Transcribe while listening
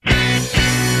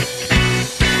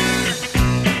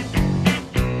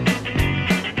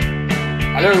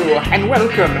Hello and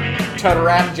welcome to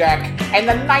Ramjack and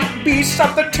the Night Beasts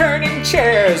of the Turning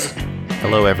Chairs.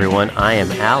 Hello everyone, I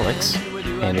am Alex,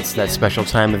 and it's that special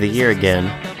time of the year again,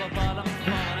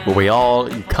 where we all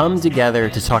come together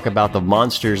to talk about the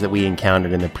monsters that we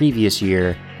encountered in the previous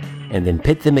year, and then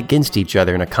pit them against each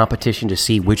other in a competition to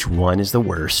see which one is the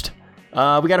worst. We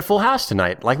got a full house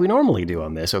tonight, like we normally do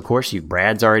on this. Of course,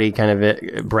 Brad's already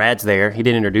Brad's there. He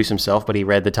didn't introduce himself, but he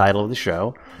read the title of the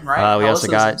show. Right. We also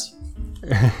got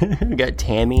we got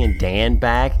Tammy and Dan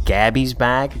back. Gabby's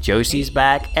back. Josie's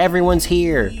back. Everyone's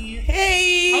here.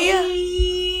 Hey!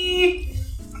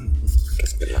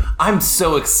 I'm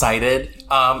so excited,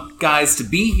 guys, to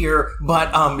be here.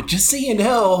 But just so you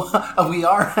know,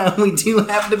 we do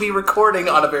have to be recording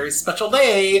on a very special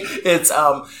day. It's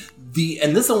and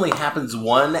this only happens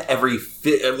once every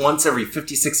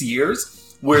 56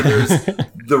 years, where there's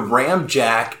the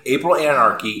Ramjack April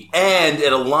Anarchy, and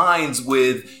it aligns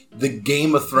with the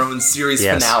Game of Thrones series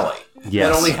finale. Yes.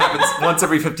 It only happens once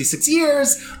every 56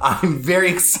 years. I'm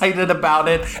very excited about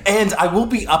it. And I will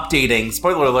be updating,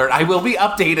 spoiler alert, I will be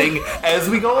updating as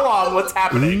we go along what's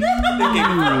happening in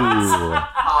Game of Thrones.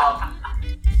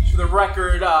 For the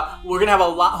record, we're going to have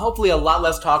hopefully a lot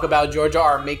less talk about Georgia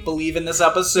R. Make-Believe in this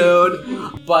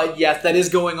episode. But yes, that is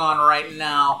going on right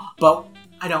now. But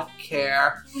I don't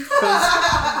care.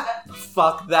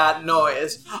 Fuck that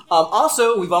noise.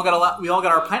 Also, we all got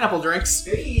our pineapple drinks.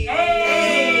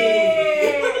 Hey!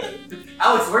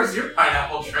 Alex, where's your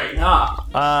pineapple drink?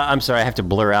 I'm sorry, I have to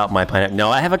blur out my pineapple.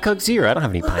 No, I have a Coke Zero. I don't have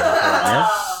any pineapple right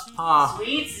now.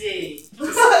 Sweetie.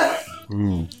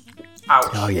 Ouch.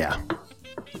 Oh, yeah.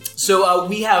 So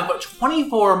we have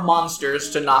 24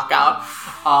 monsters to knock out.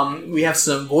 We have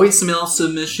some voicemail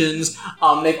submissions.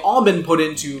 They've all been put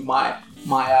into my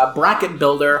bracket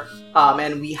builder,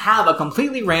 and we have a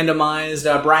completely randomized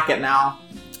bracket now.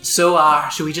 So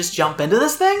should we just jump into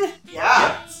this thing?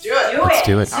 Yeah, let's do it. Let's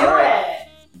do it. All right.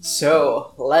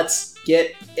 So let's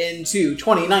get into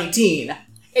 2019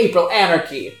 April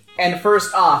Anarchy. And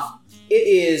first off, it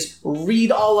is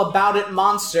Read All About It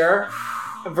Monster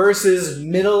versus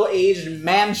Middle-Aged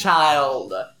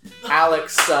Man-Child.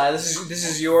 Alex, this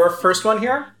is your first one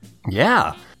here?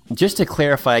 Yeah. Just to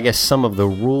clarify, I guess, some of the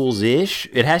rules-ish,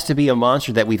 it has to be a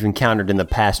monster that we've encountered in the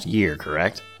past year,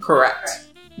 correct? Correct.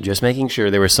 Just making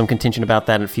sure. There was some contention about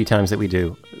that a few times that we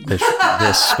do this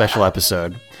special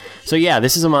episode. So yeah,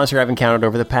 this is a monster I've encountered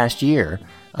over the past year,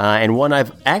 and one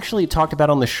I've actually talked about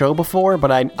on the show before,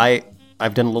 but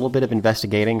I've done a little bit of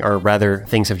investigating, or rather,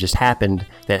 things have just happened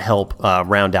that help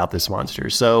round out this monster.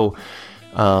 So,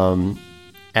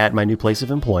 at my new place of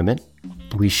employment,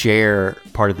 we share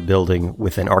part of the building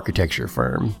with an architecture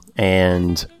firm,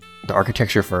 and the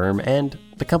architecture firm and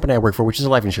the company I work for, which is a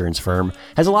life insurance firm,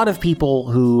 has a lot of people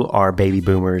who are baby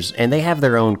boomers, and they have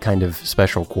their own kind of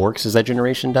special quirks, as that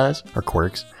generation does, or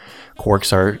quirks.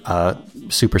 Quarks are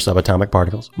super subatomic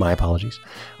particles. My apologies.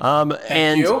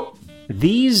 Thank you.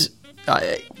 These,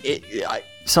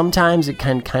 sometimes it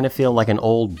can kind of feel like an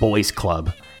old boys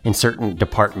club in certain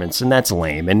departments, and that's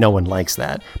lame, and no one likes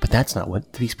that. But that's not what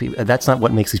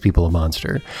makes these people a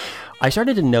monster. I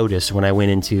started to notice when I went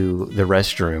into the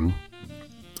restroom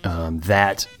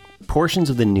that portions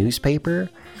of the newspaper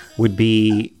would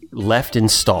be left in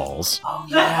stalls. Oh,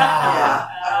 yeah.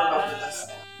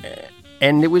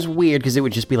 And it was weird because it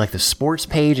would just be like the sports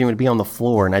page and it would be on the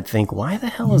floor. And I'd think, why the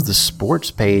hell is the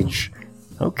sports page?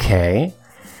 Okay.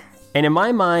 And in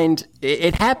my mind,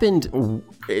 it happened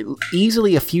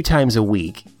easily a few times a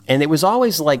week. And it was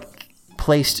always like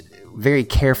placed very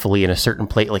carefully in a certain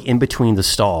place, like in between the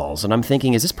stalls. And I'm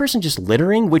thinking, is this person just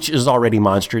littering? Which is already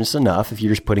monstrous enough if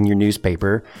you're just putting your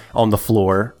newspaper on the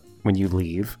floor when you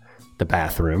leave the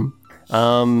bathroom.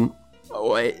 But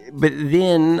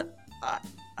then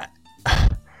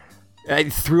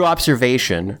through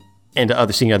observation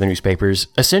and seeing other newspapers,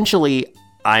 essentially,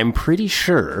 I'm pretty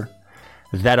sure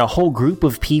that a whole group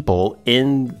of people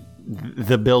in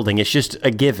the building, it's just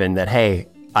a given that, hey,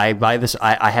 I buy this,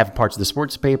 I have parts of the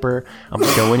sports paper, I'm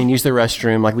going to go in and use the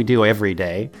restroom like we do every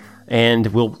day, and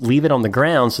we'll leave it on the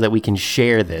ground so that we can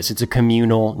share this. It's a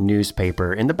communal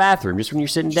newspaper in the bathroom, just when you're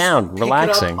sitting down,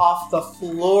 relaxing. Pick it up off the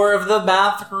floor of the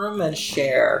bathroom and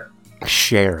share.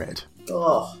 Share it.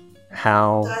 Ugh.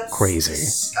 How That's crazy.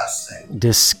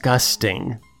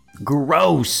 Disgusting.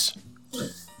 Gross.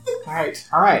 All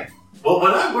right. Well,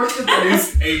 when I worked at the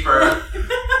newspaper,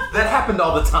 that happened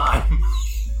all the time.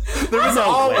 There was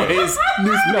always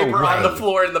newspaper on the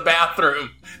floor in the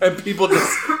bathroom, and people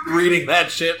just reading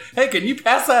that shit. Hey, can you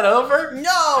pass that over?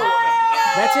 No!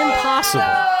 That's impossible.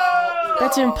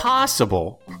 That's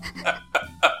impossible.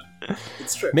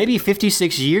 It's true. Maybe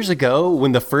 56 years ago,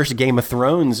 when the first Game of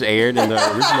Thrones aired and the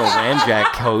original Ramjack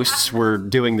hosts were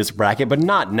doing this bracket, but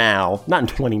not now. Not in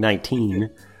 2019.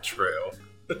 True.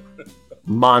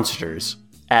 Monsters.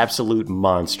 Absolute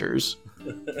monsters.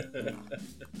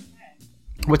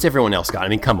 What's everyone else got? I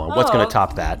mean, come on. What's going to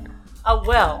top that?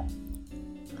 Well,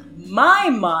 my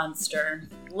monster.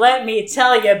 Let me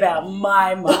tell you about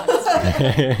my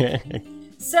monster.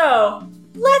 So,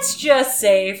 let's just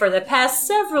say for the past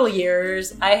several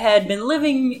years, I had been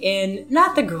living in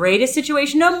not the greatest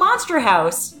situation, no monster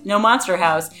house,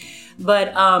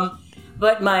 but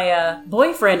my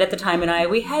boyfriend at the time and I,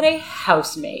 we had a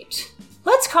housemate.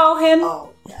 Let's call him.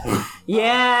 Oh,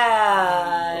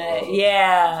 Yeah.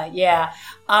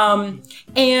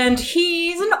 And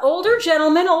he's an older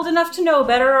gentleman, old enough to know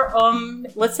better.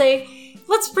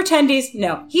 Let's pretend he's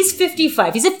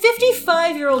 55. He's a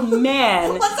 55-year-old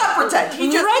man. Let's not pretend. He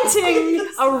just renting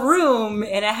a room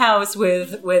in a house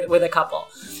with a couple.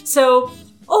 So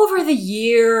over the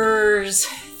years,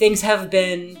 things have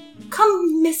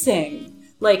come missing.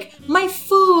 Like my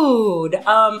food,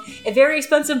 a very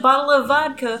expensive bottle of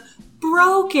vodka,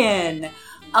 broken.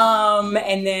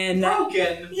 And then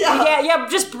Broken. yeah,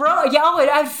 just broke. Yeah,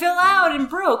 I'd fill out and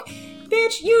broke.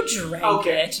 Bitch, you drank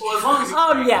it. Well, as long as you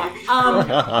drank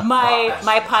it.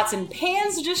 My pots and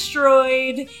pans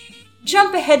destroyed.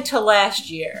 Jump ahead to last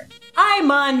year. I'm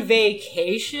on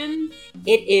vacation.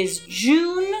 It is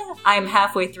June. I'm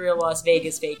halfway through a Las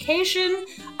Vegas vacation.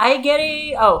 I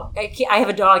have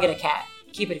a dog and a cat.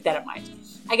 Keep that in mind.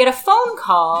 I get a phone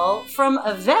call from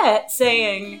a vet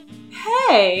saying,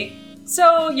 "Hey,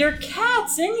 so your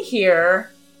cat's in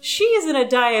here. She's in a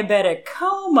diabetic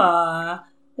coma.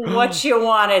 What you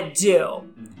want to do?"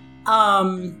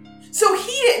 So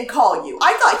he didn't call you.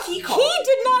 I thought he called He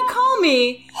did not call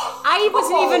me. I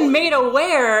wasn't even made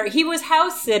aware. He was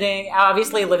house sitting,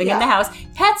 obviously living in the house,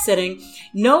 pet sitting.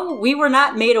 No, we were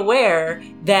not made aware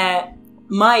that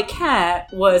my cat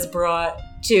was brought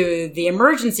to the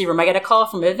emergency room. I got a call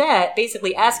from a vet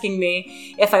basically asking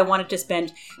me if I wanted to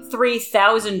spend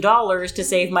 $3,000 to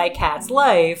save my cat's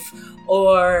life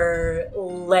or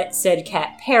let said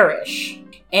cat perish.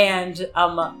 And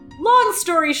long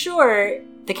story short,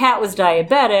 the cat was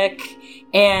diabetic,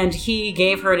 and he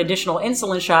gave her an additional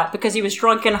insulin shot because he was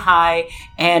drunk and high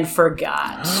and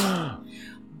forgot.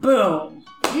 Boom.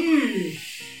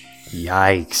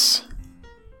 Yikes.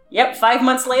 Yep, 5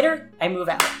 months later, I move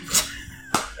out.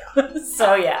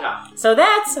 So yeah. So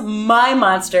that's my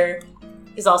monster.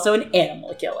 Is also an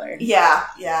animal killer. Yeah.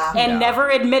 And never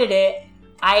admitted it.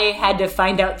 I had to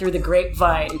find out through the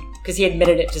grapevine because he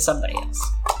admitted it to somebody else.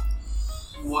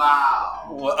 Wow.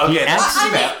 Well, okay,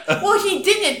 Well, he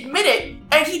didn't admit it,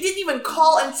 and he didn't even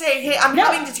call and say, "Hey, I'm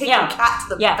having to take your cat to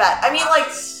the vet." I mean, like,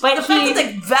 but the fact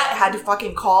that the vet had to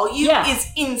fucking call you is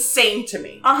insane to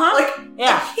me. Like,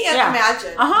 I can't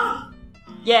imagine.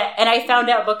 Yeah, and I found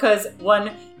out because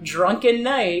one drunken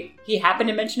night, he happened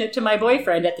to mention it to my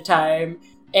boyfriend at the time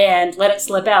and let it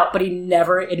slip out, but he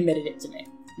never admitted it to me.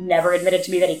 Never admitted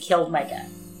to me that he killed my cat.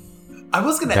 I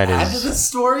was going to add to this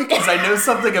story because I know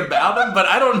something about him, but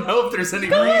I don't know if there's any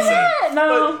reason.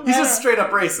 No, but he's just straight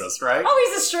up racist, right? Oh,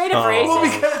 he's a straight up racist. Well,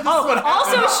 because this is what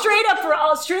also happened.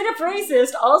 straight up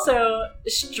racist. Also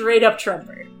straight up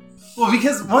Trumper. Well,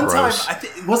 because one Gross. time,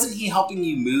 wasn't he helping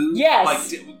you move? Yes. Like,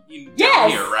 Yes. down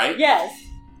here, right? Yes.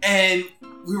 And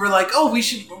we were like, oh, we're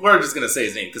just going to say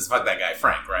his name because fuck that guy,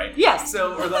 Frank, right? Yes.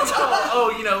 So we're like,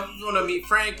 you want to meet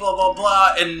Frank, blah, blah,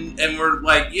 blah. And we're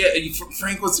like, yeah,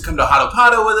 Frank wants to come to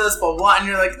Hado with us, blah, blah. And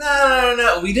you're like,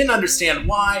 no. We didn't understand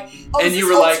why. Oh, and is you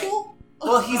this were old like, school?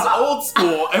 well, he's old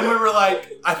school. And we were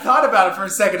like, I thought about it for a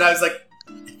second. I was like,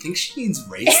 I think she means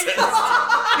racist.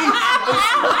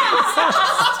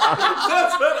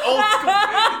 That's what old school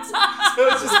means. So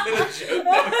it's just been a joke.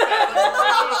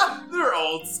 They're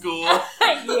old school.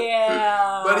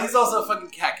 Yeah. But he's also a fucking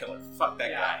cat killer. Fuck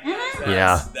that guy.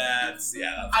 That's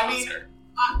I mean,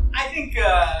 I think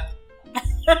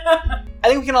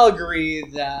we can all agree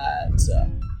that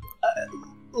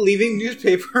leaving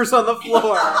newspapers on the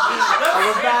floor of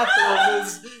a bathroom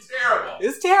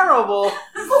is terrible.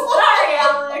 Sorry,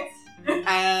 Alex.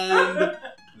 And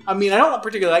I mean, I don't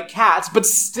particularly like cats, but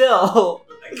still,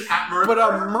 but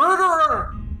a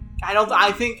murderer.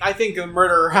 I think a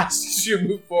murderer has to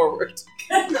move forward.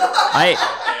 I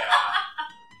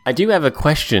do have a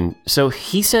question. So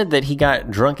he said that he got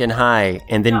drunk and high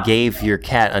and then gave your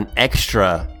cat an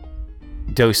extra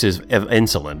doses of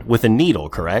insulin with a needle,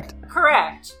 correct?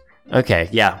 Correct. Okay,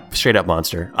 yeah, straight up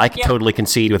monster. I can totally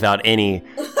concede without any,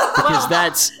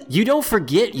 because you don't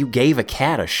forget you gave a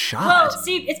cat a shot. Well,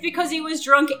 see, it's because he was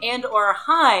drunk and or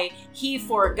high, he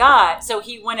forgot, so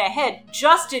he went ahead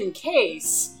just in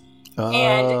case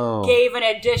and gave an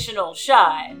additional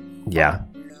shot. Yeah.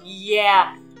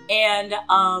 Yeah, and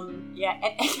I'm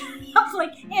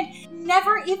like, and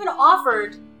never even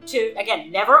offered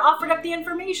up the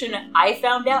information I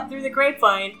found out through the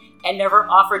grapevine, and never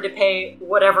offered to pay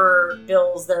whatever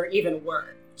bills there even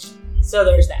were. So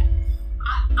there's that.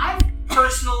 I've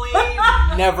personally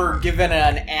never given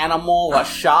an animal a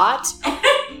shot.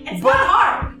 It's not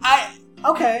hard.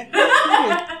 Okay. But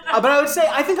I would say,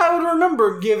 I think I would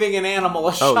remember giving an animal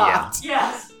a shot.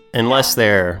 Yeah. Yes. Unless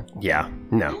they're,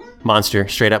 no. Monster,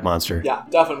 straight up monster. Yeah,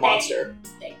 definitely monster.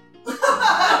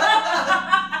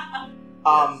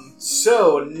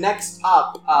 So next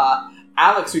up,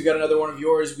 Alex, we got another one of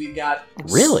yours. We got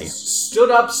really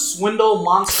stood up swindle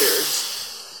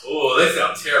monsters. Oh, they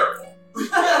sound terrible.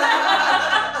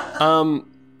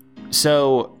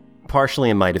 So partially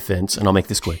in my defense, and I'll make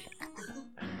this quick.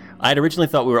 I'd originally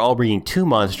thought we were all bringing 2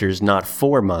 monsters, not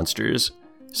 4 monsters.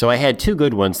 So I had 2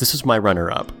 good ones. This was my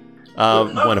runner-up.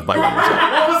 One of my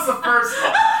runners-up. What was the first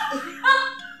one?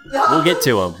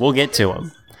 We'll get to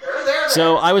them.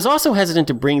 So I was also hesitant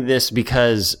to bring this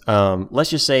because let's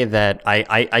just say that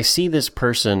I see this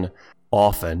person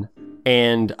often,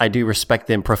 and I do respect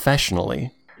them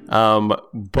professionally.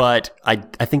 But I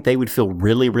think they would feel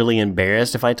really, really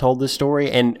embarrassed if I told this story.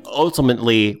 And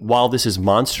ultimately, while this is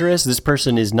monstrous, this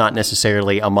person is not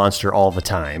necessarily a monster all the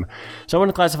time. So I want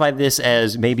to classify this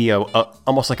as maybe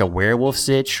almost like a werewolf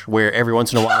sitch, where every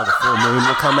once in a while the full moon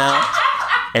will come out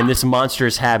and this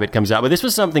monstrous habit comes out. But this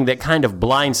was something that kind of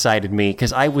blindsided me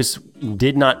because I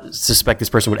did not suspect this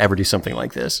person would ever do something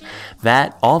like this.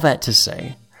 All that to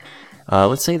say,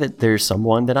 let's say that there's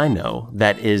someone that I know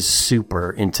that is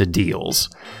super into deals,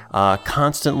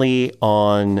 constantly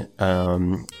on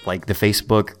like the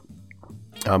Facebook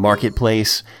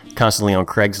marketplace, constantly on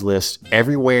Craigslist.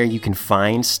 Everywhere you can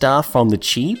find stuff on the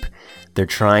cheap, they're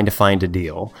trying to find a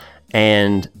deal.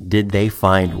 And did they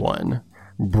find one?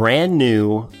 Brand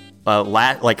new,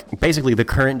 like basically the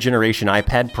current generation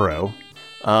iPad Pro,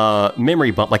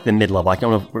 memory bump, like the mid-level. I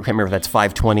can't remember if that's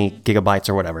 520 gigabytes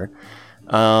or whatever.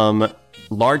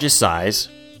 Largest size,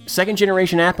 2nd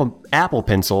generation Apple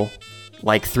Pencil,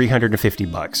 like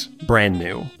 $350, brand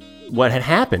new. What had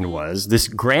happened was this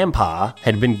grandpa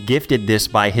had been gifted this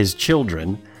by his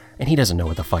children, and he doesn't know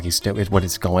what the fuck what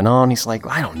is going on. He's like,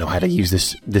 I don't know how to use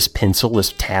this pencil,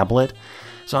 this tablet.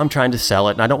 So I'm trying to sell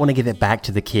it, and I don't want to give it back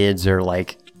to the kids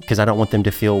because I don't want them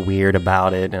to feel weird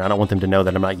about it, and I don't want them to know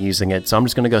that I'm not using it. So I'm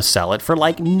just going to go sell it for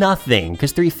like nothing,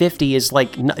 because $350 is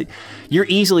like, you're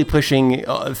easily pushing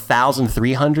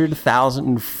 $1,300,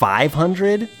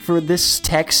 $1,500 for this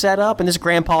tech setup, and this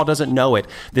grandpa doesn't know it.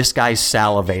 This guy's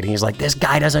salivating. He's like, this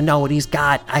guy doesn't know what he's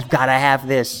got. I've got to have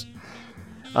this.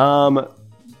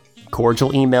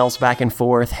 Cordial emails back and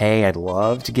forth. Hey, I'd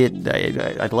love to get this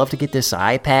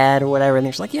iPad or whatever. And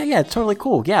they're just like, yeah, totally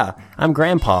cool. Yeah, I'm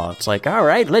grandpa. It's like, all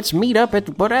right, let's meet up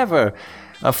at whatever.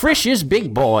 Frisch's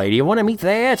Big Boy. Do you want to meet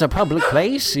there? It's a public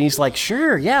place. And he's like,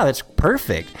 sure, yeah, that's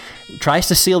perfect. Tries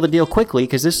to seal the deal quickly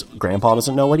because this grandpa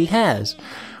doesn't know what he has.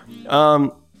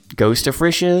 Goes to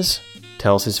Frisch's,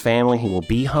 tells his family he will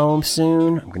be home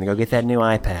soon. I'm going to go get that new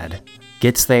iPad.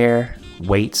 Gets there,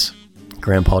 waits.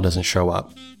 Grandpa doesn't show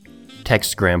up.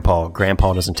 Texts Grandpa.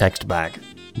 Grandpa doesn't text back.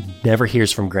 Never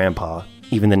hears from Grandpa,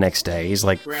 even the next day. He's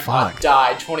like, Grandpa fuck.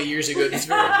 died 20 years ago this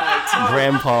very night.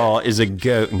 Grandpa is a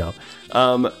goat. No.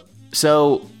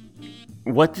 So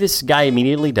what this guy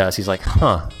immediately does, he's like,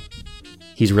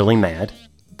 he's really mad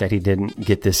that he didn't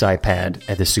get this iPad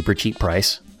at this super cheap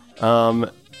price.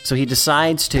 So he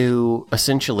decides to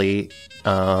essentially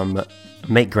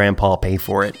make Grandpa pay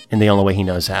for it in the only way he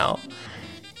knows how.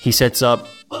 He sets up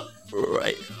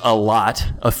a lot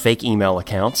of fake email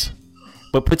accounts,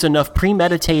 but puts enough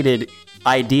premeditated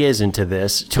ideas into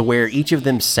this to where each of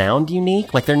them sound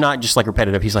unique. Like, they're not just like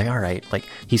repetitive. He's like, all right, like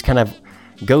he's kind of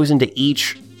goes into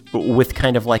each with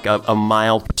kind of like a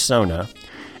mild persona.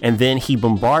 And then he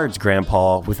bombards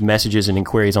Grandpa with messages and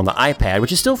inquiries on the iPad,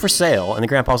 which is still for sale. And the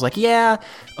Grandpa's like, yeah,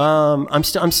 I'm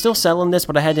still selling this,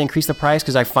 but I had to increase the price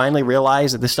because I finally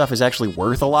realized that this stuff is actually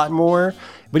worth a lot more.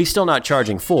 But he's still not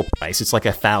charging full price. It's like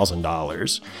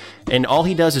 $1,000. And all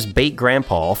he does is bait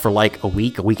Grandpa for like a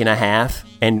week and a half,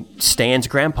 and stands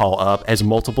Grandpa up as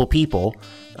multiple people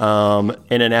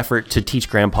in an effort to teach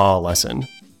Grandpa a lesson.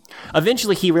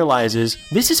 Eventually, he realizes,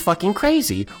 this is fucking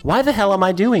crazy. Why the hell am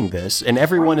I doing this? And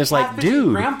everyone is like,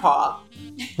 dude. Grandpa.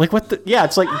 Like, what the? Yeah,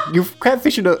 it's like you're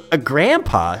catfishing a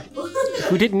grandpa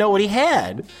who didn't know what he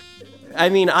had. I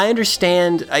mean, I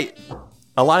understand.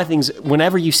 A lot of things,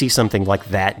 whenever you see something like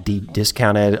that deep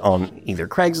discounted on either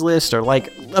Craigslist or like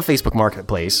a Facebook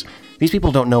marketplace, these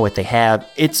people don't know what they have.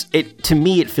 To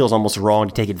me, it feels almost wrong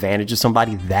to take advantage of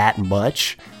somebody that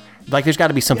much. Like, there's got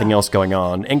to be something else going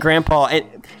on. And Grandpa,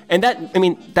 and that, I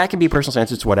mean, that can be a personal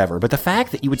sense, it's whatever. But the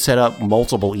fact that you would set up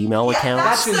multiple email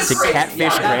accounts to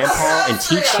catfish Grandpa and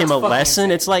teach him a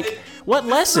lesson, it's like, what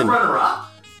lesson?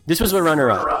 This was a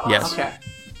runner-up. Yes. Okay.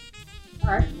 All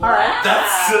right.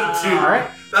 That's dude. All right.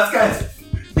 That guy's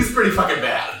he's pretty fucking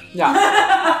bad.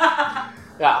 Yeah.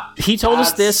 Yeah. He told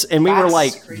us this, and we were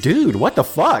like, crazy. dude, what the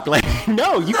fuck? Like,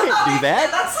 no, you can't do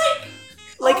that. That's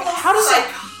Like, how do they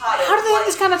have like,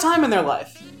 this kind of time in their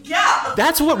life? yeah.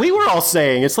 That's what we were all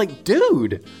saying. It's like,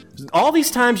 dude, all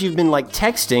these times you've been like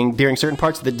texting during certain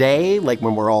parts of the day, like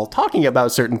when we're all talking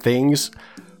about certain things,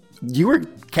 you were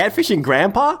catfishing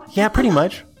Grandpa? Yeah, pretty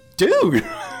much. Dude.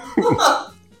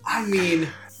 I mean,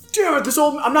 damn it,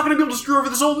 I'm not gonna be able to screw over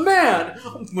this old man.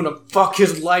 I'm gonna fuck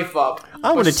his life up.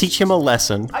 I'm going to teach him a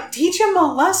lesson. I teach him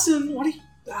a lesson? What do you...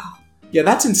 Oh. Yeah,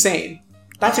 that's insane.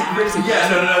 That's a crazy... Yeah,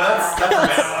 no, that's a bad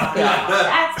one. Yeah.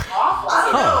 That's awful. I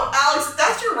don't know, Alex, if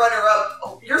that's your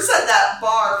runner-up, you're setting that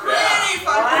bar pretty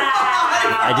fucking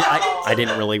high. I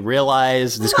didn't really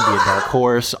realize this could be a dark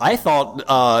horse. I thought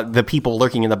the people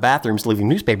lurking in the bathrooms leaving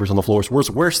newspapers on the floors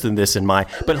was worse than this in my...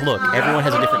 But look, everyone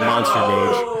has a different monster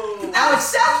gauge.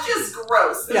 Alex, that's just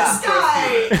gross. This Yeah.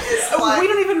 guy is like... We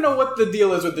don't even know what the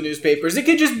deal is with the newspapers. It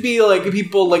could just be like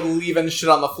people like leaving shit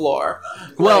on the floor.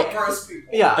 Well, gross people.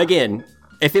 Yeah. again,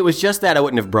 if it was just that, I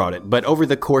wouldn't have brought it. But over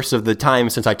the course of the time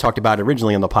since I talked about it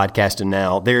originally on the podcast and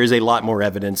now, there is a lot more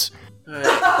evidence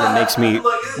that makes me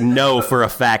know for a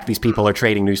fact these people are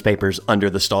trading newspapers under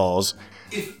the stalls.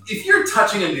 If you're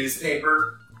touching a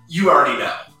newspaper, you already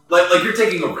know. Like you're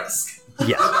taking a risk.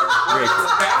 Yes, very true.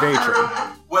 Very true.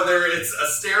 Whether it's a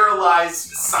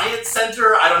sterilized science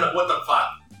center, I don't know what the fuck.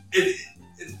 It's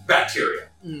bacteria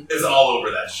is all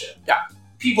over that shit. Yeah.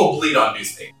 People bleed on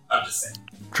newspaper. I'm just saying.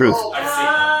 Truth. I've seen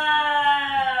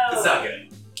that. It's not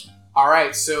good. All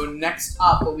right. So next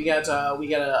up, we got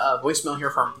a voicemail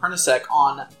here from Pernasek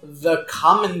on The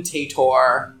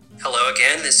Commentator. Hello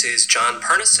again, this is John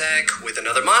Pernasek with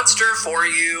another monster for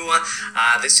you.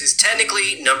 This is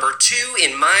technically number 2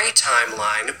 in my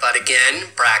timeline, but again,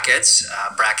 brackets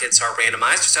are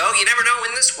randomized, so you never know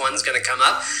when this one's going to come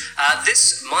up.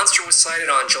 This monster was sighted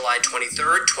on July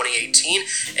 23rd, 2018,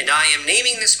 and I am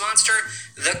naming this monster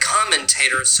The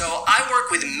Commentator. So I work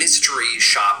with mystery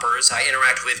shoppers. I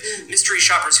interact with mystery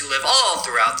shoppers who live all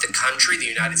throughout the country, the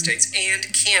United States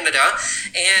and Canada,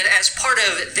 and as part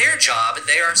of their job,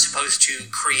 they are supposed to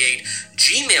create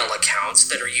Gmail accounts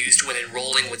that are used when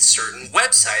enrolling with certain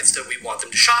websites that we want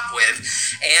them to shop with.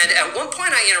 And at one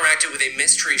point I interacted with a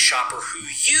mystery shopper who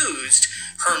used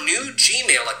her new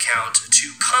Gmail account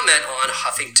to comment on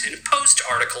Huffington Post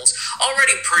articles.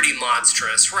 Already pretty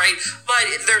monstrous, right?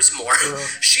 But there's more.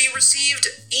 She received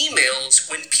emails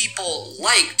when people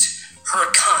liked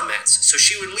her comments. So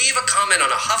she would leave a comment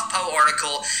on a HuffPo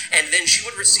article, and then she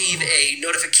would receive a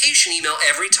notification email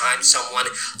every time someone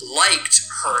liked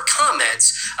her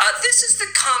comments. This is the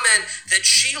comment that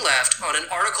she left on an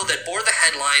article that bore the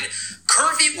headline,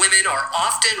 "Curvy women are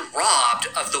often robbed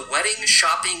of the wedding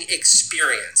shopping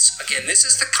experience." Again, this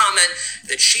is the comment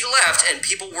that she left, and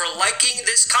people were liking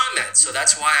this comment, so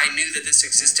that's why I knew that this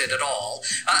existed at all.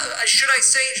 Should I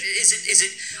say, is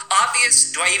it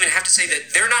obvious? Do I even have to say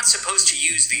that they're not supposed to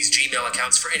use these Gmail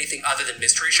accounts for anything other than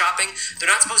mystery shopping? They're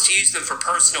not supposed to use them for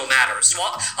personal matters. So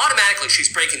automatically she's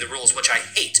breaking the rules, which I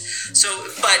hate. So,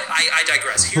 but I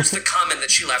digress. Here's the comment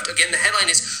that she left. Again, the headline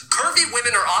is, "Curvy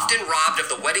women are often robbed of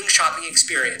the wedding shopping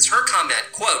experience." Her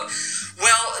comment, quote,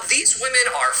 "Well, these women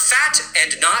are fat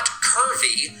and not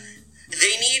curvy.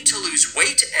 They need to lose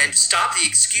weight and stop the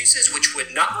excuses which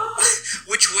would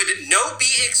no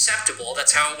be acceptable."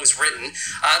 That's how it was written.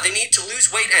 They need to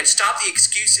lose weight and stop the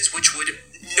excuses which would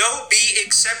no be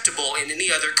acceptable in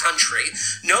any other country.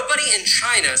 Nobody in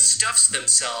China stuffs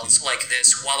themselves like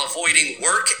this while avoiding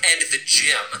work and the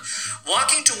gym.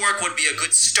 Walking to work would be a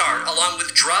good start, along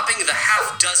with dropping the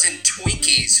half-dozen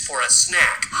Twinkies for a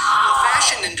snack. The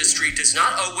fashion industry does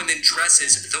not owe women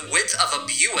dresses the width of a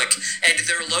Buick, and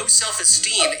their low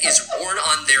self-esteem is worn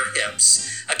on their hips.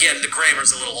 Again, the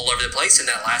grammar's a little all over the place in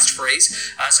that last phrase.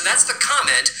 So that's the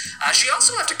comment. She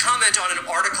also left a comment on an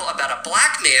article about a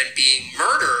black man being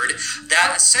murdered murdered,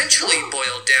 that essentially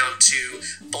boiled down to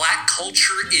black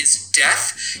culture is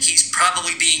death. He's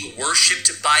probably being worshipped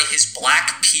by his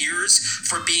black peers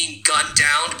for being gunned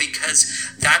down because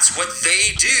that's what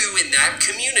they do in that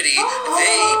community.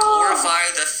 They glorify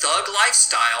the thug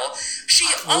lifestyle. She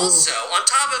also, on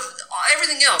top of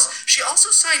everything else, she also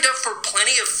signed up for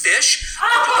Plenty of Fish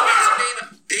under the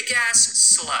username Big Ass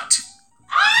Slut.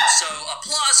 So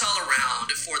applause all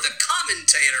around for the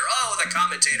commentator. Oh, the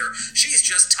commentator. She's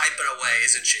just typing away,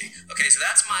 isn't she? Okay, so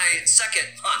that's my second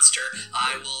monster.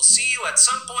 I will see you at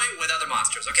some point with other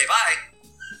monsters. Okay, bye.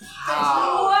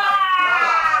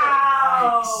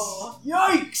 Wow!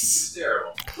 Yikes!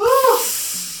 Terrible.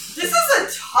 This is a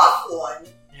tough one.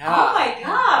 Yeah. Oh my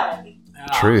god.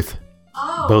 Yeah. Truth.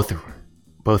 Oh.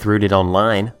 Both rooted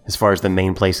online as far as the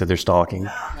main place that they're stalking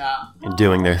Yeah. and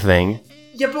doing their thing.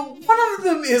 Yeah, but one of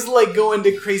them is like going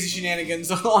to crazy shenanigans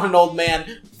on an old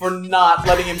man for not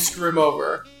letting him screw him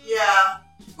over. Yeah.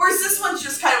 Whereas this one's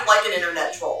just kind of like an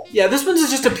internet troll. Yeah, this one's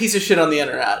just a piece of shit on the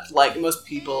internet, like most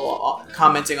people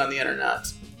commenting on the internet.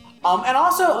 And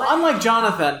also, unlike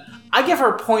Jonathan, I give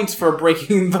her points for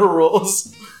breaking the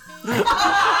rules.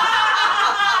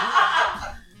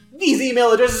 These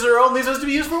email addresses are only supposed to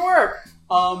be used for work.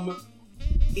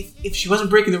 If she wasn't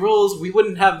breaking the rules, we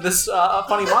wouldn't have this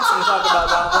funny monster to talk about,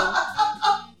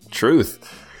 Jonathan.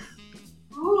 Truth.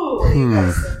 Ooh.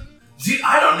 Dude,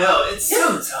 I don't know. It's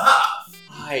so tough.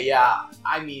 Yeah,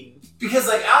 I mean... Because,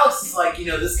 like, Alex is like,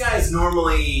 this guy is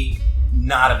normally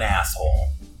not an asshole,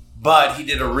 but he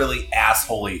did a really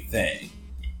assholey thing.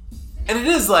 And it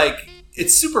is, like,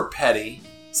 it's super petty.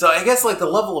 So I guess, like, the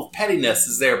level of pettiness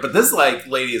is there, but this, like,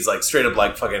 lady is, like, straight up,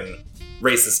 like, fucking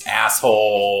racist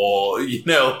asshole,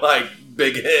 like,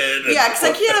 big head. Yeah, because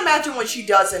I can't imagine what she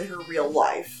does in her real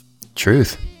life.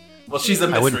 Truth. Well, she's a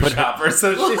I wouldn't mystery put shopper,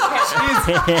 so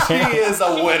she is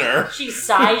a winner. She's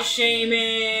size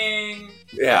shaming.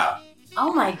 Yeah.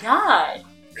 Oh my god.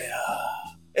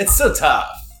 It's so tough.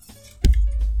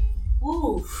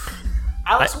 Ooh.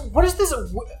 Alex, what is this?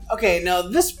 Okay, now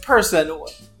this person,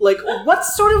 like, what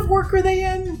sort of work are they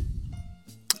in?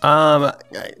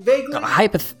 Vaguely?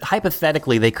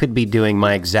 Hypothetically, they could be doing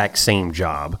my exact same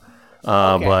job,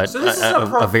 Okay, but so this is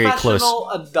a very close.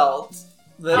 adult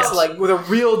that's Yes. like with a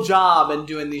real job and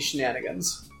doing these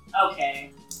shenanigans.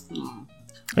 Okay.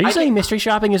 Are you saying mystery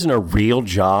shopping isn't a real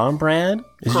job, Brad?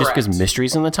 Is it just because Correct.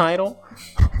 mystery's in the title?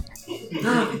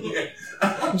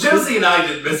 Josie and I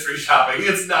did mystery shopping.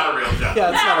 It's not a real job.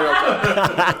 Yeah, it's not a real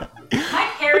job.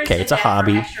 My parents Okay, did it's a that for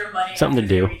hobby. extra money Something to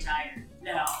after they do. retired.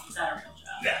 No, it's not a real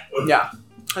job. Yeah. Yeah,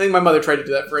 I think my mother tried to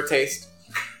do that for a taste.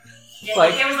 Yeah,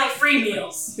 Like- it was like free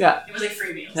meals. Yeah, It was like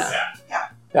free meals. Yeah. Yeah.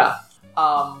 yeah.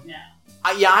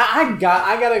 Yeah.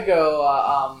 I gotta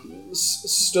go.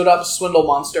 Stood up swindle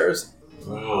monsters.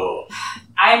 Ooh.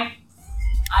 I'm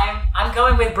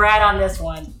going with Brad on this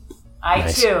one. I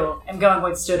Nice. too am going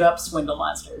with stood up swindle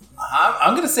monsters.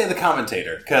 I'm going to say the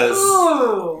commentator, because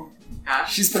Ooh.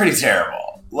 she's pretty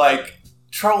terrible. Like,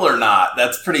 troll or not,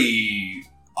 that's pretty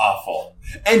awful.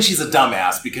 And she's a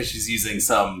dumbass because she's using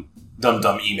some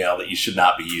dumb email that you should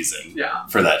not be using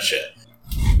for that shit.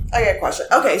 I got a question.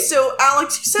 Okay, so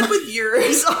Alex, you said with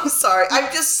yours, I'm sorry,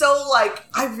 I'm just so like,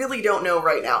 I really don't know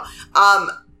right now.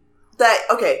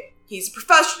 He's a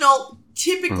professional.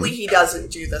 Typically, he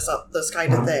doesn't do this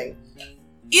kind of thing.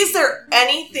 Is there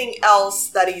anything else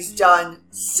that he's done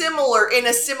similar in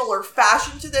a similar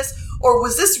fashion to this, or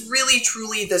was this really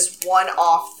truly this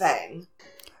one-off thing?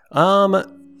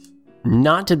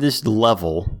 Not to this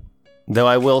level, though.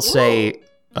 I will say,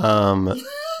 And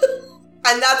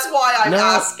that's why I'm No.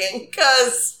 asking,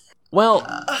 because well,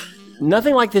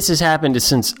 nothing like this has happened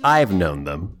since I've known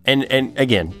them, and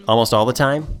again, almost all the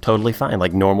time, totally fine,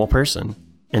 like normal person.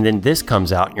 And then this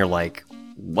comes out, and you're like,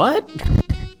 what?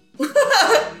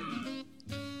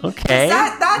 Okay.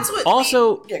 that's what.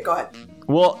 Also- yeah, go ahead.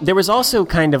 Well, there was also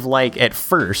kind of like, at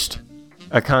first,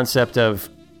 a concept of,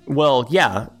 well,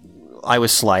 yeah, I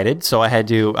was slighted, so I had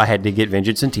to get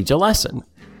vengeance and teach a lesson.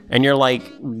 And you're like,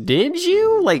 did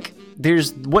you? Like,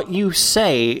 there's what you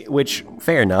say, which,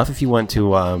 fair enough, if you want to,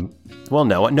 well,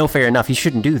 no, fair enough, you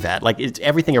shouldn't do that. Like,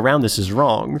 everything around this is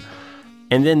wrong.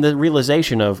 And then the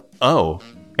realization of,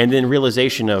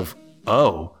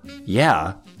 oh,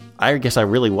 yeah, I guess I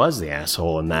really was the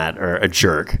asshole in that, or a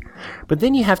jerk. But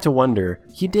then you have to wonder,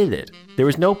 you did it. There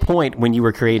was no point when you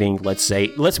were creating, let's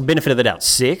benefit of the doubt,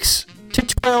 6 to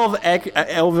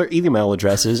 12 email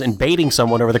addresses and baiting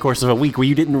someone over the course of a week where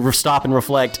you didn't stop and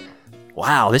reflect,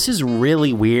 wow, this is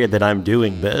really weird that I'm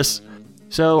doing this.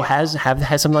 So has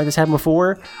something like this happened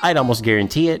before? I'd almost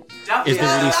guarantee it. Is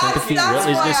there any sympathy? That's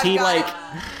Is why he I like...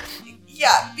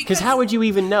 Yeah, Because how would you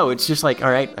even know? It's just like, all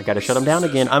right, I got to shut them down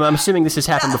again. I'm assuming this has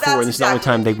happened before, and this is the only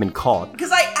time they've been caught.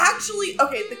 Because I actually,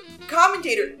 the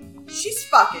commentator, she's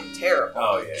fucking terrible.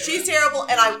 Oh, yeah. She's terrible,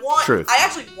 and I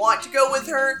actually want to go with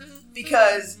her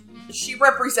because she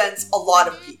represents a lot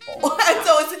of people. And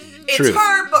so it's Truth.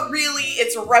 her, but really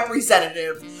it's a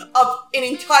representative of an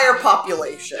entire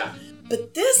population. Yeah.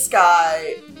 But this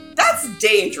guy, that's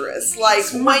dangerous.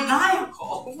 Like,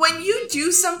 maniacal. when you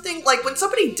do something, like when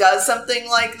somebody does something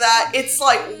like that, it's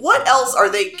like, what else are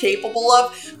they capable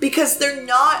of? Because their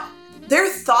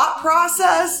thought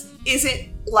process isn't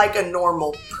like a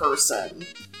normal person.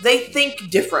 They think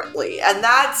differently, and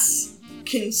that's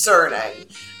concerning.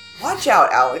 Watch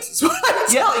out, Alex, is what I'm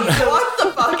telling you. Watch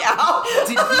the fuck out.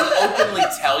 Did he openly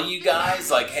tell you guys,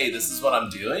 like, hey, this is what I'm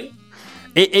doing?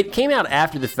 It came out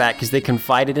after the fact because they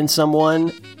confided in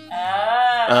someone.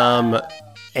 And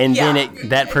then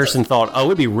that person thought, oh,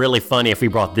 it'd be really funny if we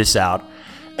brought this out.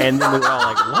 And then they were all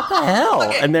like, what the hell?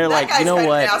 Okay, and they're that like, guy's you know kind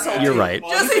of an what? asshole You're too. right.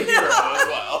 Just so you know. As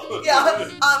well. Yeah,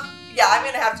 I'm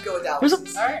gonna have to go with Alex.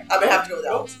 I'm gonna have to go with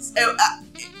Alex.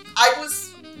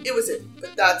 It was it,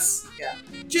 but that's,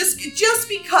 Just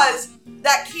because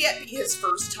that can't be his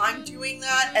first time doing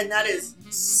that, and that is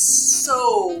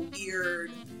so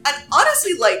weird. And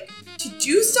honestly, like, to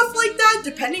do stuff like that,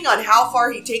 depending on how far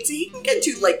he takes it, he can get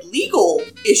into, like, legal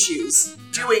issues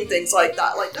doing things like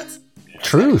that. Like, that's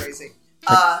Truth. crazy.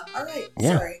 Alright,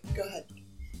 Yeah. sorry, go ahead.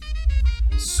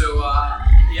 So,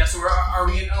 so are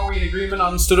we in agreement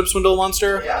on Stood Up Swindle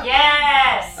Monster? Yeah.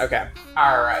 Yes! Okay.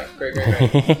 Alright, great.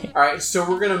 Alright, so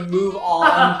we're gonna move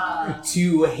on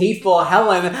to Hateful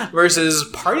Helen versus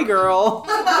Party Girl.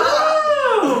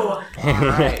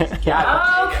 Alright, got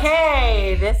it.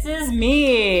 Okay, this is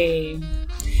me.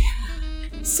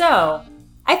 So,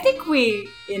 I think we,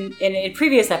 in a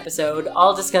previous episode,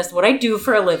 all discussed what I do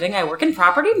for a living. I work in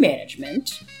property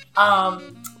management.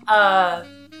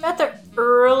 At the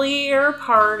earlier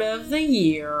part of the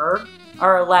year,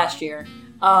 or last year,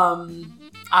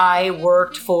 I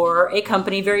worked for a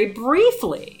company very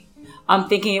briefly. I'm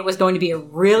thinking it was going to be a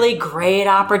really great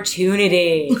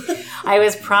opportunity. I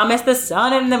was promised the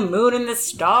sun and the moon and the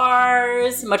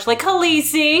stars, much like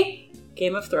Khaleesi.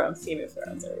 Game of Thrones,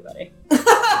 everybody.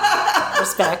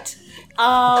 Respect.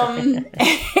 I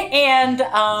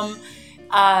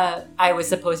was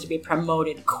supposed to be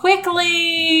promoted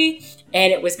quickly,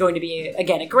 and it was going to be,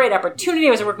 again, a great opportunity.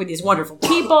 I was working with these wonderful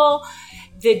people.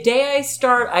 The day I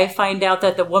start, I find out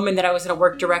that the woman that I was going to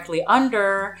work directly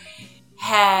under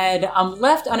had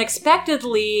left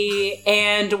unexpectedly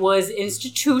and was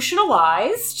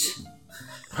institutionalized.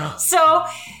 So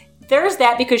there's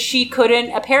that, because she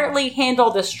couldn't apparently handle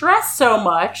the stress so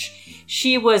much.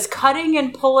 She was cutting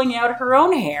and pulling out her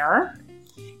own hair.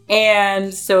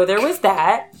 And so there was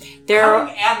that.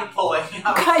 Cutting and pulling.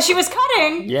 She was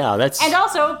cutting. Yeah, that's... And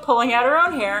also pulling out her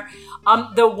own hair.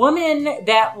 The woman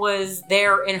that was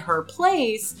there in her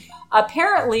place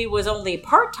apparently was only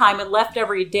part-time and left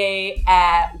every day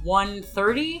at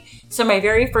 1:30. So my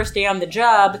very first day on the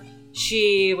job,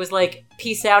 she was like,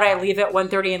 peace out, I leave at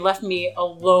 1:30, and left me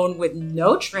alone with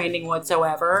no training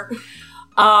whatsoever.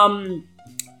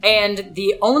 And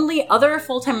the only other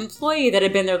full-time employee that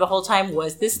had been there the whole time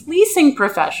was this leasing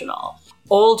professional.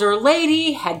 Older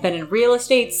lady, had been in real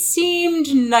estate,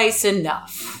 seemed nice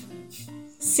enough.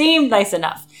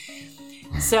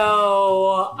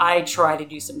 So I try to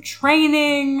do some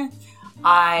training.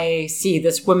 I see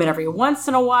this woman every once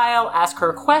in a while, ask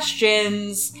her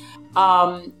questions.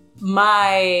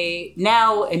 My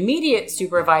now immediate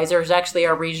supervisor is actually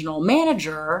our regional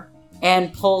manager,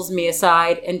 and pulls me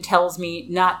aside and tells me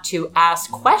not to ask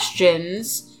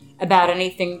questions about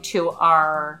anything to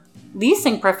our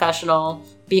leasing professional,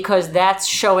 because that's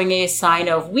showing a sign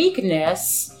of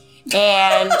weakness,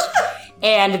 and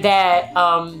that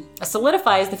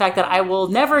solidifies the fact that I will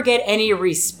never get any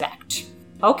respect.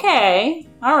 Okay,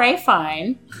 all right,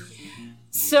 fine.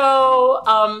 So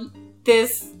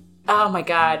oh my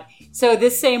God. So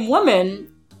this same woman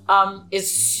is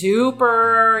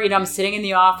super, I'm sitting in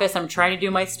the office, I'm trying to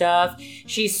do my stuff.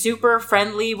 She's super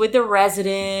friendly with the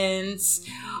residents,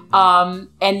 and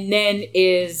then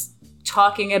is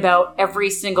talking about every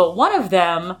single one of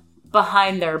them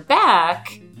behind their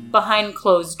back, behind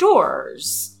closed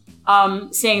doors,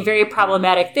 saying very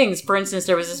problematic things. For instance,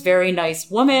 there was this very nice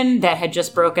woman that had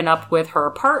just broken up with her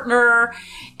partner,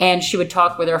 and she would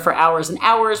talk with her for hours and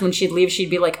hours. When she'd leave, she'd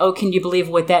be like, oh, can you believe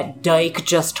what that dyke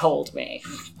just told me?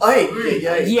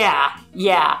 Yeah.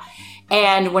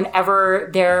 And whenever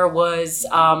there was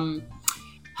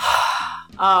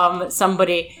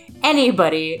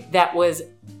anybody that was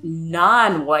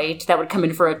non-white that would come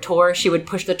in for a tour, she would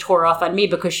push the tour off on me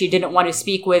because she didn't want to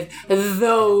speak with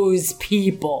those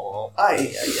people.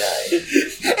 Aye.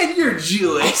 And you're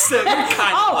Jewish, so you're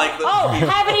kind of like the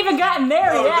Haven't even gotten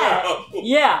there yet. no.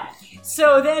 Yeah.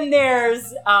 So then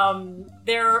there's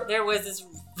there was this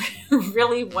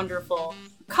really wonderful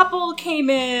couple came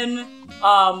in.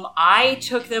 I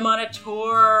took them on a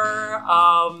tour.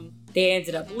 They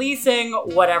ended up leasing,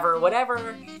 whatever.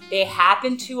 They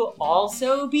happened to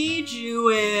also be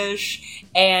Jewish.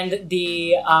 And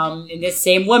this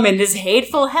same woman, this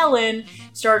hateful Helen,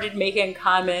 started making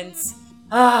comments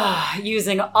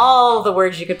using all the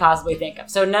words you could possibly think of.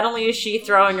 So not only is she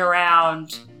throwing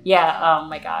around, oh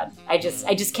my God, I just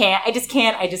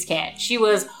can't. She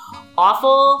was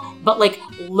awful, but like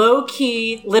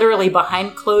low-key, literally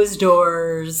behind closed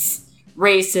doors,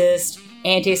 racist,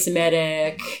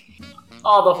 anti-Semitic,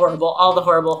 all the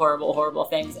horrible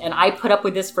things. And I put up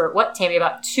with this for, Tammy,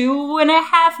 about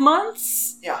 2.5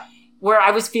 months? Yeah. Where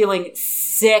I was feeling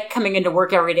sick coming into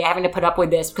work every day, having to put up with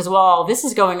this, because while this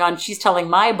is going on, she's telling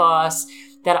my boss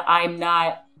that I'm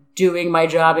not doing my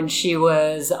job, and she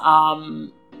was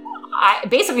I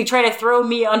basically trying to throw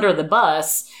me under the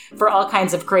bus for all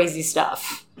kinds of crazy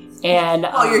stuff. And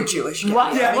you're Jewish.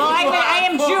 Gabby. I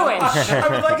am Jewish. I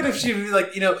would like it if she'd be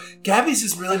like, Gabby's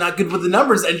just really not good with the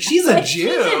numbers, and she's a Jew. She's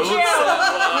a Jew.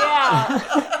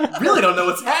 Yeah. Really don't know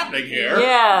what's happening here.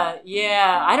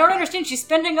 Yeah. I don't understand. She's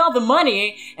spending all the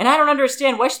money, and I don't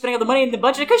understand why she's spending all the money in the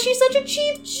budget because she's such a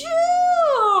cheap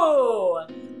Jew.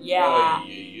 Yeah.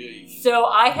 So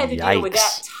I had to deal with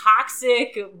that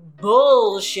toxic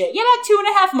bullshit. Yeah, about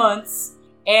 2.5 months.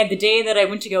 And the day that I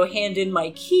went to go hand in my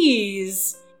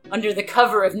keys under the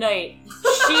cover of night,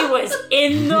 she was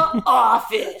in the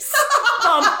office.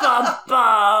 Bum, bum,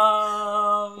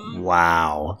 bum.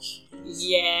 Wow.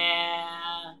 Yeah.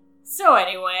 So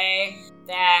anyway,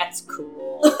 that's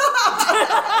cool.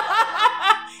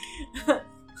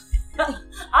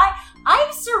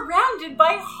 I'm surrounded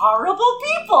by horrible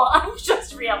people. I'm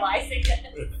just realizing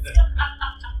this.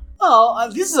 Oh,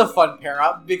 this is a fun pair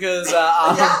up because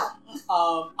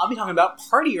I'll be talking about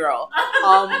Party Girl.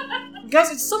 Guys,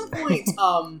 at some point,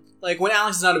 like when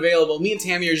Alex is not available, me and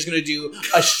Tammy are just gonna do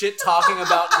a shit talking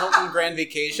about Hilton Grand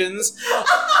Vacations.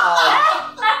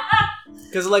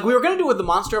 Because like we were gonna do it with the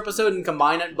monster episode and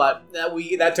combine it, but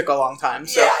that took a long time,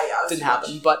 so it didn't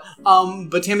happen. But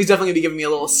Tammy's definitely gonna be giving me a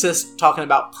little assist talking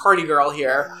about Party Girl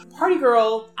here. Party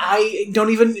Girl,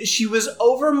 she was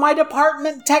over my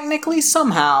department technically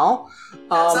somehow.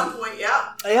 At some point,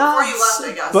 yeah. Before you left,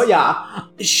 I guess. But yeah,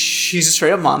 she's a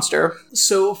straight up monster.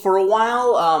 So for a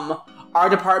while, our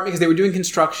department, because they were doing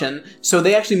construction, so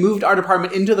they actually moved our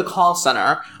department into the call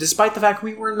center, despite the fact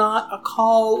we were not a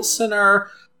call center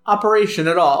operation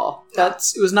at all.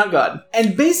 It was not good.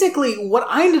 And basically, what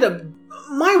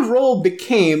my role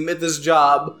became at this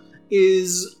job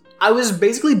is I was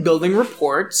basically building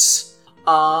reports,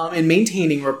 and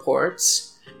maintaining reports,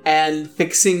 and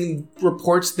fixing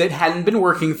reports that hadn't been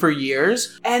working for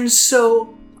years. And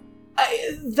so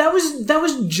that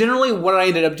was generally what I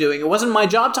ended up doing. It wasn't my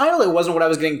job title. It wasn't what I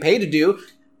was getting paid to do.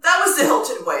 That was the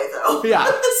Hilton way, though. Yeah.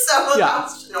 So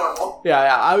that's normal.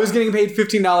 Yeah. I was getting paid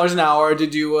 $15 an hour to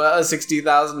do a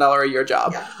 $60,000 a year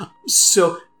job. Yeah.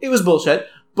 So it was bullshit.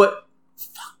 But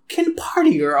fucking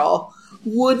Party Girl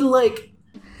would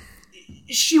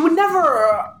she would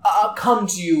never come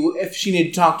to you if she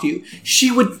needed to talk to you.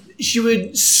 She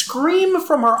would scream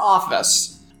from her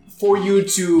office for you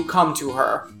to come to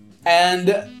her.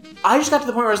 And I just got to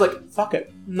the point where I was like, fuck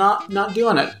it. Not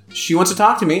doing it. She wants to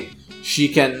talk to me. She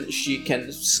can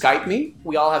Skype me.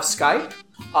 We all have Skype.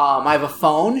 I have a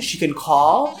phone. She can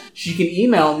call. She can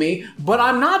email me. But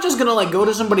I'm not just gonna go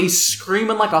to somebody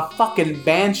screaming like a fucking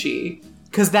banshee.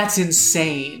 Because that's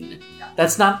insane.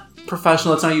 That's not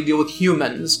professional. That's not how you deal with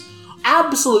humans.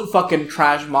 Absolute fucking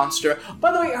trash monster.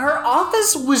 By the way, her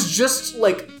office was just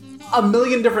a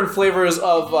million different flavors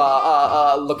of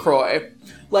LaCroix.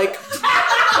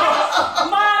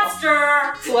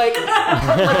 Monster! Okay,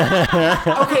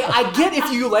 I get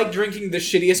if you like drinking the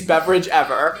shittiest beverage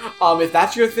ever. If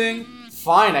that's your thing,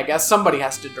 fine, I guess somebody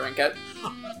has to drink it.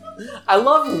 I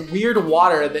love weird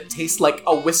water that tastes like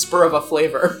a whisper of a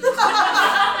flavor.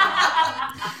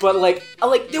 But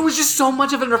there was just so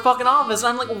much of it in her fucking office, and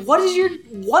I'm like, what is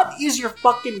your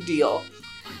fucking deal?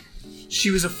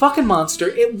 She was a fucking monster.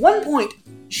 At one point,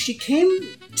 she came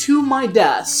to my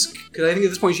desk, because I think at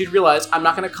this point she'd realized I'm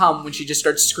not gonna come when she just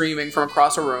starts screaming from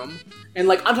across a room.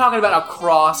 And I'm talking about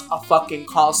across a fucking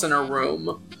call center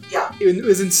room. Yeah. It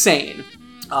was insane.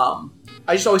 I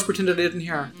just always pretended I didn't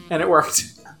hear her, and it worked.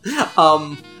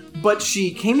 But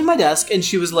she came to my desk and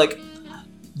she was like,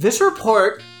 this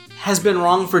report has been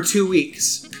wrong for 2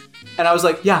 weeks. And I was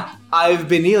like, yeah, I've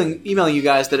been emailing you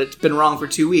guys that it's been wrong for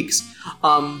 2 weeks.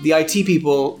 The IT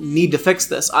people need to fix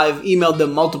this. I've emailed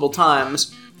them multiple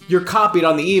times. You're copied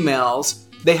on the emails.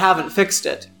 They haven't fixed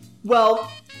it.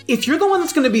 Well, if you're the one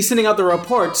that's going to be sending out the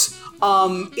reports,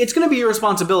 it's going to be your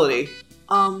responsibility.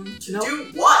 No. Do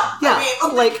what? Yeah,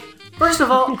 first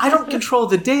of all, I don't control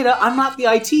the data. I'm not the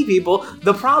IT people.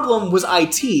 The problem was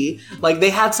IT. They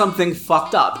had something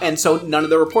fucked up, and so none of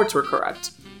the reports were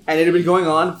correct. And it had been going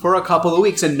on for a couple of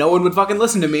weeks, and no one would fucking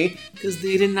listen to me because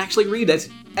they didn't actually read it.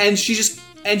 And she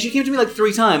came to me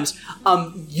 3 times.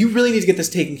 You really need to get this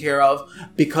taken care of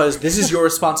because this is your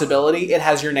responsibility. It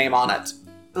has your name on it.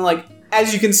 And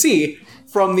as you can see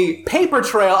from the paper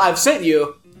trail I've sent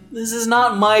you, this is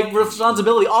not my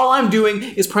responsibility. All I'm doing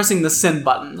is pressing the send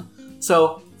button.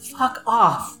 So, fuck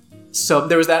off. So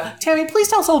there was that. Tammy, please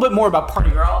tell us a little bit more about Party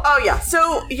Girl. Oh yeah,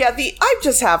 so yeah, I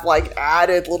just have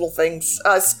added little things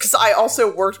because I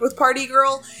also worked with Party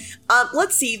Girl.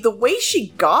 Let's see, the way she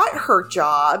got her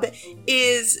job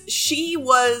is she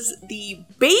was the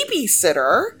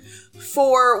babysitter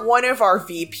for one of our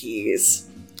VPs.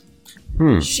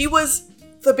 She was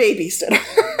the babysitter,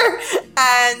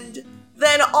 and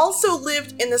then also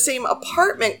lived in the same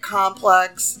apartment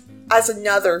complex as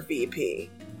another VP.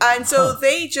 And so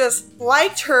they just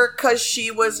liked her because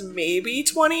she was maybe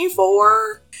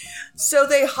 24. So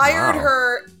they hired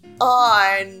her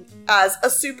on as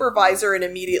a supervisor and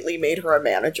immediately made her a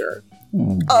manager.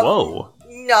 Whoa.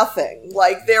 Nothing.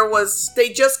 They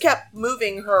just kept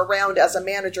moving her around as a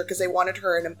manager because they wanted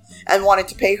her and wanted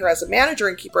to pay her as a manager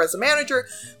and keep her as a manager,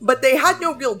 but they had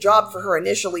no real job for her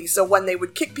initially, so when they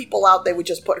would kick people out, they would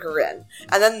just put her in.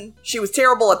 And then she was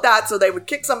terrible at that, so they would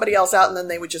kick somebody else out and then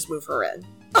they would just move her in.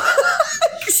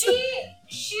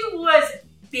 She was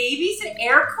babysitting,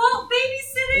 air quote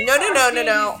babysitting? No.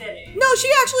 No,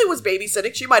 she actually was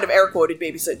babysitting. She might have air quoted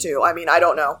babysit too. I mean, I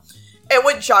don't know. It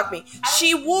wouldn't shock me.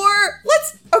 She wore...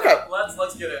 Let's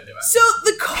get into it. So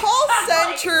the call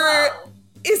center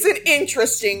is an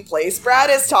interesting place. Brad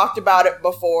has talked about it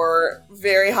before.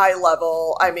 Very high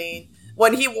level. I mean,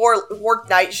 when he worked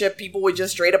night shift, people would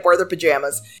just straight up wear their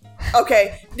pajamas.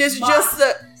 Okay, this is just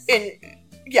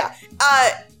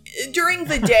during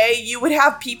the day, you would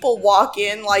have people walk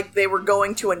in like they were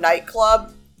going to a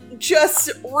nightclub.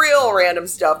 Just real random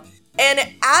stuff. And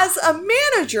as a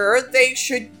manager, they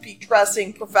should be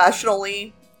dressing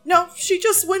professionally. No, she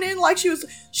just went in like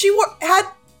had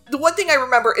the one thing I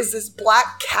remember is this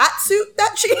black cat suit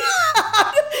that she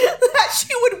had that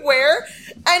she would wear.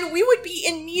 And we would be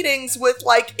in meetings with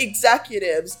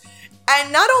executives.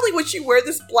 And not only would she wear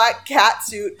this black cat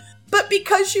suit, but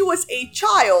because she was a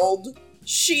child,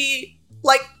 she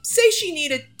say she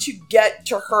needed to get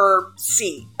to her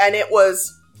seat and it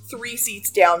was 3 seats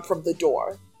down from the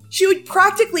door. She would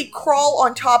practically crawl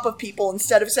on top of people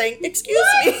instead of saying, excuse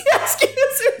me.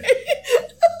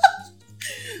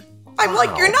 I'm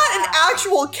like, you're not an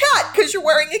actual cat because you're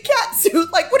wearing a cat suit.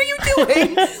 What are you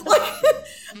doing?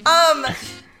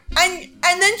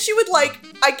 And then she would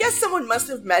I guess someone must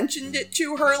have mentioned it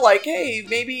to her, hey,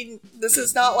 maybe this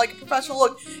is not a professional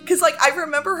look. Because I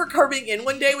remember her coming in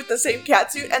one day with the same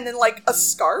cat suit and then a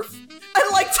scarf.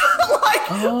 And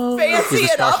to fancy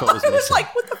it up. I was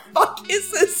like, what the fuck is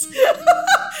this?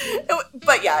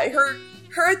 But yeah, her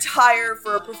attire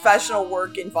for a professional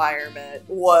work environment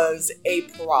was a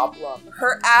problem.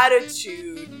 Her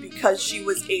attitude, because she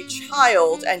was a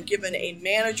child and given a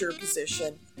manager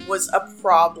position, was a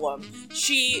problem.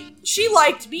 She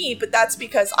liked me, but that's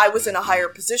because I was in a higher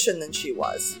position than she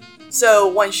was. So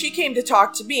when she came to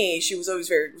talk to me, she was always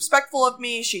very respectful of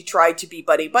me. She tried to be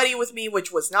buddy-buddy with me,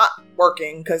 which was not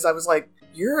working because I was like,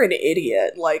 you're an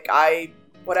idiot.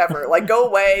 Whatever. Go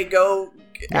away, go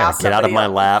ask get out of my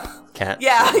else. lap, cat.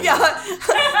 Yeah.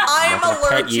 I'm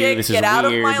allergic. Get out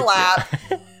of my lap.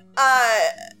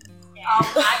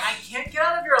 I can't get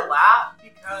out of your lap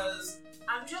because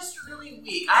I'm just really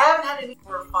weak. I haven't had any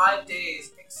for 5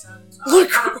 days except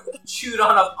kind of chewed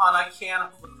on a can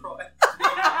of LaCroix.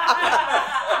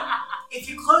 If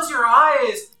you close your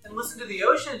eyes and listen to the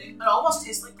ocean, it almost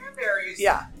tastes like cranberries.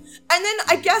 Yeah. And then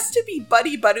I guess to be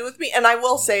buddy-buddy with me, and I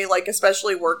will say,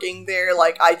 especially working there,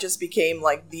 I just became,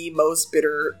 the most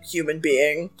bitter human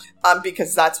being,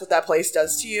 because that's what that place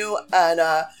does to you, and,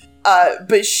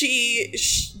 but she,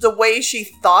 the way she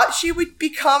thought she would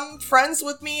become friends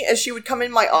with me is she would come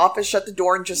in my office, shut the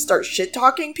door, and just start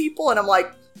shit-talking people, and I'm like,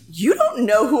 you don't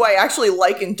know who I actually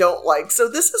like and don't like, so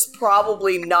this is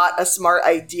probably not a smart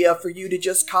idea for you to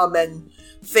just come and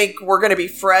think we're gonna be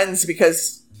friends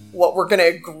because what we're gonna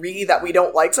agree that we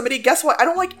don't like somebody. Guess what? I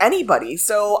don't like anybody,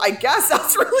 so I guess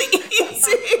that's really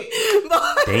easy.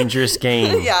 But, Dangerous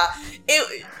game. yeah.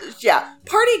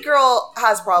 Party girl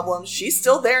has problems. She's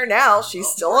still there now. She's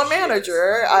still a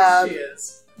manager. She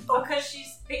is. Oh, because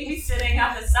she's babysitting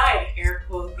on the side. Air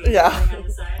quote, babysitting Yeah. on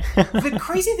the side. The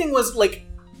crazy thing was, like,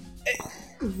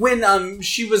 when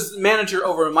she was manager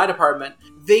over in my department,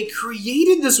 they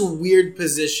created this weird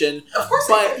position. Of course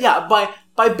they did.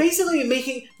 By basically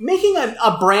making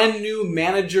a brand new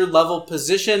manager level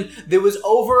position that was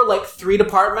over like 3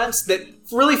 departments that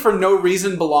really for no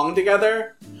reason belonged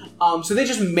together. So they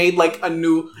just made like a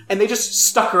new, and they just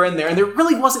stuck her in there, and there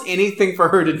really wasn't anything for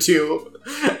her to do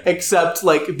except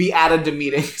like be added to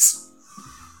meetings.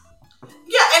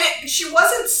 Yeah, and she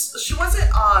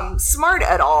wasn't smart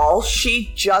at all.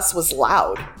 She just was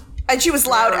loud. And she was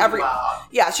loud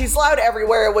Yeah, she's loud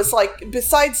everywhere. It was like,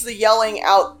 besides the yelling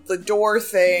out the door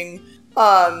thing,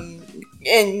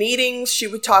 in meetings, she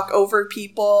would talk over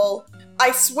people.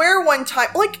 I swear one time,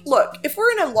 like, look, if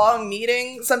we're in a long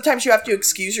meeting, sometimes you have to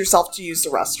excuse yourself to use the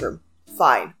restroom.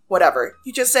 Fine, whatever.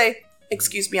 You just say,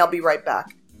 excuse me, I'll be right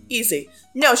back. Easy.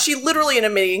 No, she literally in a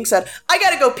meeting said, I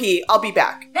gotta go pee, I'll be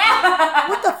back.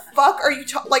 What the fuck are you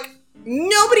talking, like,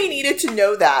 nobody needed to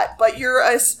know that, but you're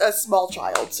a small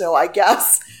child, so I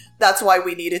guess that's why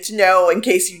we needed to know in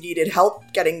case you needed help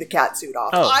getting the cat suit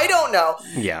off. Oh. I don't know.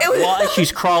 Yeah. Well, as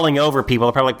she's crawling over people,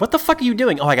 they're probably like, what the fuck are you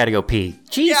doing? Oh, I gotta go pee.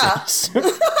 Jesus. Get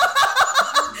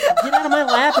out of my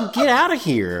lap and get out of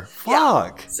here.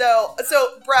 Fuck. So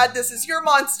Brad, this is your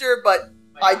monster, but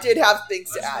I did have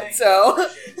things to add, so.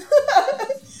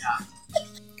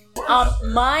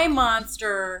 My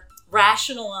monster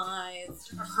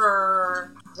rationalized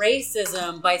her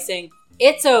racism by saying,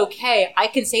 it's okay, I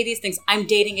can say these things. I'm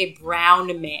dating a brown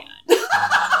man.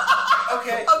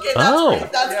 Okay, that's Oh.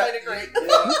 great. That's kind of great.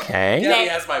 Okay. Gabby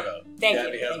has my vote. Thank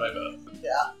Gabby you. has my vote.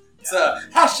 Yeah. So,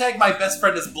 hashtag my best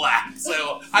friend is black,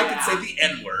 so I can say the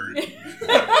N-word.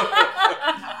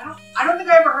 I don't think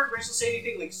I ever heard Rachel say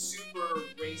anything like super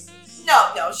racist.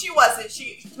 No, she wasn't.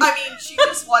 She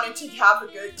just wanted to have a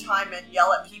good time and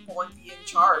yell at people and be in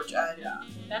charge. And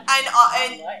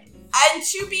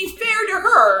to be fair to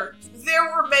her, there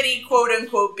were many quote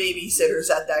unquote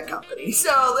babysitters at that company.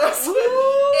 So that's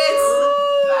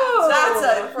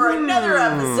it for another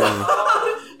episode.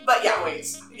 But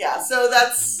yeah, so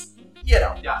that's,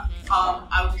 Yeah.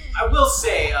 I will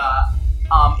say,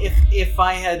 if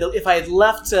I had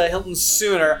left Hilton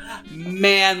sooner,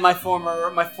 man, my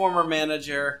former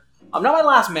manager, not my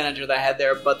last manager that I had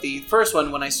there, but the first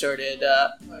one when I started.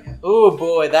 Oh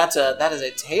boy, that is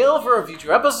a tale for a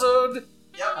future episode.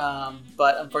 Yep.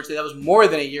 But unfortunately, that was more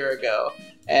than a year ago,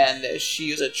 and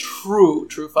she is a true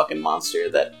fucking monster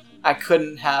that I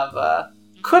couldn't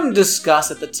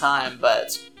discuss at the time,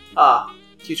 but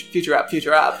future app.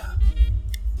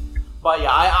 But yeah,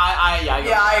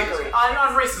 I agree.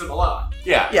 On racism alone.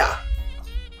 Yeah.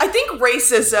 I think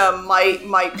racism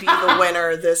might be the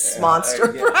winner this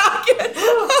monster bracket.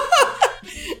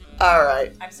 All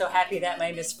right. I'm so happy that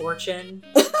my misfortune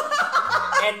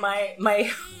and my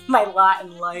lot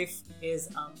in life is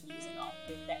using all.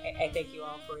 I thank you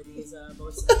all for these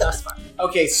votes thus far.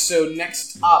 Okay, so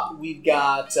next up we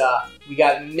got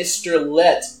Mr.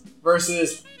 Lit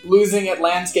versus Losing at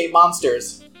Landscape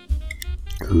Monsters.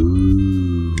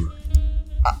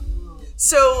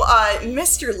 So,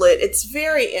 Mr. Lit, it's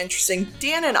very interesting.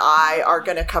 Dan and I are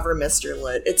going to cover Mr.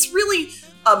 Lit. It's really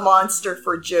a monster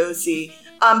for Josie.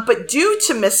 But due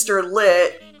to Mr.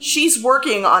 Lit, she's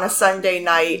working on a Sunday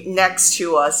night next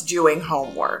to us doing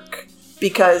homework.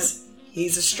 Because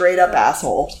he's a straight up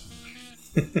asshole.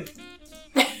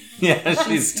 Yeah,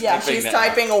 she's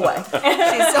typing away.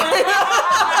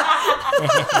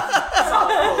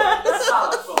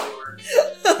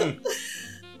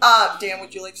 Dan,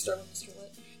 would you like to start with Mr.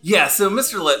 Lit? Yeah, so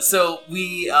Mr. Lit. So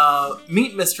we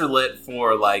meet Mr. Lit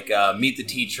for meet the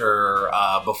teacher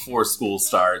before school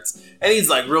starts, and he's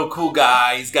like real cool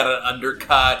guy. He's got an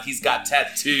undercut. He's got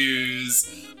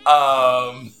tattoos.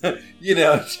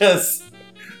 Just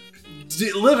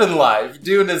living life,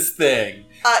 doing his thing.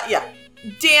 Yeah.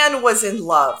 Dan was in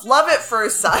love. Love at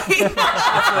first sight. That's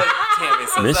what Tammy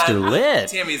says. Mr. Lit.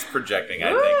 Tammy's projecting, I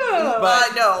think.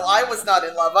 But no, I was not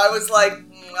in love. I was like,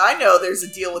 I know there's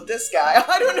a deal with this guy.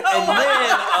 I don't know.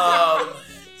 And then,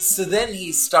 so then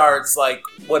he starts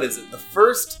what is it? The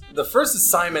first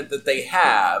assignment that they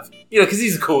have, because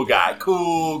he's a cool guy.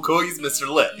 Cool. He's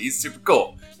Mr. Lit. He's super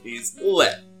cool. He's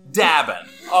lit. Dabbing.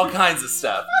 All kinds of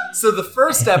stuff. So the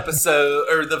first episode,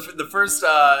 or the first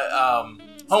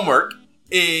homework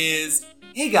is,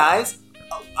 hey guys,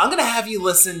 I'm going to have you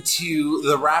listen to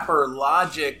the rapper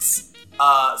Logic's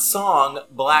song,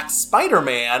 Black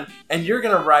Spider-Man, and you're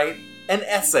going to write an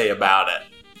essay about it.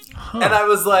 Huh. And I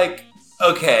was like,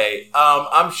 okay,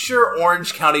 I'm sure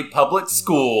Orange County Public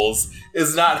Schools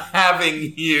is not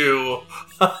having you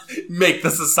make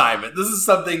this assignment. This is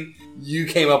something you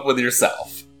came up with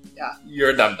yourself. Yeah. You're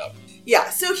a dum-dum.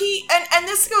 Yeah, so he, and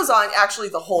this goes on actually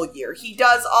the whole year. He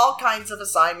does all kinds of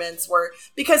assignments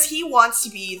because he wants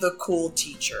to be the cool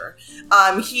teacher.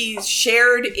 He's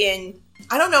shared in,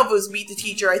 I don't know if it was Meet the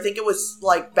Teacher, I think it was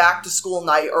like Back to School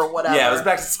Night or whatever. Yeah, it was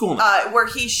Back to School Night. Where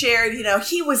he shared,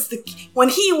 when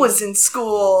he was in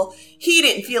school, he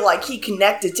didn't feel like he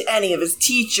connected to any of his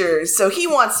teachers, so he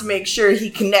wants to make sure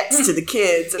he connects to the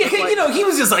kids. And Yeah, he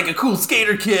was just like a cool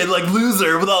skater kid, like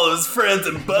loser with all of his friends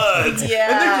and buds.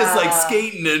 Yeah. And they're just like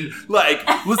skating and like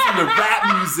listening to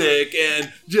rap music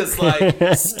and just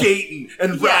like skating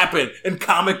and rapping and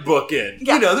comic booking.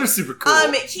 Yeah. They're super cool.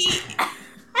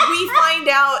 We find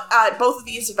out at both of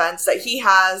these events that he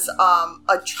has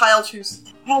a child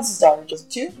how's his daughter,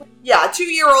 just 2? Yeah, a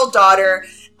 2-year-old daughter.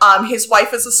 His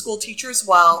wife is a school teacher as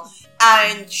well,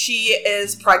 and she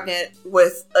is pregnant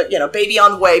with, baby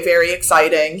on the way, very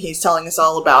exciting. He's telling us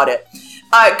all about it.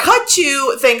 Cut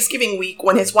to Thanksgiving week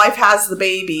when his wife has the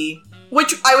baby,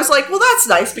 which I was like, well, that's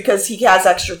nice because he has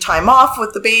extra time off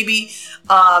with the baby.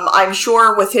 I'm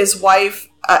sure with his wife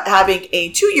having a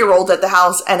 2-year-old at the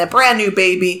house and a brand new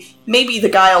baby, maybe the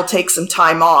guy will take some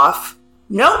time off.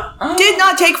 Nope, did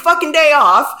not take fucking day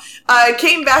off.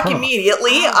 Came back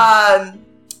immediately,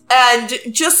 and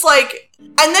just like,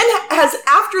 and then has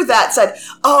after that said,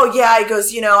 oh yeah, he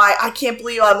goes, I can't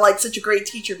believe I'm like such a great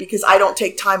teacher because I don't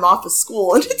take time off of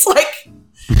school. And it's like,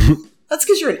 that's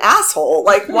because you're an asshole.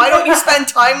 Like, why don't you spend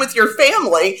time with your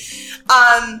family?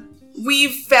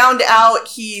 We've found out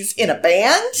he's in a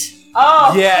band.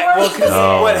 Oh, yeah, well, because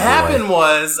what boy. happened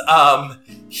was,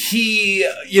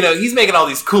 he's making all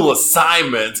these cool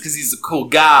assignments because he's a cool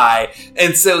guy.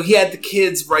 And so he had the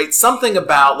kids write something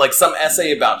about, like, some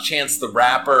essay about Chance the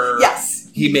Rapper. Yes.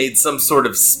 He made some sort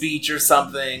of speech or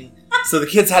something. So the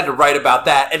kids had to write about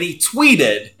that. And he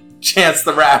tweeted Chance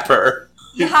the Rapper.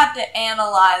 You had to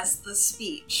analyze the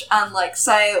speech and,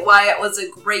 say why it was a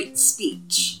great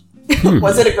speech.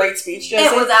 Was it a great speech, Josie?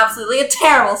 It was absolutely a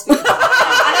terrible speech.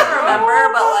 I don't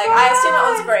remember, but I assume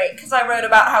it was great because I wrote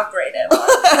about how great it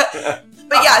was.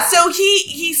 But yeah, so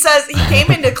he says he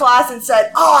came into class and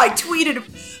said, "Oh, I tweeted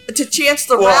to Chance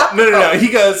the Rapper." No. He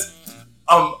goes,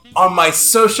 on my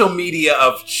social media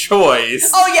of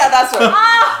choice. Oh yeah, that's right.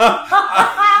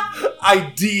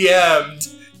 I DM'd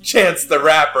Chance the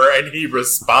Rapper and he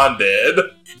responded.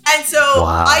 And so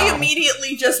I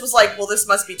immediately just was like, well, this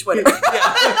must be Twitter.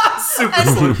 Yeah. Super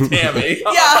sleuth Tammy.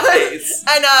 Yeah.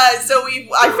 And so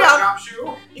I found...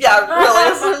 Yeah, really.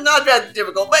 It's not that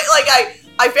difficult. But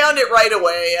I found it right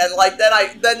away. And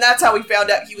then that's how we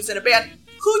found out he was in a band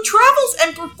who travels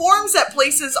and performs at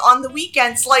places on the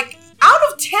weekends, out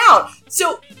of town.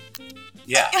 So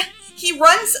yeah, he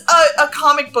runs a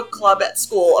comic book club at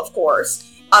school, of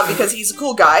course, because he's a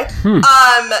cool guy.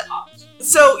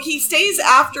 So he stays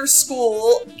after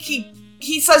school.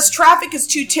 He says traffic is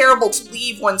too terrible to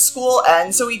leave when school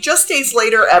ends, so he just stays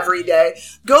later every day,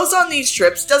 goes on these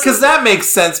trips, because that makes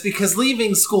sense, because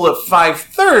leaving school at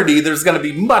 5:30, there's going to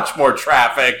be much more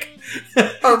traffic.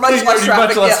 Or much less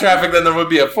traffic. Much less traffic than there would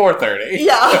be at 4:30.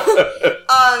 Yeah.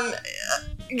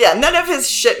 Yeah, none of his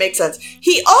shit makes sense.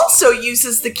 He also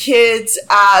uses the kids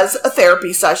as a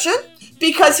therapy session,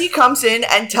 because he comes in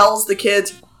and tells the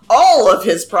kids all of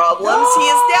his problems. He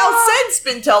has now since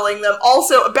been telling them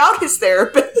also about his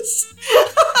therapist.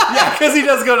 Yeah, because he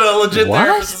does go to a legit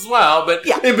therapist as well, but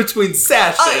in between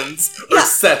sessions or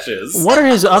sessions. What are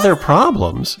his other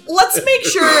problems? Let's make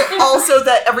sure also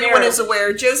that everyone is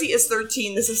aware. Josie is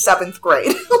 13. This is 7th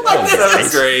grade.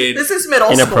 Seventh grade. This is middle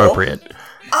school. Inappropriate.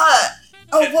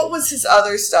 What was his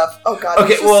other stuff? Oh, God.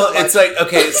 Okay, well, it's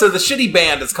so the shitty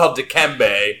band is called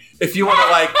Dikembe. If you want to,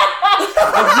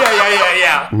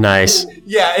 yeah. Nice.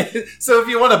 Yeah, so if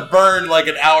you want to burn,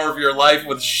 an hour of your life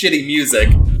with shitty music,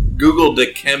 Google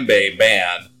Dikembe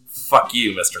band. Fuck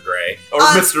you, Mr. Gray. Or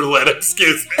Mr. Lit,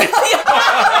 excuse me.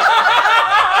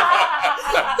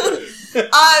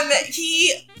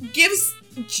 He gives...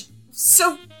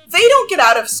 So, they don't get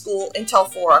out of school until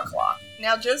 4 o'clock.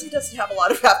 Now, Josie doesn't have a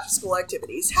lot of after-school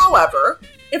activities. However,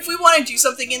 if we want to do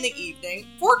something in the evening,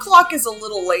 4 o'clock is a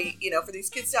little late, for these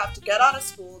kids to have to get out of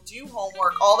school, do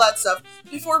homework, all that stuff,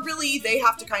 before really they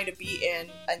have to kind of be in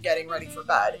and getting ready for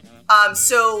bed.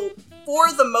 So for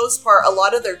the most part, a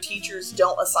lot of their teachers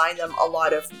don't assign them a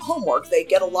lot of homework. They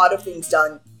get a lot of things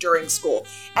done during school.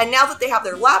 And now that they have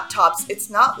their laptops, it's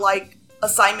not like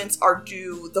assignments are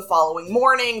due the following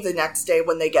morning, the next day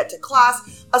when they get to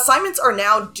class. Assignments are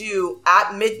now due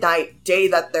at midnight, day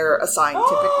that they're assigned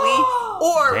typically,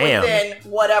 or within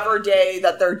whatever day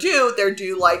that they're due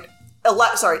like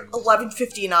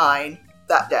 11:59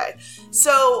 that day.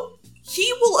 So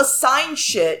he will assign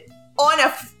shit on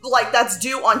that's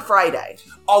due on Friday.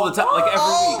 All the time, like every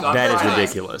week. On That is Fridays.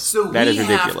 ridiculous. So That we is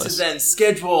ridiculous. have to then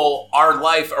schedule our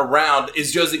life around,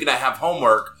 is Josie going to have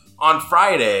homework on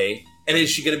Friday, and is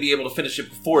she going to be able to finish it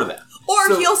before then? Or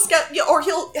he'll have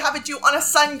it due on a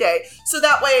Sunday, so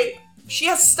that way she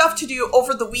has stuff to do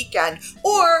over the weekend,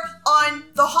 or on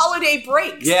the holiday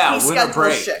breaks. Yeah, he winter schedules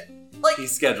break. shit. Like, He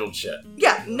scheduled shit.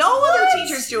 yeah, no other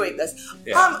teacher's doing this.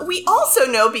 Yeah. We also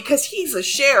know, because he's a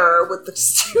sharer with the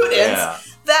students, Yeah.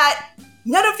 that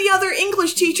none of the other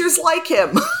English teachers like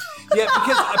him. Yeah,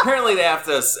 because apparently they have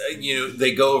to,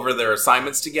 they go over their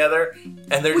assignments together,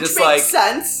 and they're Which just makes like,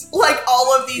 sense. Like,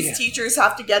 all of these teachers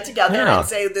have to get together Yeah. and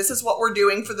say, this is what we're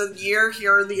doing for the year.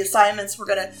 Here are the assignments we're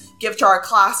going to give to our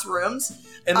classrooms.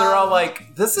 and they're all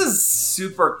like, this is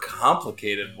super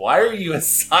complicated. Why are you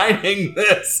assigning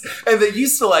this? And they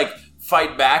used to like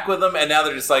fight back with them, and now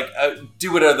they're just like,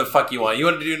 do whatever the fuck you want. You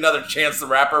want to do another Chance the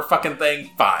Rapper fucking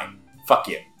thing? Fine. Fuck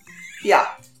you. Yeah.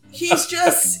 He's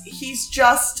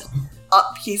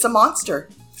a monster.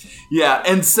 Yeah,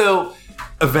 and so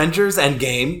Avengers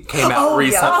Endgame came out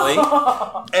recently.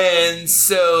 And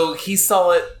so he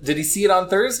saw it. Did he see it on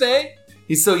Thursday?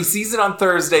 He sees it on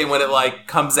Thursday when it like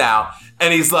comes out,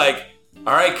 and he's like,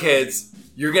 all right, kids,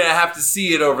 you're gonna have to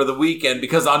see it over the weekend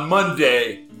because on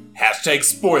Monday,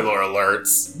 #spoiler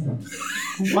alerts.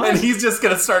 And he's just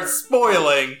gonna start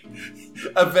spoiling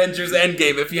Avengers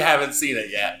Endgame if you haven't seen it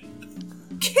yet.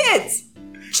 Kids!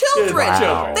 Children!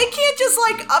 Wow. They can't just,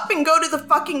 like, up and go to the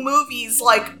fucking movies,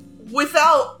 like,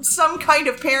 without some kind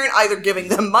of parent either giving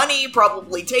them money,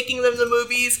 probably taking them to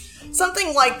movies,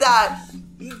 something like that.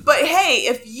 But hey,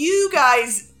 if you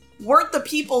guys weren't the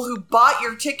people who bought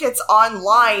your tickets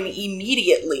online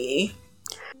immediately,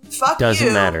 fuck Doesn't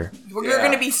you. matter. You're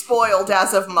going to be spoiled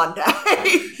as of Monday.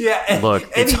 Yeah. Look,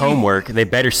 it's homework. They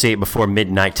better see it before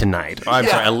midnight tonight. Oh, I'm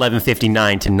sorry,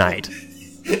 11:59 tonight.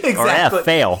 Exactly. Or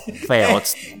fail.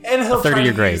 It's and he'll a third try of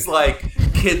your to grade. use like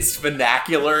kids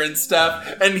vernacular and stuff,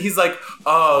 and he's like,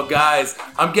 "Oh, guys,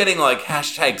 I'm getting like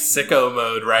 #sicko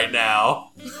mode right now,"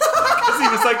 because he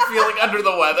was like feeling under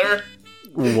the weather.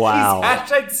 Wow. He's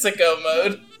 #sicko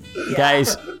mode.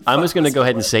 Guys, I'm just going to go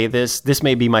ahead and say this. This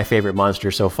may be my favorite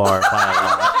monster so far. by a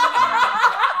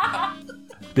lot.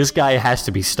 This guy has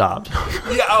to be stopped.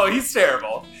 Yeah. Oh, he's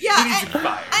terrible. Yeah, he needs to be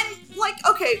fired. and like,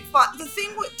 okay, fine. The thing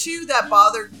too that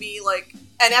bothered me, like,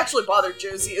 and actually bothered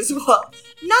Josie as well.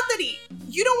 Not that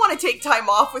you don't want to take time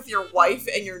off with your wife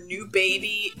and your new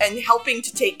baby and helping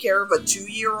to take care of a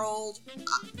 2-year-old.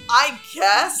 I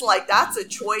guess, like, that's a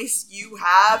choice you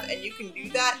have and you can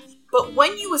do that. But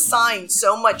when you assign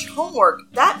so much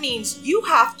homework, that means you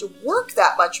have to work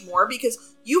that much more because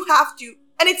you have to,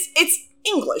 and it's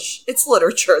English. It's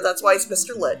literature. That's why it's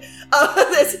Mr. Lit.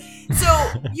 So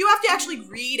you have to actually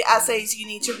read essays. You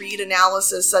need to read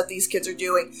analysis that these kids are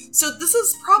doing. So this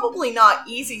is probably not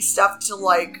easy stuff to,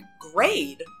 like,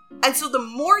 grade. And so the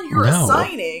more you're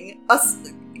assigning,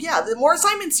 the more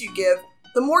assignments you give,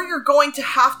 the more you're going to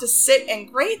have to sit and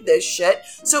grade this shit.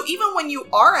 So even when you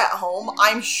are at home,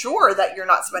 I'm sure that you're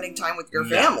not spending time with your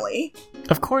family.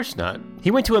 Of course not.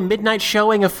 He went to a midnight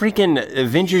showing of freaking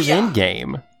Avengers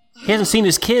Endgame. He hasn't seen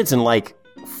his kids in like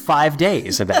 5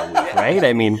 days of that week, right?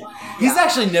 I mean, He's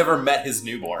actually never met his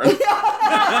newborn.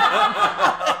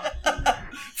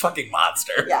 Fucking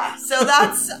monster. Yeah, so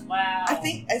that's, Wow. I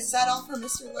think, is that all for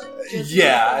Mr. Lit?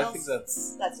 Yeah, I think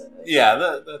that's it. yeah.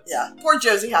 That's Yeah, poor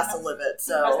Josie has to live it,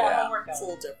 so How's that homework it's a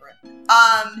going? little different.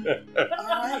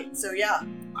 Alright, so yeah.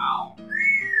 All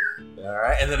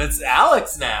right, and then it's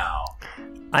Alex now.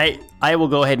 I will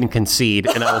go ahead and concede,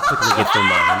 and I will quickly get through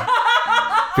mine.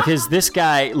 Because this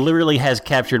guy literally has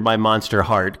captured my monster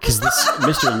heart, because this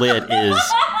Mr. Lit is,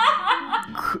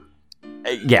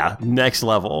 next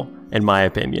level, in my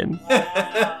opinion.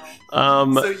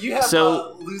 So you have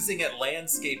losing at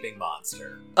landscaping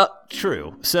monster.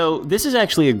 True. So this is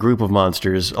actually a group of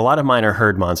monsters. A lot of mine are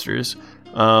herd monsters.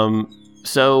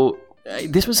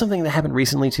 This was something that happened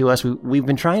recently to us. We've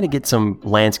been trying to get some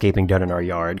landscaping done in our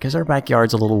yard because our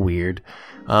backyard's a little weird.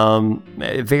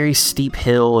 A very steep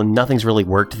hill and nothing's really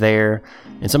worked there.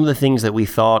 And some of the things that we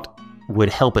thought would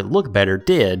help it look better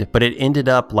did, but it ended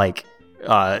up like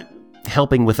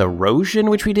helping with erosion,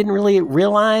 which we didn't really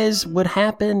realize would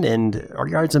happen, and our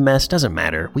yard's a mess. Doesn't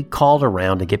matter. We called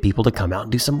around to get people to come out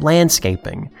and do some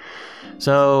landscaping.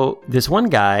 So this one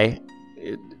guy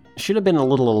should have been a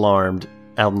little alarmed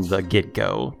on the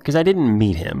get-go, because I didn't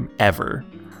meet him, ever.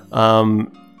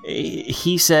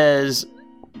 He says,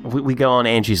 we go on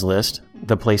Angie's List,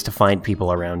 the place to find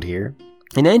people around here.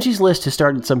 And Angie's List has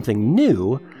started something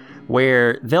new,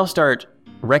 where they'll start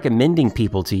recommending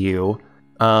people to you,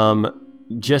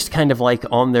 just kind of like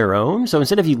on their own. So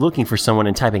instead of you looking for someone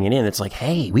and typing it in, it's like,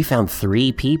 hey, we found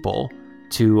 3 people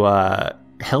to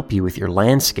help you with your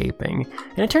landscaping.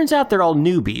 And it turns out they're all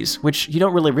newbies, which you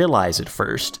don't really realize at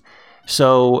first.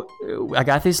 So I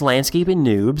got these landscaping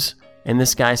noobs, and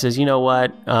this guy says, you know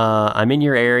what, I'm in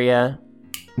your area.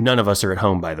 None of us are at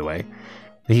home, by the way.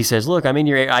 He says, look, I'm in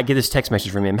your area. I get this text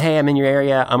message from him. Hey, I'm in your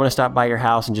area. I'm going to stop by your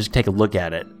house and just take a look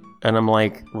at it. And I'm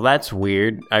like, well, that's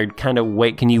weird. I kind of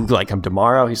wait. Can you come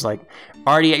tomorrow? He's like,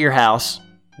 already at your house.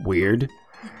 Weird.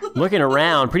 Looking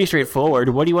around, pretty straightforward.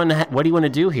 What do you want to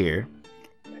do here?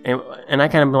 And I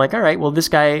kind of am like, all right, well, this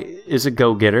guy is a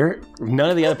go-getter. None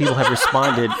of the other people have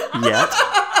responded yet.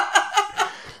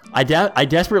 I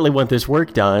desperately want this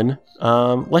work done.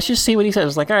 Let's just see what he says. I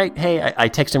was like, all right, hey, I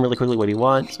text him really quickly what he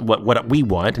wants, what we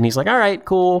want. And he's like, all right,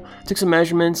 cool. Took some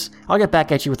measurements. I'll get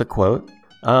back at you with a quote.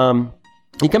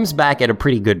 He comes back at a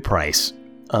pretty good price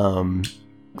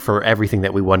for everything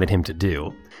that we wanted him to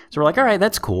do. So we're like, all right,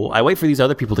 that's cool. I wait for these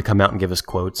other people to come out and give us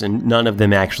quotes, and none of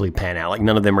them actually pan out. Like,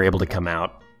 none of them are able to come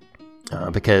out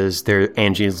because they're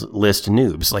Angie's List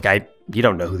noobs. Like, you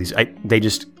don't know who these... they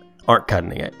just aren't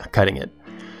cutting it.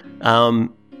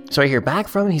 So I hear back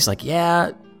from him. He's like,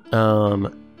 yeah,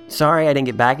 sorry I didn't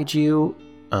get back at you.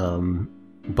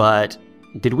 But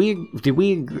did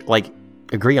we like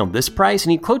agree on this price?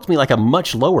 And he quotes me like a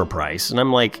much lower price. And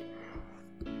I'm like,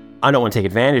 I don't want to take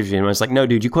advantage of him. I was like, no,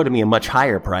 dude, you quoted me a much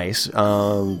higher price.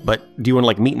 But do you want to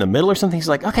like meet in the middle or something? He's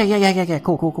like, okay, yeah,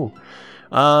 cool.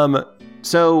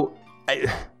 So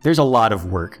there's a lot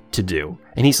of work to do.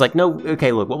 And he's like, no,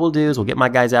 okay, look, what we'll do is we'll get my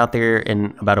guys out there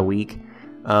in about a week.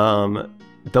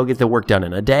 They'll get the work done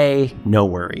in a day. No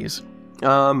worries.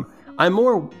 I'm a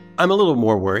little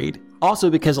more worried. Also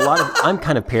because I'm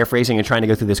kind of paraphrasing and trying to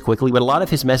go through this quickly, but a lot of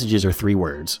his messages are 3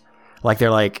 words. Like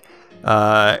they're like,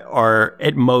 are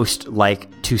at most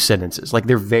like 2 sentences. Like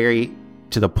they're very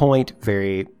to the point,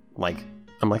 very like,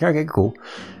 I'm like, okay, cool.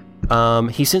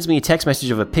 He sends me a text message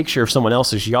of a picture of someone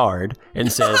else's yard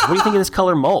and says, what do you think of this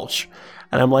color mulch?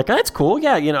 And I'm like, oh, that's cool.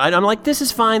 Yeah, and I'm like, this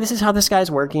is fine. This is how this guy's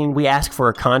working. We ask for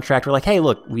a contract. We're like, hey,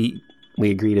 look, we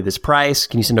agree to this price.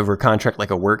 Can you send over a contract,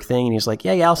 like a work thing? And he's like,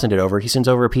 yeah, I'll send it over. He sends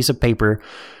over a piece of paper,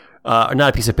 not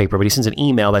a piece of paper, but he sends an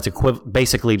email that's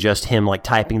basically just him like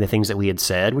typing the things that we had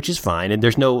said, which is fine. And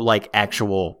there's no like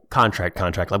actual contract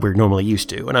like we're normally used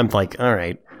to. And I'm like, all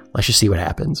right, let's just see what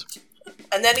happens.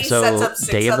 And then he sets up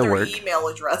 6 other email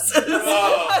addresses.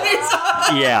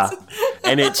 Yeah.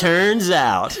 And it turns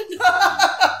out...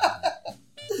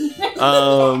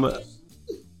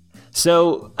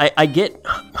 So I get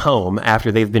home after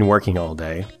they've been working all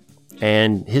day,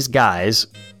 and his guys,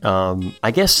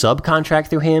 I guess subcontract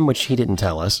through him, which he didn't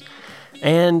tell us.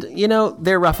 And,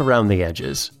 they're rough around the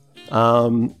edges.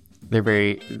 They're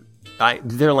very...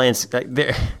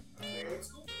 They're...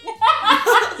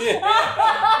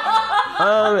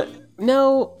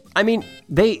 No, I mean,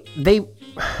 they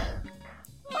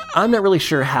I'm not really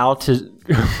sure how to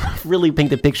really paint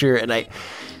the picture, and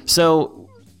so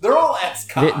they're all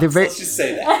ex-cons. They're very, let's just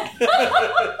say that.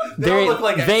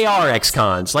 they are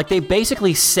ex-cons. Like, they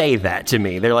basically say that to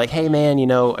me. They're like, hey, man,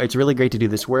 it's really great to do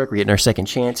this work. We're getting our second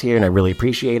chance here, and I really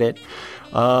appreciate it.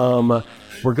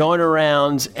 We're going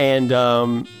around, and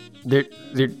they're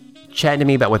chatting to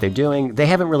me about what they're doing. They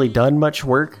haven't really done much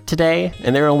work today,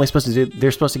 and they're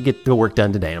supposed to get the work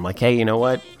done today. And I'm like, hey, you know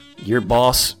what? Your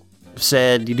boss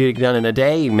said you did it done in a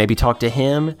day. Maybe talk to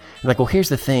him. And like, well, here's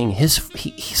the thing.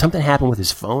 Something happened with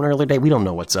his phone earlier today. We don't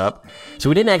know what's up. So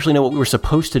we didn't actually know what we were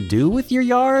supposed to do with your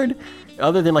yard,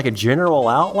 other than like a general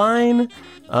outline.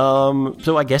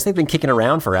 So I guess they've been kicking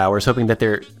around for hours, hoping that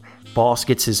their boss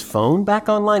gets his phone back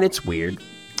online. It's weird.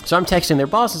 So I'm texting their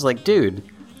boss. Is like, dude,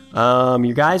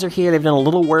 your guys are here. They've done a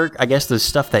little work. I guess the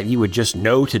stuff that you would just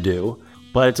know to do.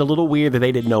 But it's a little weird that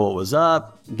they didn't know what was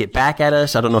up. Get back at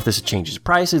us. I don't know if this changes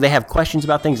prices. They have questions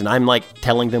about things, and I'm like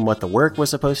telling them what the work was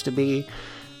supposed to be.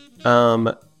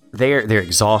 They're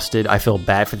exhausted. I feel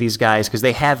bad for these guys because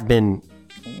they have been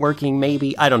working.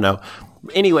 Maybe, I don't know.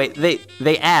 Anyway,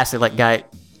 they asked. They're like, guy,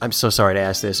 I'm so sorry to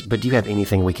ask this, but do you have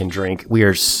anything we can drink? We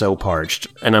are so parched.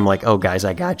 And I'm like, oh guys,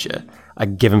 I got you. I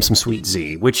give him some Sweet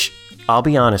Z, which I'll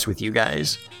be honest with you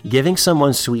guys. Giving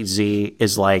someone Sweet Z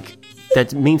is like,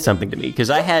 that means something to me. Because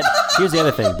here's the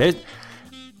other thing.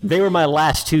 They were my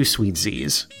last 2 Sweet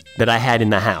Z's that I had in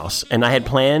the house. And I had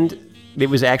planned, we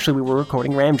were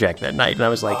recording Ramjack that night. And I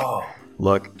was like,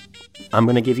 look, I'm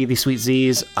going to give you these Sweet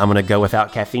Z's. I'm going to go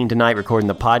without caffeine tonight recording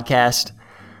the podcast.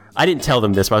 I didn't tell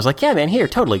them this, but I was like, yeah, man, here,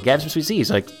 totally. Grab some Sweet Z's.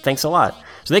 Like, thanks a lot.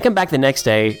 So they come back the next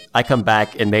day. I come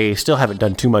back, and they still haven't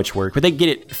done too much work, but they get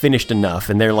it finished enough,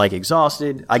 and they're, like,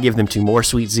 exhausted. I give them 2 more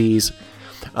Sweet Z's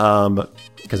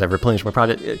because I've replenished my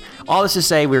project. All this to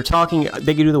say, we were talking.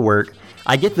 They can do the work.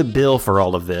 I get the bill for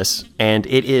all of this, and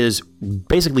it is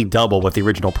basically double what the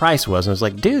original price was. And I was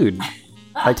like, dude,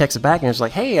 I texted back, and I was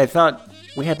like, hey, I thought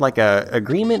we had, like, a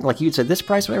agreement. Like, you'd said this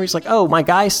price, whatever. He's like, oh, my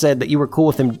guy said that you were cool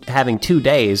with him having 2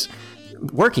 days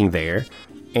working there.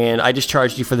 And I just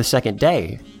charged you for the second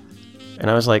day.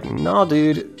 And I was like, no,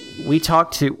 dude,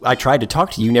 I tried to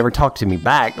talk to you, never talked to me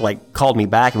back, like, called me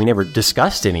back, and we never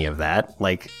discussed any of that.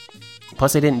 Like,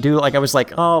 plus they didn't do, like, I was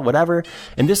like, oh, whatever.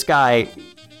 And this guy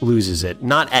loses it.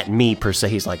 Not at me, per se.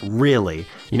 He's like, really?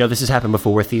 You know, this has happened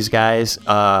before with these guys.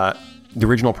 The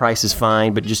original price is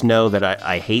fine, but just know that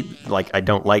I hate, like, I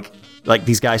don't like,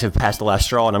 these guys have passed the last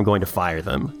straw, and I'm going to fire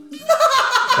them.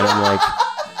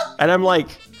 And I'm like,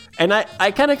 and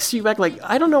I kind of see back like,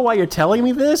 I don't know why you're telling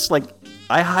me this. Like,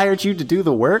 I hired you to do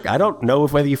the work. I don't know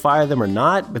whether you fire them or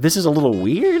not, but this is a little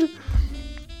weird.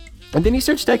 And then he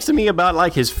starts texting me about,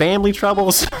 like, his family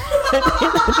troubles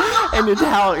and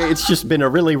how it's just been a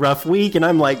really rough week. And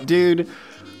I'm like, dude,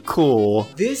 cool.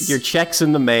 Your check's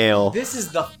in the mail. This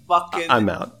is the fucking I'm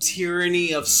out.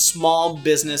 Tyranny of small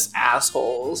business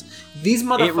assholes. These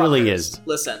motherfuckers. It really is.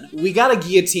 Listen, we gotta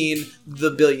guillotine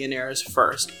the billionaires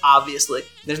first, obviously.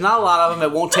 There's not a lot of them.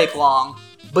 It won't take long.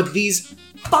 But these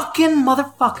fucking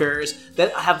motherfuckers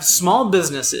that have small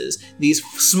businesses, these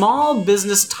small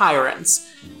business tyrants,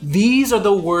 these are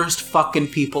the worst fucking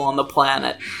people on the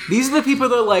planet. These are the people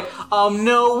that are like,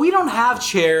 no, we don't have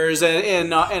chairs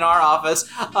in our office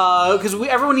because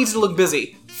everyone needs to look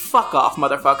busy. Fuck off,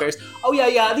 motherfuckers. Oh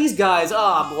yeah, these guys,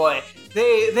 oh boy,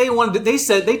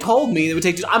 they told me they would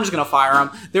take. I'm just gonna fire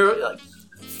them. They're like,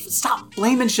 stop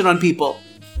blaming shit on people.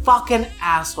 Fucking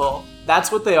asshole.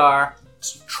 That's what they are.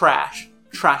 It's trash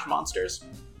monsters.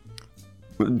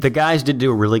 The guys did do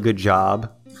a really good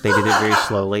job. They did it very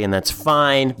slowly, and that's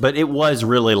fine. But it was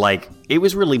really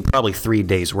probably 3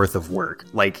 days worth of work.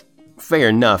 Like, fair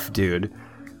enough, dude.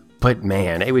 But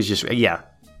man, it was just, yeah.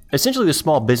 Essentially, the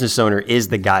small business owner is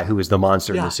the guy who is the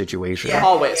monster in this situation. Yeah.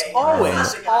 Always.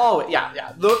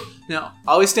 Yeah. Look, no,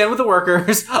 always stand with the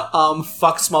workers.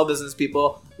 Fuck small business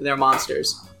people. They're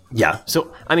monsters. Yeah.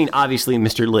 So, I mean, obviously,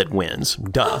 Mr. Lit wins.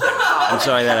 Duh. I'm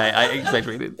sorry that I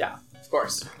exaggerated. Yeah, of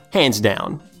course. Hands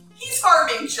down. He's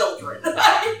harming children.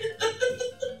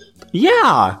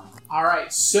 Yeah. All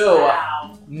right. So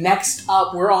next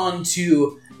up, we're on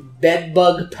to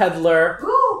Bedbug Peddler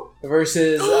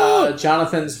versus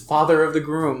Jonathan's Father of the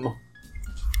Groom.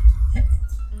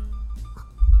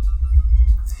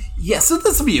 Yeah, so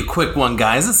this will be a quick one,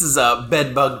 guys. This is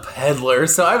Bedbug Peddler.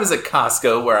 So I was at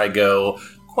Costco, where I go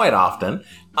quite often.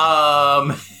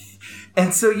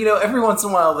 And so, you know, every once in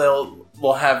a while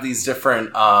we'll have these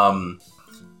different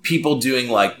people doing,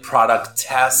 like, product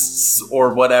tests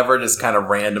or whatever, just kind of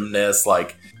randomness,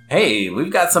 like, hey,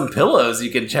 we've got some pillows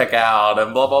you can check out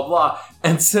and blah, blah, blah.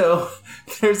 And so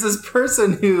there's this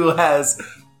person who has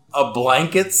a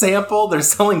blanket sample. They're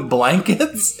selling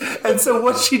blankets. And so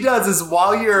what she does is,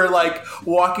 while you're, like,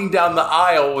 walking down the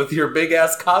aisle with your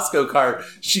big-ass Costco cart,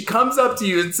 she comes up to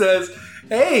you and says,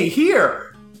 hey,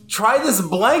 here, try this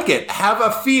blanket, have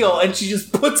a feel, and she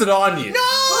just puts it on you. No!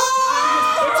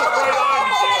 Puts it right on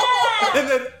you. And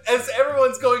then as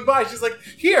everyone's going by, she's like,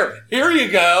 here you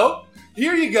go.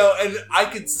 Here you go. And I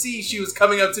could see she was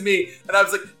coming up to me, and I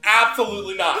was like,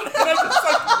 absolutely not. And I just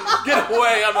like, get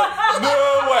away. I'm like,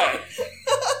 no way.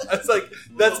 It's like,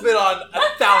 that's been on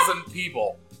 1,000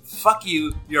 people. Fuck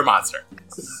you, you're a monster.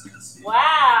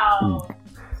 Wow.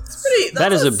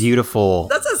 That is a beautiful...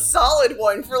 That's a solid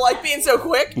one for, like, being so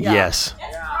quick. Yeah. Yes.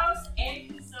 That's gross and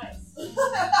concise. It's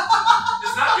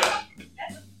not good.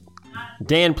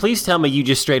 Dan, please tell me you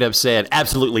just straight up said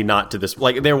absolutely not to this.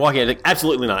 Like, they're walking in, like,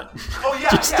 absolutely not. Oh, yeah,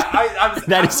 I was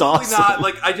that is awesome. Not.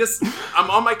 Like, I'm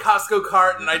on my Costco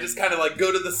cart, and I just kind of, like,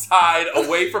 go to the side,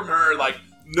 away from her, like,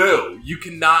 no, you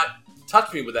cannot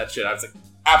touch me with that shit. I was like,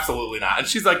 absolutely not. And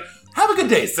she's like, have a good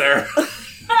day, sir.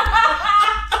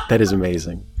 That is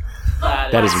amazing.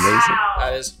 That is amazing.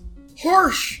 That is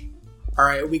harsh. All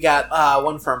right, we got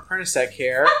one from Pernasek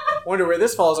here. Wonder where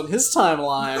this falls on his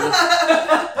timeline.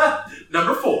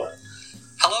 Number 4.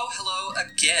 Hello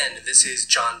again. This is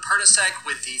John Pernisek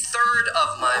with the third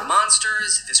of my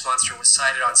monsters. This monster was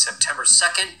sighted on September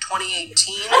 2nd,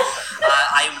 2018.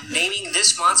 I'm naming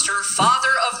this monster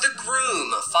Father of the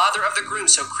Groom. Father of the Groom.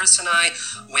 So Chris and I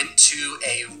went to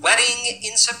a wedding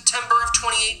in September of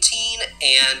 2018,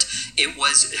 and it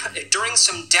was during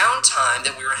some downtime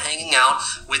that we were hanging out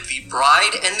with the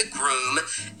bride and the groom,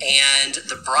 and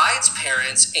the bride's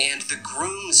parents and the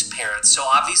groom's parents. So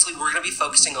obviously we're going to be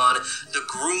focusing on the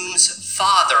groom's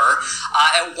father.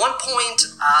 At one point,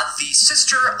 the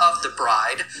sister of the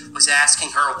bride was asking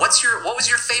her, what was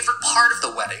your favorite part of the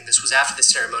wedding? This was after the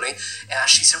ceremony.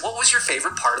 She said, what was your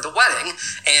favorite part of the wedding?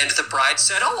 And the bride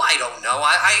said, oh, I don't know.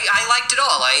 I liked it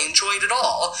all. I enjoyed it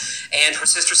all. And her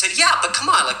sister said, yeah, but come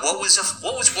on, like what was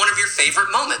one of your favorite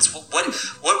moments? What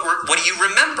do you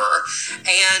remember?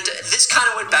 And this kind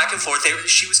of went back and forth.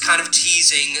 She was kind of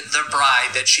teasing the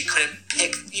bride that she couldn't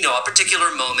pick, a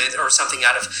particular moment or something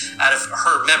out of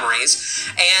her memories.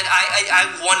 And I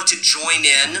wanted to join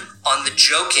in on the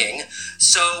joking.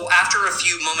 So after a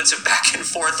few moments of back and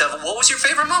forth of, what was your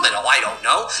favorite moment? Oh, I don't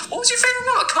know. What was your favorite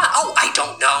moment? Come on. Oh, I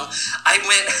don't know.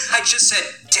 I just said,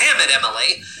 damn it,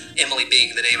 Emily. Emily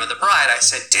being the name of the bride, I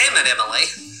said, damn it, Emily.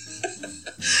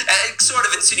 Sort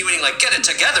of insinuating, like, get it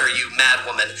together, you mad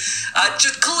woman.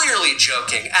 Just clearly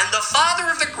joking. And the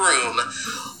father of the groom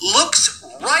looks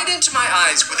right into my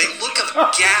eyes with a look of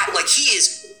like he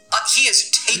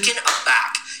is taken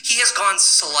aback. He has gone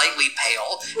slightly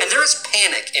pale, and there is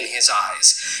panic in his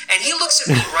eyes. And he looks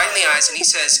at me right in the eyes, and he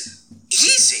says,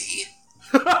 easy?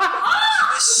 He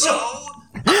was so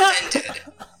offended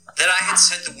that I had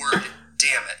said the word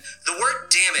damn it. The word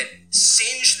damn it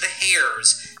singed the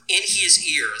hairs in his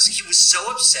ears. He was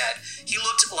so upset. He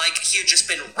looked like he had just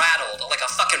been rattled, like a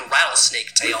fucking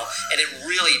rattlesnake tail, and it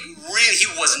really, he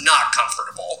was not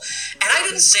comfortable. And I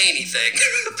didn't say anything,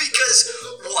 because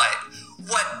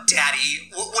what,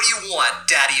 daddy? What do you want,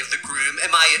 daddy of the groom?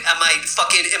 Am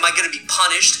I gonna be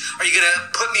punished? Are you gonna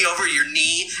put me over your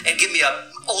knee and give me a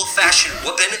old-fashioned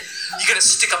whooping? You gonna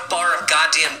stick a bar of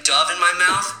goddamn Dove in my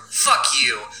mouth? Fuck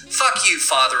you,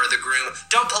 father of the groom.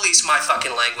 Don't police my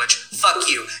fucking language. Fuck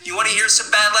you. You wanna hear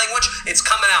some bad language? It's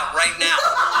coming out right now.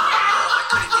 I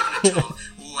could have given it to him.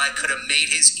 Ooh, I could have made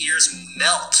his ears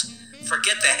melt.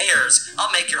 Forget the hairs.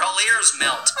 I'll make your whole ears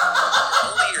melt.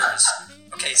 Whole ears.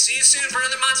 Okay, see you soon for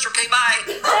another monster. Okay, bye.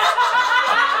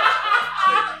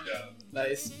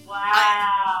 Nice.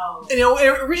 Wow.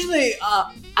 Originally,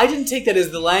 I didn't take that as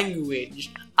the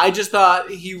language. I just thought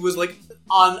he was like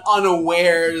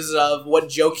unawares of what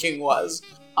joking was.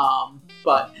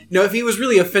 But no, if he was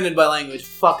really offended by language,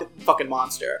 fucking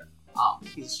monster.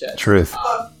 He's shit. Truth.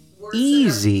 Worse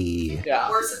Easy. Yeah.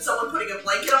 Worse than someone putting a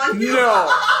blanket on you? No,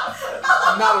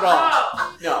 not at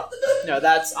all.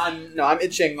 No, I'm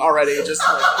itching already just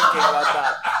like thinking about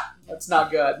that. That's not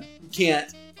good. You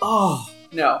can't. Oh,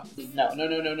 no.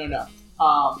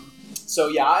 So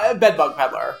yeah, bedbug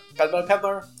peddler.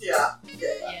 Yeah.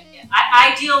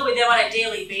 I deal with them on a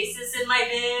daily basis in my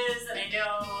biz, and I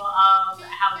know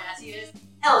how nasty it is.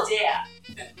 Hell yeah.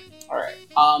 All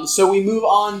right. So we move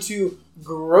on to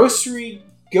grocery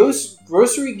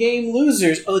game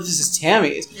losers. Oh, this is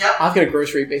Tammy's. Yep. I've got a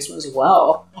grocery basement as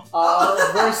well.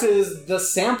 Versus the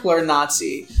sampler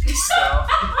Nazi. So.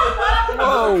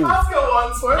 Whoa. Costco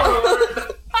one, spoiler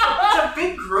alert. It's a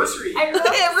big grocery. I love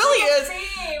It really is. Same.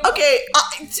 Okay,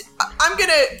 I'm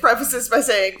gonna preface this by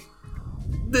saying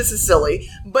this is silly,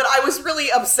 but I was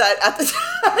really upset at the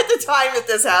time that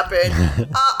this happened. I'm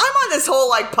on this whole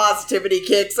like positivity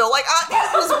kick, so like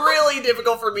it was really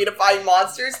difficult for me to find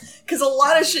monsters because a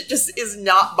lot of shit just is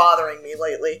not bothering me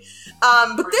lately. But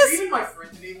Are this, you even my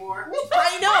friend anymore?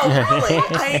 I know,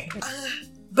 really.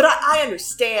 But I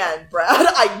understand, Brad.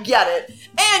 I get it.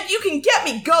 And you can get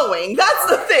me going. That's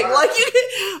the thing. Like you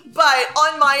can, but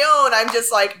on my own, I'm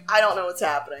just like, I don't know what's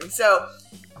happening. So,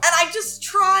 and I just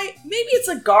try, maybe it's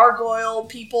a gargoyle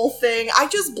people thing. I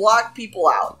just block people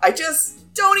out. I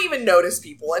just don't even notice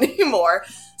people anymore.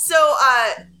 So,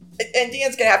 and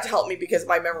Dan's gonna have to help me because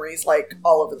my memory's like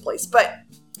all over the place. But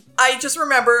I just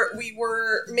remember we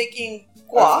were making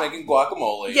I was making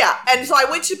guacamole. Yeah, and so I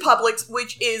went to Publix,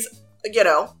 which is,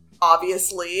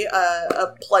 obviously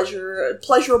a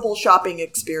pleasurable shopping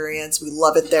experience. We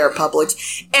love it there,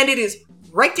 Publix. And it is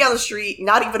right down the street,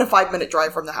 not even a 5-minute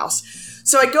drive from the house.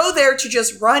 So I go there to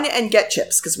just run and get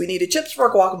chips, because we needed chips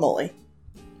for guacamole.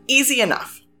 Easy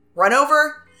enough. Run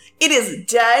over. It is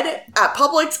dead at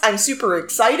Publix. I'm super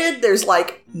excited. There's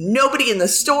like nobody in the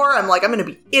store. I'm like, I'm going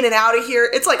to be in and out of here.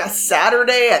 It's like a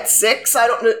Saturday at 6. I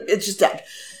don't know. It's just dead.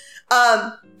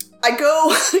 I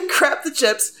go grab the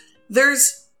chips.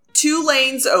 There's 2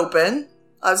 lanes open.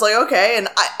 I was like, okay, and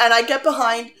I get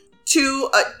behind two.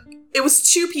 It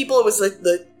was two people. It was like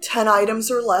the 10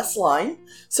 items or less line.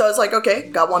 So I was like, okay,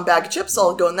 got one bag of chips.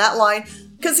 I'll go in that line.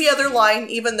 Because the other line,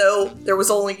 even though there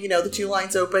was only, the 2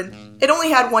 lines open, it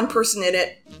only had one person in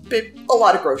it, but a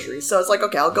lot of groceries. So I was like,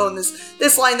 okay, I'll go in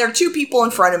this line. There are 2 people in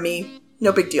front of me.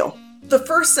 No big deal. The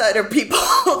first set of people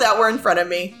that were in front of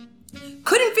me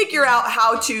couldn't figure out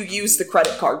how to use the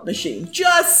credit card machine.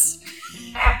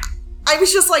 I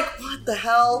was just like, what the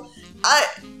hell?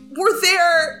 We're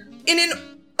there in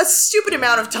a stupid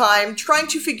amount of time trying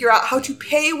to figure out how to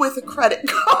pay with a credit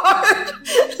card.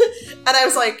 And I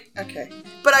was like, okay.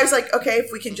 But I was like, okay,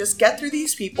 if we can just get through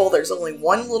these people, there's only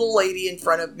one little lady in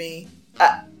front of me.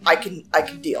 I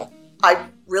can deal.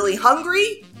 I'm really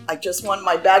hungry. I just want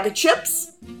my bag of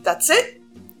chips. That's it.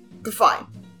 But fine.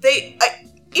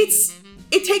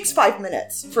 It takes 5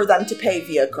 minutes for them to pay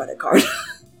via credit card.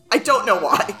 I don't know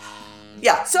why.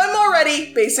 Yeah, so I'm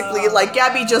already basically like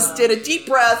Gabby just did a deep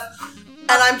breath, and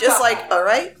I'm just like, all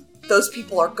right, those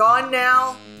people are gone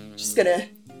now. Just gonna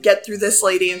get through this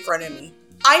lady in front of me.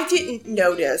 I didn't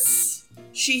notice.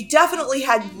 She definitely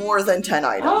had more than 10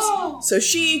 items. So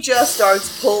she just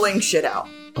starts pulling shit out.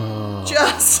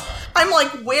 I'm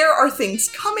like, where are things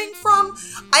coming from?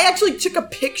 I actually took a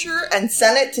picture and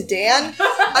sent it to Dan.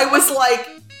 I was like,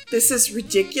 this is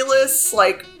ridiculous.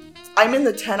 Like, I'm in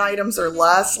the 10 items or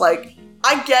less. Like,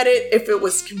 I get it if it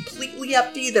was completely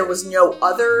empty. There was no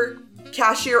other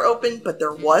cashier open, but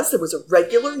there was. There was a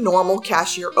regular, normal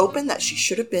cashier open that she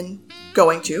should have been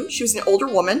going to. She was an older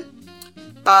woman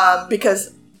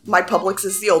because my Publix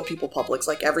is the old people Publix.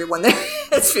 Like, everyone there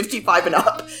is 55 and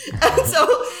up. And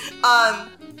so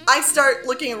I start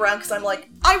looking around because I'm like,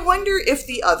 I wonder if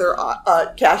the other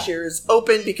cashier is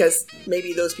open because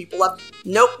maybe those people left.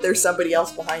 Nope, there's somebody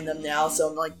else behind them now. So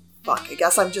I'm like, fuck, I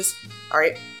guess I'm just, all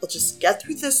right, I'll just get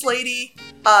through this lady.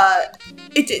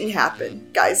 It didn't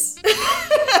happen, guys.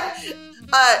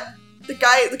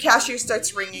 The cashier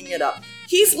starts ringing it up.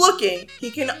 He's looking.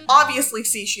 He can obviously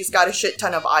see she's got a shit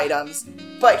ton of items,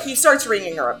 but he starts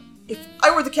ringing her up. If I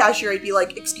were the cashier, I'd be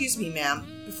like, excuse me, ma'am,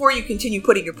 before you continue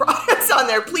putting your products on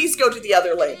there, please go to the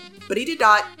other lane. But he did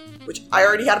not, which I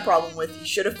already had a problem with. He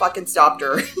should have fucking stopped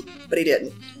her, but he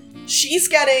didn't. She's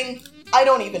getting, I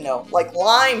don't even know, like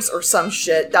limes or some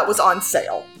shit that was on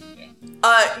sale.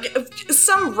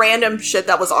 Some random shit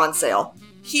that was on sale.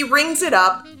 He rings it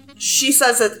up. She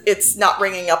says that it's not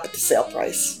ringing up at the sale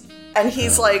price. And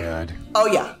he's God. Oh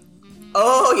yeah.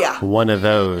 One of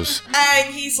those.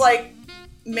 And he's like,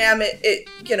 ma'am, it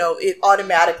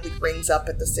automatically rings up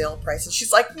at the sale price. And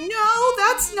she's like, no,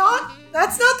 that's not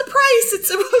the price it's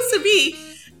supposed to be.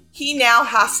 He now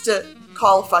has to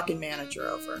call a fucking manager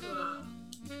over.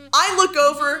 I look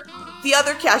over, the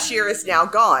other cashier is now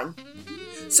gone.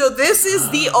 So this is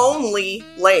the only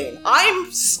lane.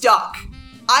 I'm stuck.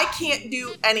 I can't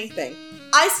do anything.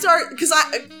 I start, because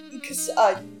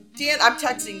Dan, I'm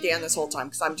texting Dan this whole time,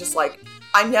 because I'm just like,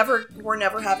 we're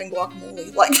never having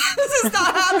guacamole. Like, this is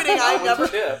not happening.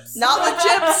 Not with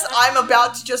chips. I'm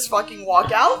about to just fucking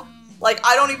walk out. Like,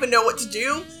 I don't even know what to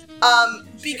do.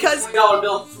 Because $20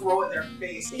 bill, throw it in their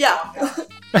face. Yeah.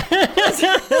 The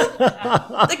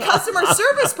customer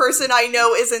service person I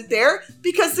know isn't there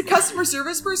because the customer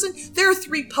service person, there are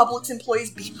 3 Publix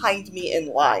employees behind me in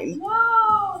line.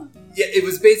 Whoa. Yeah, it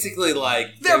was basically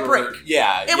like their break.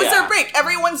 It was their break.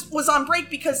 Everyone was on break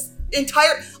because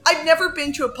I've never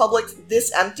been to a Publix this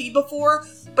empty before,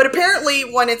 but apparently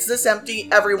when it's this empty,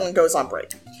 everyone goes on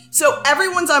break. So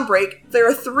everyone's on break. There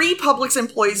are 3 Publix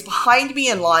employees behind me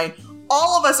in line.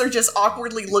 All of us are just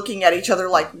awkwardly looking at each other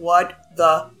like, what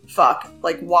the fuck?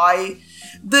 Like, why?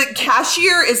 The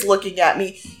cashier is looking at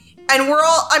me, and we're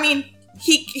all,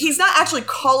 he's not actually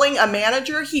calling a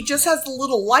manager. He just has the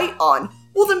little light on.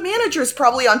 Well, the manager's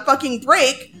probably on fucking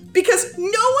break because no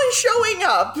one's showing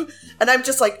up. And I'm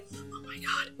just like, oh my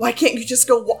God, why can't you just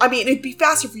go? It'd be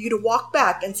faster for you to walk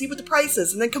back and see what the price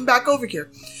is and then come back over here.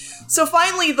 So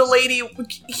finally,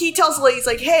 he tells the lady, he's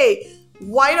like, hey,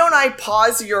 why don't I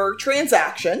pause your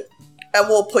transaction and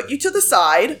we'll put you to the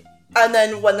side. And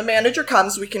then when the manager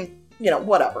comes, we can,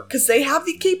 whatever. Because they have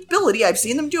the capability. I've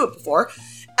seen them do it before.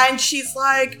 And she's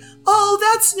like, oh,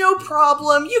 that's no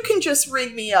problem. You can just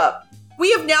ring me up.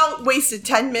 We have now wasted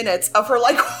 10 minutes of her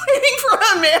waiting for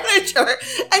a manager.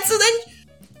 And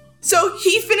so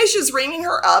he finishes ringing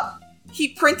her up. He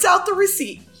prints out the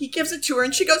receipt. He gives it to her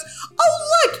and she goes, oh,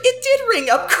 look, it did ring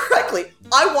up correctly.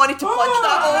 I wanted to punch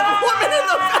that old woman in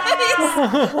the face.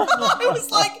 I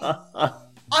was like,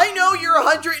 I know you're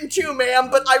 102, ma'am,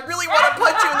 but I really want to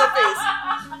punch you in the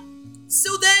face.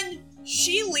 So then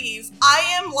she leaves. I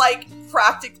am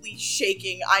practically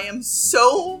shaking. I am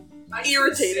so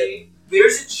irritated. Say,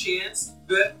 there's a chance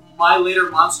that my later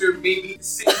monster may be the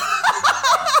same.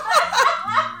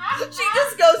 She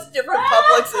just goes to different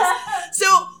Publixes.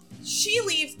 So she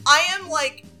leaves. I am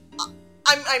like,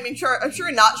 I'm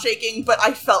sure not shaking, but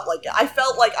I felt like it. I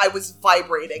felt like I was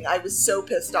vibrating. I was so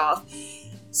pissed off.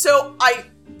 So I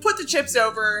put the chips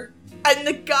over, and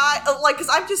the guy, like, because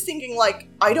I'm just thinking, like,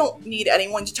 I don't need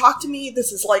anyone to talk to me.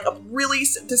 This is like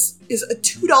this is a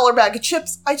 $2 bag of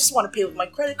chips. I just want to pay with my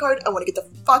credit card. I want to get the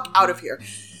fuck out of here.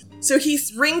 So he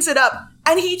rings it up,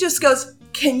 and he just goes,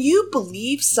 can you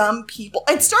believe some people?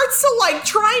 And starts to, like,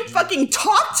 try and fucking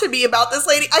talk to me about this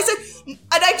lady. I said, and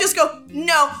I just go,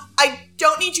 no, I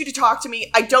don't need you to talk to me.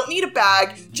 I don't need a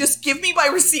bag. Just give me my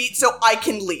receipt so I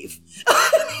can leave.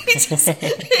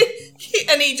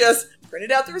 And he just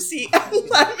printed out the receipt and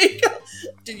let me go.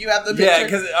 Did you have the picture? Yeah,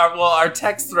 because our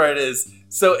text thread is,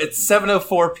 so it's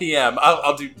 7:04 p.m.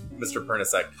 I'll do Mr.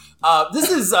 Pernasek.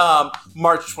 This is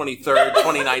March 23rd,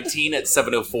 2019 at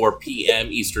 7:04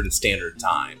 p.m. Eastern Standard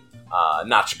Time,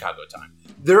 not Chicago time.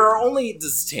 This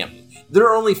is Tammy. There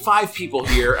are only 5 people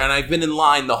here, and I've been in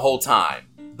line the whole time.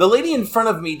 The lady in front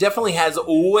of me definitely has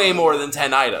way more than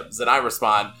 10 items, and I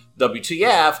respond,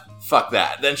 WTF, fuck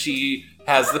that. Then she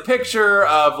has the picture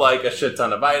of, like, a shit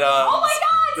ton of items. Oh my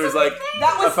god! There's, like,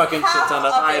 a fucking shit ton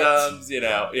of items,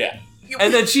 yeah.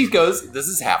 And then she goes, this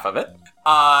is half of it.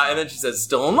 And then she says,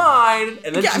 still in line.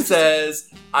 And then she says,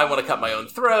 I want to cut my own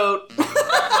throat.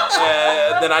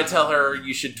 Then I tell her,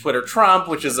 you should Twitter Trump,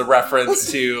 which is a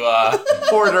reference to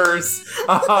hoarders.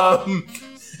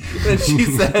 Then she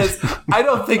says, I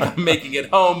don't think I'm making it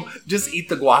home. Just eat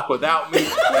the guac without me.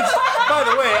 Which, by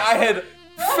the way, I had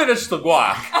finished the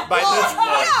guac by this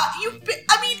point.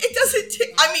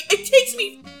 It takes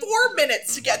me 4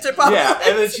 minutes to get to Publix. Yeah,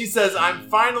 and then she says, I'm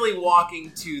finally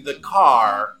walking to the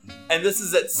car, and this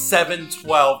is at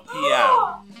 7:12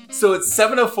 p.m. So it's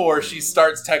 7:04, she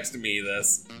starts texting me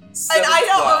this. And I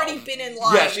had already been in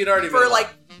line. Yeah, she'd already been for in like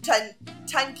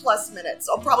 10 plus minutes,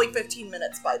 or probably 15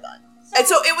 minutes by then. And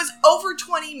so it was over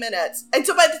 20 minutes. And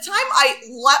so by the time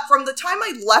from the time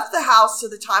I left the house to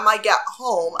the time I get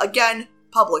home, again,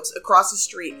 Publix across the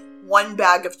street, 1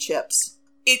 bag of chips.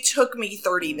 It took me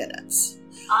 30 minutes.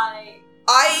 I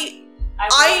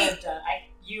would have done.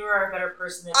 You are a better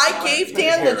person than I gave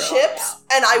Dan the chips,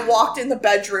 and I walked in the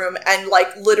bedroom and,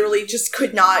 like, literally just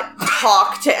could not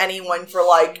talk to anyone for,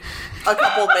 like, a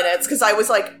couple minutes, because I was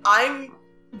like, I'm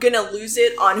gonna lose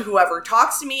it on whoever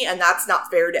talks to me, and that's not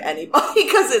fair to anybody,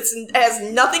 because it has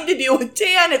nothing to do with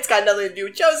Dan, it's got nothing to do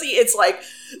with Josie, it's like,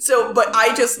 so, but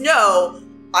I just know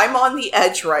I'm on the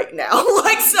edge right now,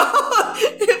 like, so,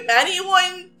 if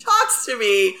anyone talks to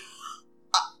me,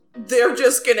 they're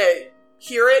just gonna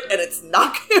hear it, and it's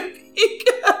not gonna be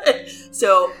good.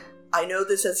 So, I know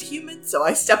this as human, so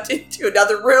I stepped into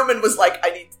another room and was like, I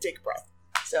need to take a breath.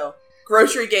 So,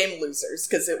 grocery game losers,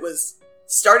 because it was,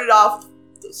 started off,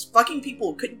 those fucking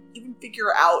people couldn't even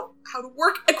figure out how to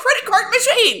work a credit card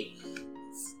machine.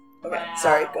 Okay, wow.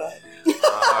 Sorry, go ahead. Right.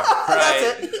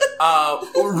 That's it.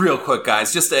 Real quick,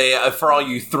 guys, just for all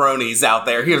you thronies out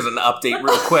there, here's an update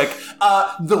real quick.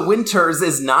 The Winters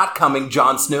is not coming.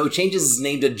 Jon Snow changes his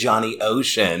name to Johnny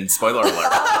Ocean. Spoiler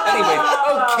alert. Anyway,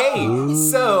 okay,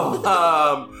 so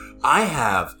I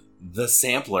have the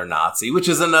Sampler Nazi, which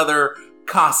is another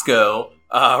Costco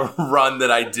run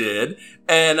that I did.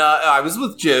 And I was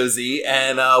with Josie,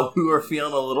 and we were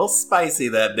feeling a little spicy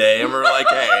that day, and we're like,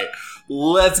 hey,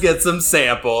 let's get some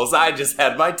samples. I just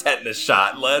had my tetanus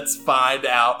shot. Let's find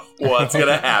out what's going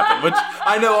to happen. Which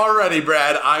I know already,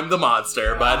 Brad, I'm the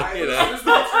monster, but, you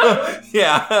know.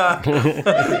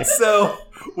 Yeah. So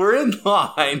we're in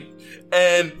line,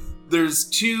 and there's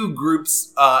 2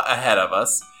 groups ahead of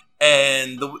us.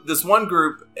 And this one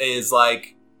group is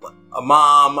like a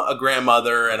mom, a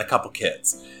grandmother, and a couple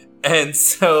kids. And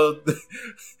so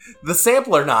the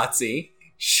Sampler Nazi,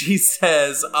 she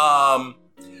says,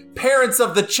 parents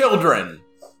of the children,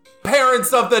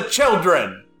 parents of the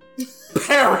children,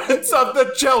 parents of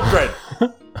the children,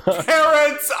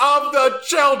 parents of the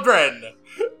children.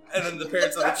 And then the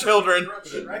parents of the children,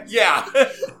 yeah,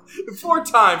 4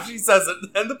 times she says it.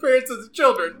 And the parents of the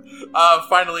children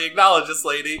finally acknowledge this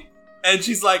lady. And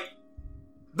she's like,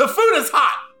 the food is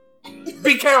hot.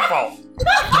 Be careful.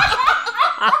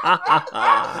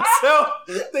 So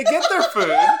they get their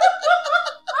food.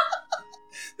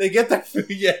 They get their food.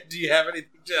 Yeah, do you have anything?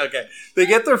 Okay. They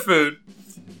get their food.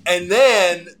 And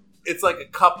then it's like a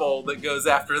couple that goes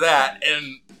after that.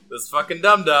 And this fucking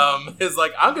dum-dum is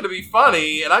like, I'm going to be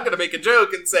funny and I'm going to make a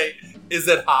joke and say, is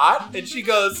it hot? And she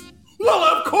goes, Well,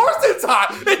 of course it's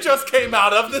hot. It just came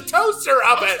out of the toaster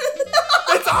oven.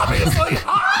 It's obviously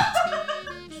hot.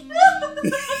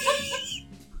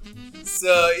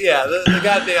 So, yeah, the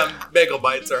goddamn bagel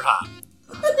bites are hot.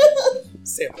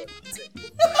 Sample.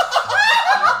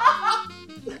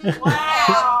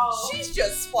 Wow. She's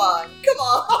just fun. Come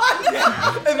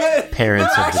on. And then,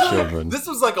 Parents of the actually, children. This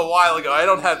was like a while ago. I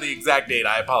don't have the exact date.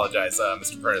 I apologize,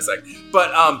 Mr. Pernasek.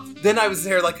 But then I was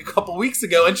there like a couple weeks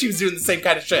ago, and she was doing the same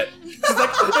kind of shit. She's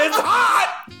like, it's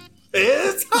hot!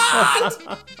 It's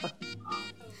hot!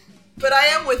 But I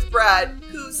am with Brad,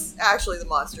 who's actually the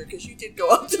monster, because you did go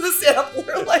up to the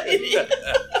sampler lady.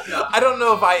 I don't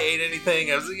know if I ate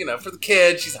anything. I was, for the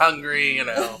kid, she's hungry, I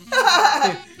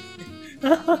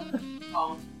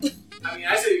mean,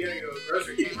 I said you're gonna go to a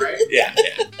grocery game, right? Yeah.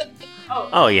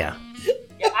 Oh, yeah.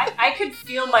 Yeah, I could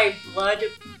feel my blood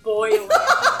boiling.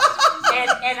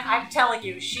 and I'm telling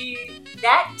you,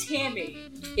 that Tammy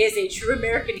is a true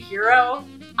American hero.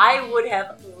 I would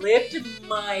have licked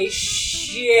my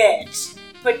shit,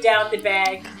 put down the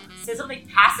bag, said something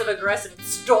passive aggressive, and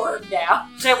stormed out.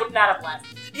 I would not have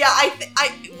lasted. Yeah,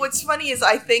 what's funny is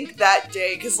I think that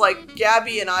day, because like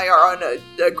Gabby and I are on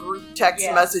a group text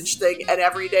message thing, and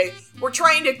every day we're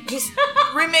trying to just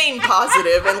remain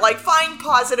positive and like find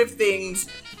positive things,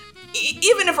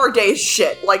 even if our day is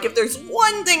shit. Like if there's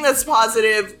one thing that's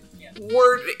positive,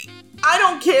 I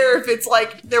don't care if it's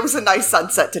like there was a nice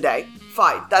sunset today.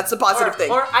 Fine, that's a positive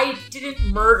thing. Or I didn't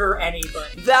murder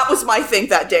anybody. That was my thing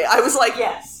that day. I was like,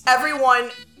 yes,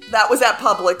 everyone that was at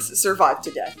Publix survived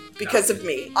today because of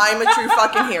me. I'm a true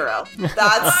fucking hero.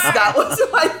 That was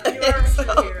my thing. You are a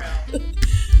true hero.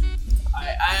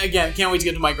 I again can't wait to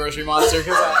get to my grocery monster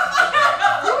because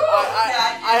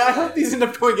I hope these end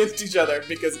up going against each other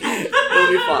because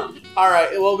it'll be fun. All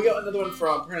right, well we got another one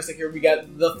from Pernasek here. We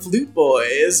got the Flute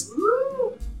Boys.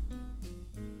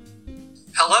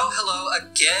 Hello,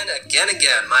 again.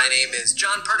 My name is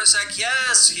John Pernasek.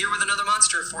 Yes, here with another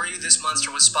monster for you. This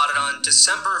monster was spotted on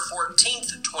December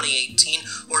 14th, 2018.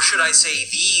 Or should I say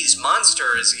these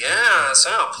monsters? Yes,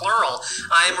 plural.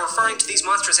 I am referring to these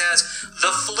monsters as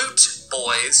the Flute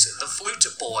Boys. The Flute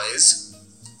Boys.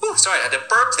 Ooh, sorry, I had to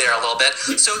burp there a little bit.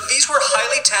 So these were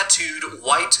highly tattooed,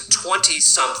 white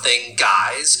 20-something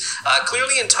guys,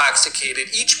 clearly intoxicated,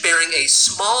 each bearing a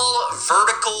small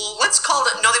vertical, let's call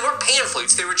it, no, they weren't pan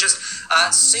flutes, they were just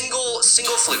single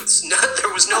flutes.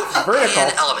 There was no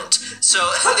pan element.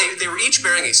 So they were each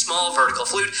bearing a small vertical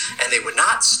flute, and they would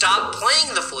not stop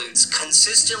playing the flutes,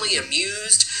 consistently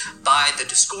amused by the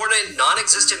discordant,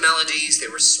 non-existent melodies they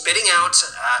were spitting out.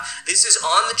 This is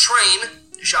on the train,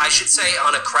 I should say,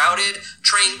 on a crowded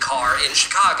train car in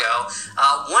Chicago.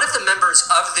 One of the members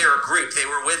of their group, they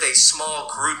were with a small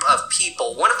group of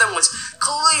people. One of them was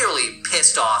clearly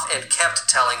pissed off and kept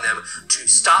telling them to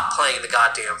stop playing the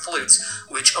goddamn flutes,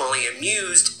 which only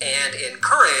amused and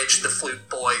encouraged the Flute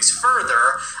Boys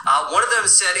further. One of them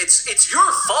said, it's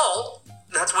your fault.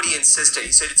 That's what he insisted.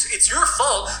 He said, it's your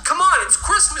fault. Come on, it's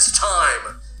Christmas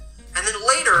time. And then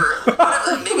later,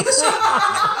 maybe the same, in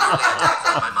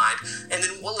my mind. And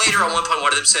then later, at one point,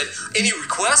 one of them said, "Any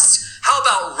requests? How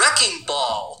about Wrecking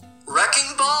Ball?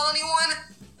 Wrecking Ball, anyone?"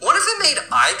 One of them made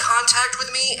eye contact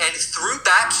with me and threw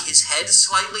back his head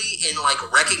slightly in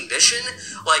recognition,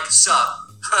 like sup,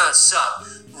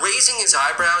 raising his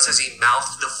eyebrows as he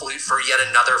mouthed the flute for yet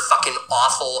another fucking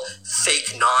awful,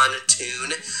 fake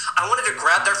non-tune. I wanted to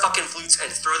grab their fucking flutes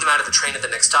and throw them out of the train at the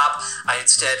next stop. I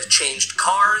instead changed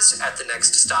cars at the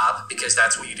next stop, because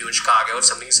that's what you do in Chicago. If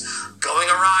something's going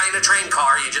awry in a train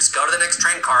car, you just go to the next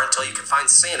train car until you can find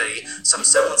sanity, some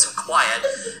semblance of quiet.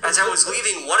 As I was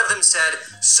leaving, one of them said,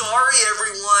 "Sorry,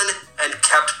 everyone," and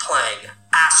kept playing.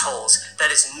 Assholes. That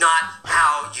is not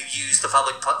how you use the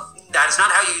public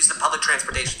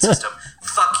transportation system.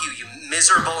 Fuck you, you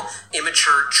miserable,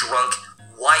 immature, drunk,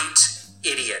 white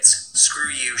idiots. Screw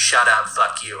you, shut up,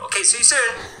 fuck you. Okay, see you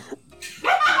soon.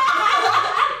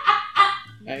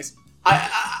 Nice.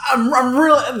 I'm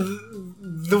really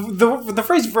the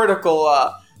phrase vertical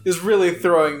is really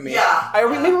throwing me. Yeah.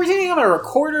 Maybe we're taking on a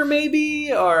recorder,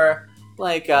 maybe, or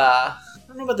I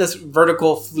don't know about this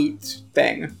vertical flute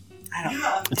thing. I don't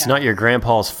know. It's not your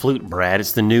grandpa's flute, Brad.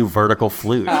 It's the new vertical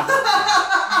flute.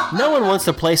 No one wants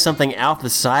to play something out the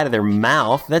side of their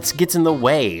mouth. That gets in the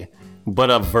way. But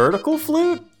a vertical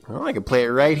flute? Well, I could play it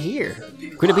right here.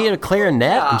 Could it be a clarinet?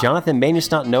 Yeah. Jonathan may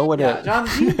just not know what John,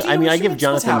 I give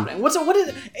Jonathan... What's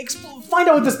find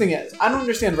out what this thing is. I don't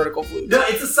understand vertical flute. No,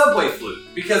 it's a subway flute.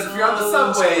 Because if you're on the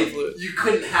subway, you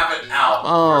couldn't have it out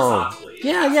horizontally.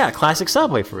 Yeah, classic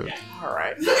subway flute. Yeah. All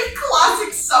right.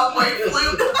 Classic subway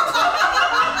flute.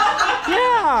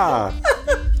 Yeah.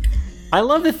 I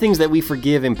love the things that we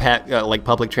forgive in like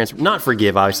public transport. Not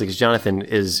forgive, obviously, because Jonathan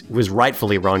was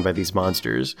rightfully wronged by these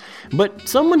monsters. But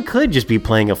someone could just be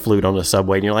playing a flute on a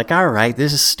subway, and you're like, all right,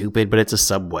 this is stupid, but it's a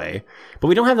subway. But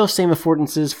we don't have those same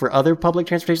affordances for other public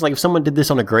transportation. Like if someone did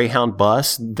this on a Greyhound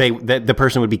bus, the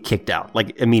person would be kicked out,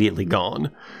 like immediately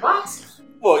gone. What?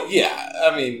 Well, yeah,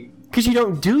 I mean... Because you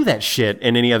don't do that shit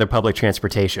in any other public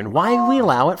transportation. Why do we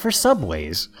allow it for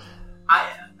subways? I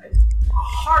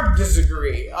hard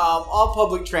disagree. All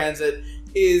public transit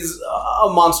is a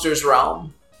monster's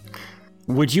realm.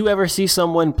 Would you ever see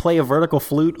someone play a vertical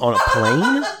flute on a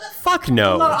plane? Fuck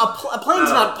no. A plane's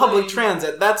not public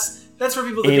transit. That's for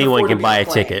people that anyone can can buy a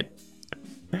plane. ticket.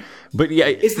 But yeah,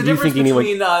 It's the difference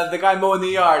between the guy mowing the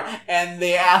yard and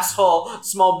the asshole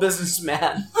small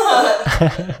businessman.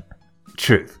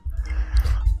 Truth.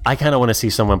 I kind of want to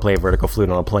see someone play a vertical flute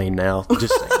on a plane now.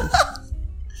 Just saying.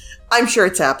 I'm sure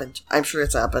it's happened.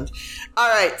 All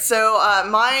right, so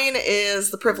mine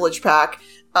is the privilege pack.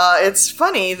 It's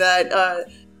funny that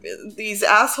these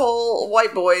asshole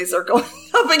white boys are going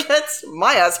up against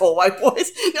my asshole white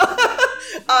boys.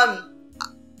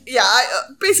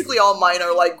 Basically all mine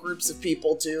are like groups of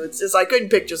people too. It's I couldn't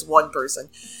pick just one person.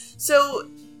 So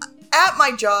at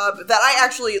my job that I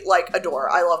actually like adore,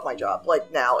 I love my job.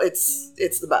 Like now, it's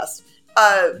the best.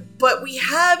 But we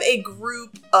have a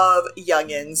group of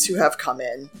youngins who have come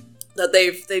in that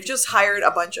they've just hired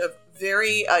a bunch of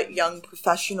very young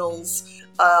professionals,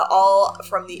 all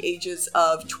from the ages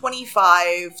of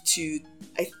 25 to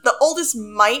the oldest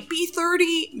might be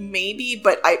 30, maybe,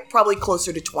 but probably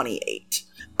closer to 28.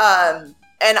 And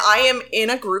I am in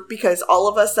a group because all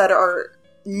of us that are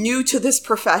new to this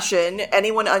profession,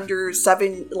 anyone under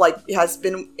 7, has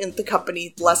been in the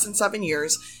company less than 7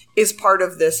 years, is part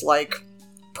of this,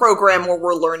 program where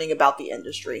we're learning about the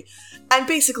industry. And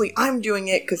basically, I'm doing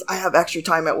it because I have extra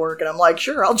time at work, and I'm like,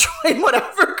 sure, I'll join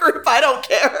whatever group, I don't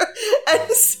care.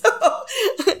 And so,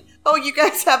 oh, you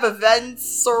guys have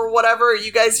events or whatever?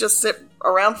 You guys just sit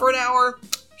around for an hour?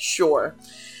 Sure.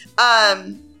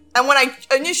 And when I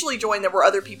initially joined, there were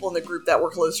other people in the group that were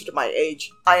closer to my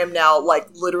age. I am now,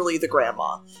 literally the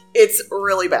grandma. It's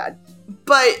really bad.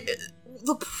 But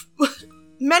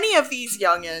many of these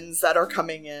youngins that are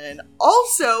coming in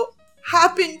also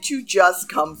happen to just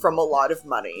come from a lot of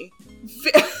money.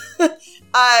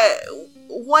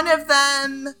 One of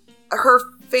them, her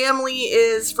family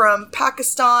is from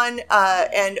Pakistan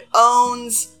and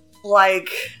owns,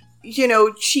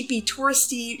 cheapy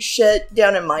touristy shit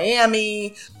down in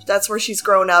Miami. That's where she's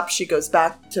grown up. She goes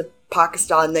back to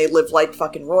Pakistan. They live like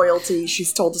fucking royalty.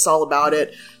 She's told us all about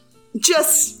it.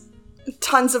 Just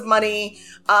tons of money.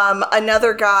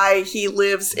 Another guy, he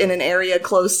lives in an area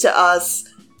close to us,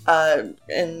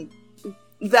 and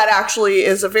that actually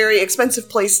is a very expensive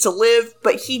place to live,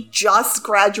 but he just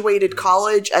graduated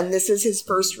college and this is his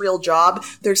first real job.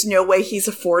 There's no way he's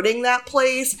affording that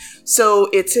place, so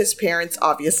it's his parents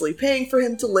obviously paying for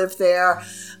him to live there.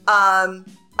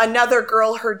 Another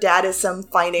girl, her dad is some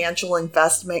financial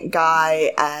investment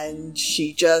guy, and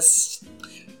she just...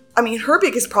 her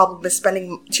biggest problem is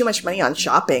spending too much money on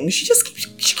shopping. She just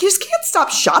can't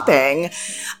stop shopping.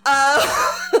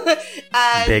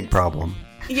 Big problem.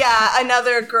 Yeah,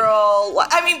 another girl.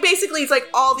 Basically, it's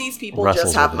all these people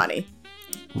just have money.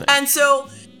 Nice. And so,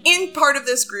 in part of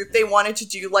this group, they wanted to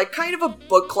do kind of a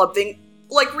book club thing,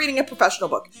 like reading a professional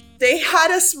book. They had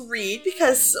us read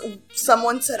because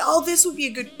someone said, oh, this would be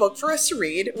a good book for us to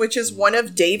read, which is one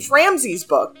of Dave Ramsey's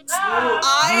books.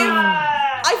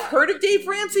 I've heard of Dave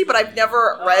Ramsey, but I've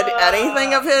never read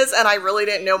anything of his, and I really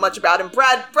didn't know much about him.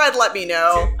 Brad, let me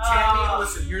know. Tammy,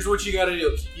 listen, here's what you gotta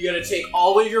do. You gotta take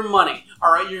all of your money,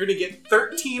 alright? You're gonna get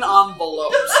 13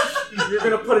 envelopes. You're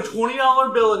gonna put a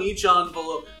 $20 bill in each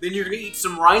envelope, then you're gonna eat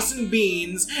some rice and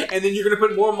beans, and then you're gonna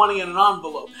put more money in an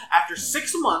envelope. After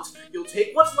 6 months, you'll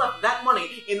take what's left of that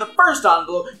money in the first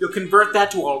envelope, you'll convert that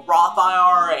to a Roth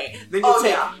IRA. Then you'll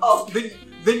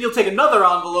Then you'll take another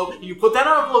envelope, and you put that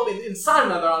envelope inside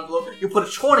another envelope, you'll put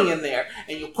a 20 in there,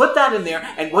 and you'll put that in there,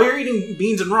 and while you're eating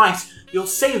beans and rice, you'll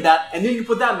save that, and then you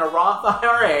put that in a Roth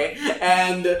IRA,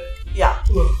 and yeah.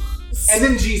 And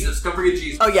then Jesus, don't forget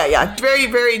Jesus. Oh yeah. Very,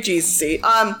 very Jesus-y.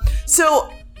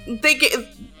 So they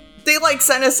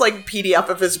sent us PDF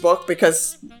of his book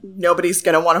because nobody's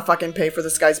gonna want to fucking pay for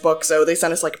this guy's book, so they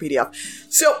sent us a PDF.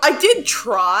 So I did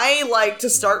try to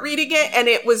start reading it, and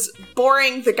it was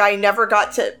boring. The guy never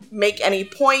got to make any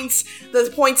points. The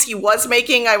points he was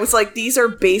making, I was like, these are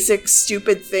basic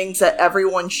stupid things that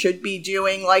everyone should be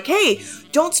doing. Hey,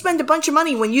 don't spend a bunch of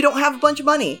money when you don't have a bunch of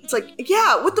money. It's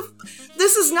yeah,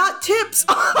 this is not tips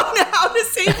on how to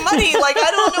save money.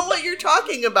 I don't know what you're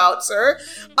talking about, sir.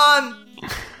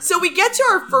 So we get to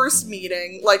our first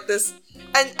meeting, like this,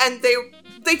 and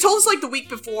they told us like the week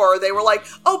before, they were like,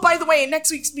 oh, by the way, in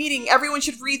next week's meeting, everyone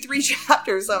should read 3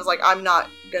 chapters. And I was like, I'm not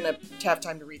gonna have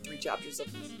time to read 3 chapters of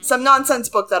some nonsense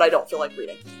book that I don't feel like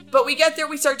reading. But we get there,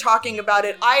 we start talking about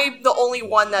it. I'm the only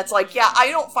one that's like, yeah, I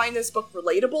don't find this book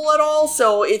relatable at all,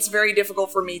 so it's very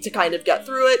difficult for me to kind of get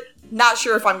through it. Not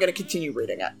sure if I'm gonna continue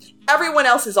reading it. Everyone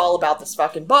else is all about this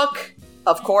fucking book,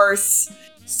 of course.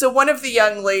 So one of the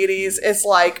young ladies is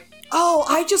like, oh,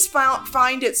 I just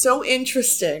find it so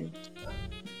interesting.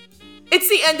 It's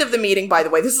the end of the meeting, by the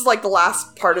way. This is like the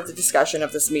last part of the discussion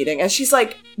of this meeting. And she's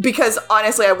like, because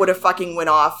honestly, I would have fucking went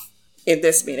off in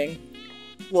this meeting.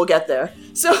 We'll get there.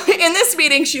 So in this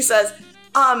meeting, she says,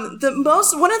 one of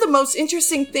the most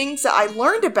interesting things that I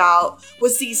learned about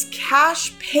was these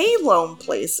cash pay loan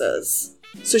places.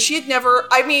 So she had never,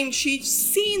 she'd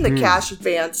seen the cash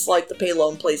advance, like the pay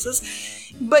loan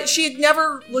places, but she had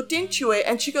never looked into it.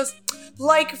 And she goes,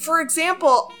 like, for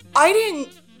example, I didn't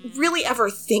really ever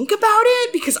think about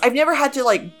it because I've never had to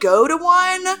like go to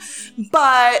one,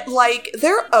 but like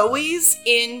they're always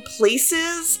in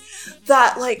places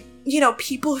that like, you know,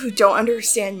 people who don't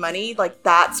understand money, like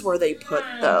that's where they put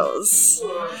those.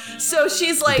 So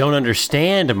she's like, don't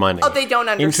understand money. Oh, they don't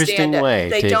understand Interesting it. way.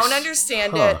 They don't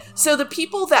understand it. So the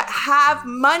people that have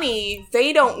money,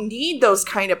 they don't need those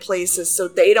kind of places, so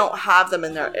they don't have them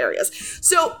in their areas.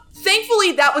 So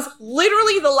thankfully, that was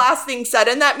literally the last thing said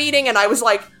in that meeting, and I was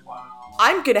like,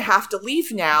 I'm gonna have to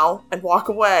leave now and walk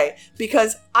away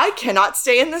because I cannot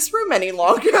stay in this room any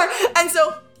longer. And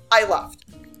so I left.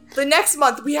 The next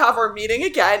month we have our meeting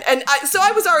again, and so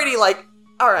I was already like,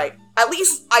 all right, at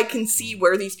least I can see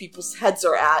where these people's heads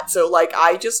are at. So like,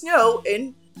 I just know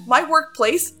in my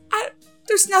workplace,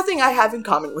 there's nothing I have in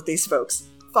common with these folks.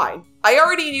 Fine. I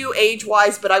already knew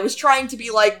age-wise, but I was trying to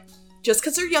be like, just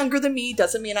because they're younger than me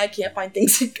doesn't mean I can't find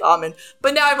things in common.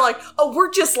 But now I'm like, oh,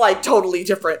 we're just like totally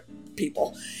different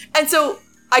people. And so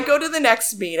I go to the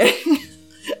next meeting.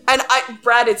 And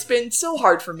Brad, it's been so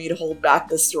hard for me to hold back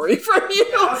this story from you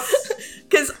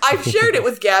because I've shared it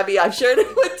with Gabby, I've shared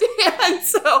it with Dan.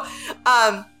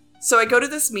 So I go to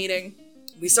this meeting,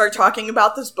 we start talking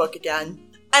about this book again,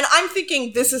 and I'm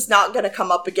thinking this is not going to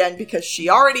come up again because she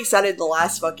already said it in the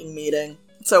last fucking meeting.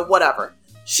 So whatever.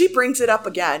 She brings it up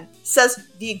again, says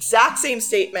the exact same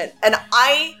statement, and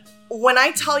when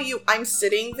I tell you I'm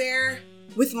sitting there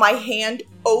with my hand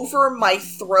over my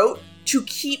throat to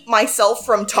keep myself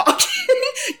from talking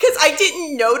because I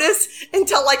didn't notice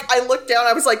until like I looked down.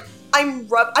 I was like,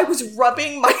 I was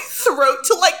rubbing my throat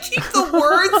to like keep the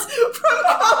words from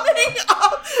coming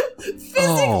up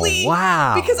physically. Oh,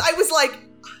 wow. Because I was like,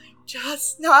 I'm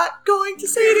just not going to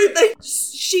say anything.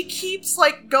 She keeps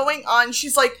like going on. She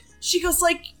goes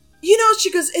like, you know,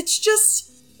 it's just,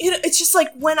 you know, it's just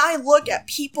like when I look at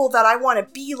people that I want to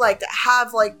be like, that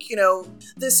have like, you know,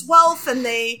 this wealth and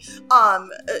they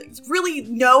really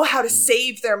know how to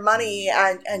save their money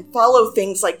and follow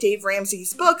things like Dave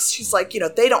Ramsey's books. She's like, you know,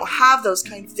 they don't have those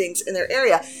kind of things in their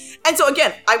area. And so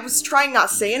again, I was trying not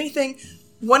to say anything.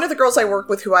 One of the girls I work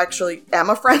with, who I actually am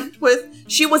a friend with,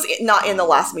 she was not in the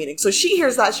last meeting. So she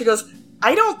hears that. She goes,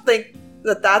 I don't think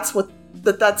that's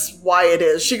why it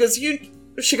is. She goes,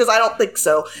 I don't think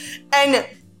so. And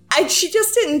she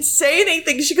just didn't say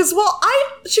anything. She goes,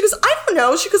 I don't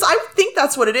know. She goes, I think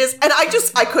that's what it is. And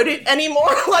I couldn't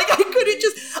anymore. Like, I couldn't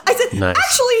I said, nice.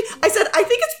 I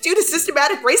think it's due to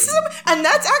systematic racism. And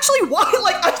that's actually why, I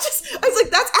was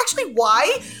like, that's actually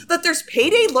why that there's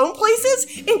payday loan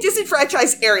places in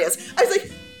disenfranchised areas. I was like,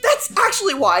 that's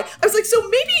actually why. I was like, so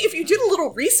maybe if you did a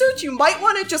little research, you might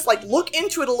want to just like look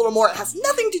into it a little more. It has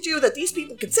nothing to do that these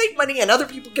people can save money and other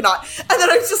people cannot. And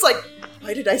then I was just like,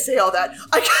 why did I say all that?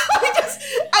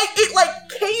 It like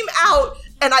came out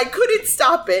and I couldn't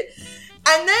stop it.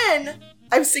 And then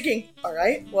I was thinking, all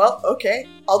right, well, okay,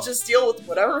 I'll just deal with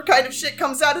whatever kind of shit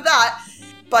comes out of that.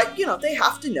 But, you know, they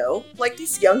have to know. Like,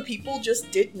 these young people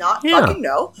just did not fucking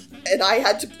know. And I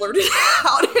had to blurt it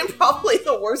out in probably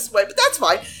the worst way, but that's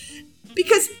fine.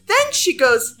 Because then she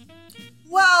goes,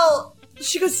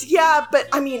 yeah, but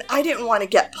I mean, I didn't want to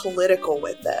get political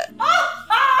with it. And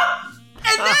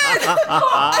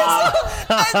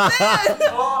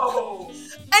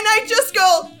I just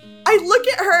go, I look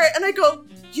at her and I go,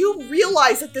 you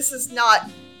realize that this is not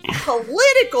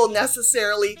political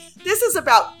necessarily. This is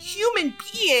about human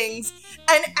beings,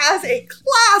 and as a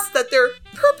class that they're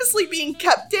purposely being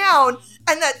kept down,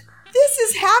 and that this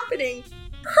is happening,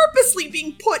 purposely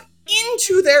being put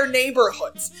into their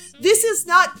neighborhoods. This is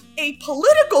not a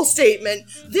political statement.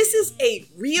 This is a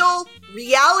real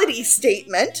reality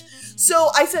statement. So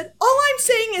I said, all I'm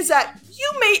saying is that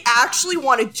you may actually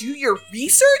want to do your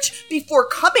research before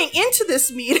coming into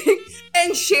this meeting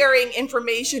and sharing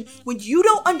information when you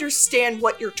don't understand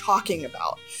what you're talking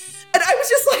about. And I was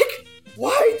just like,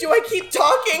 why do I keep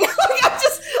talking?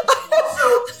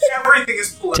 Everything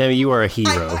is political. Tammy, you are a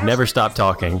hero. Never stop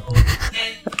talking.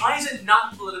 And why is it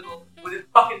not political when it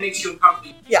fucking makes you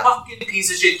uncomfortable? Yeah. Fucking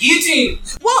piece of shit. Guillotine!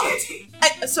 Well, Guillotine!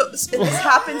 so this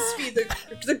happens to be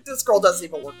this girl doesn't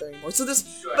even work there anymore. So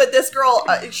this girl,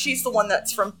 she's the one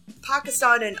that's from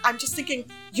Pakistan, and I'm just thinking,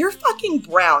 you're fucking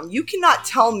brown. You cannot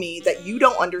tell me that you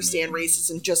don't understand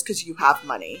racism just because you have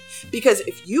money. Because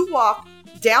if you walk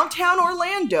downtown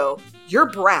Orlando, you're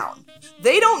brown.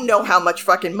 They don't know how much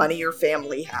fucking money your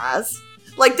family has.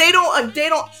 Like, they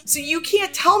don't, so you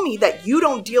can't tell me that you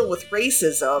don't deal with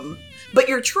racism, but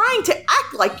you're trying to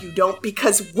act like you don't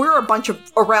because we're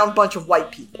around a bunch of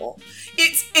white people.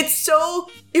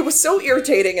 It was so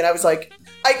irritating, and I was like,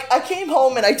 I came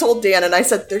home and I told Dan, and I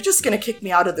said, they're just gonna kick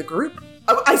me out of the group.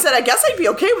 I said, I guess I'd be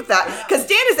okay with that, because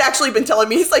Dan has actually been telling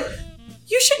me, he's like,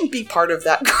 you shouldn't be part of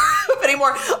that group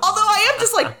anymore. Although I am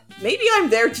just like, maybe I'm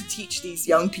there to teach these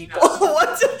young people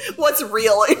what's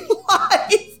real in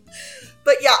life.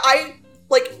 But yeah,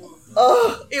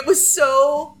 it was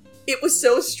so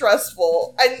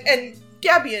stressful. And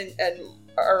Gabby and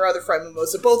our other friend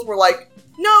Mimosa both were like,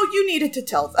 no, you needed to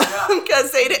tell them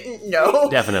because they didn't know.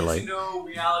 Definitely. No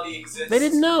reality exists. They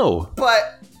didn't know.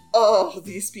 But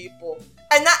these people.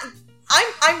 And that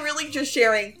I'm really just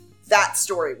sharing that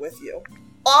story with you.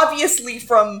 Obviously,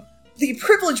 from the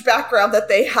privileged background that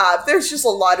they have, there's just a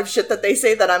lot of shit that they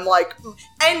say that I'm like,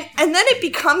 and then it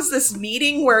becomes this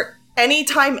meeting where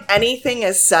anytime anything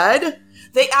is said,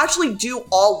 they actually do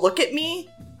all look at me.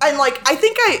 And like,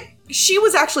 she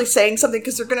was actually saying something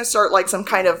because they're going to start like some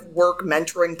kind of work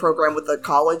mentoring program with the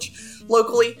college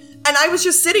locally. And I was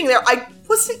just sitting there. I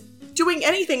wasn't doing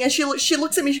anything. And she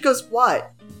looks at me, she goes,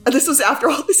 what? And this was after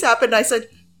all this happened. And I said,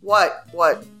 what?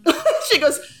 She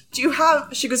goes, did you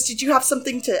have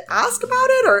something to ask about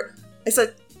it? Or I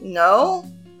said, no.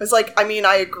 I was like, I mean,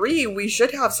 I agree. We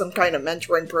should have some kind of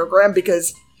mentoring program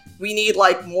because we need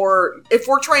like more, if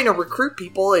we're trying to recruit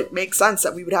people, it makes sense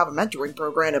that we would have a mentoring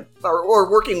program or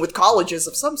working with colleges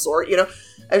of some sort, you know?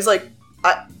 I was like,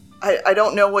 I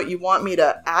don't know what you want me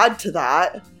to add to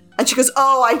that. And she goes,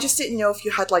 oh, I just didn't know if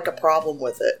you had like a problem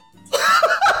with it.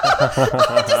 I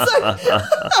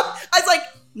was like,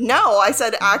 no. I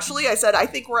said, actually, I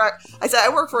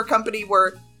work for a company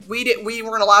where we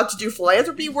weren't allowed to do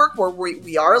philanthropy work, where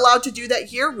we are allowed to do that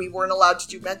here. We weren't allowed to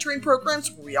do mentoring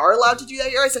programs. We are allowed to do that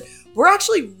here. I said, we're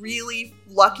actually really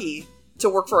lucky to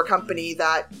work for a company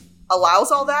that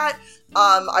allows all that.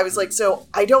 I was like, so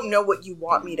I don't know what you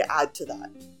want me to add to that.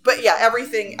 But yeah,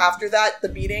 everything after that, the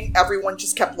meeting, everyone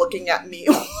just kept looking at me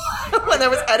when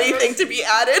there was anything to be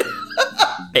added.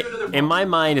 In my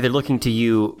mind, they're looking to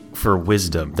you for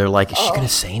wisdom. They're like, is she going to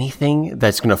say anything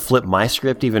that's going to flip my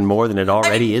script even more than it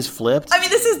already is flipped? I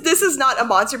mean, this is not a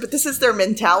monster, but this is their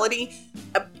mentality.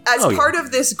 As part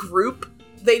of this group,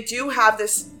 they do have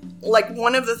this, like,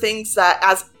 one of the things that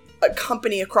as a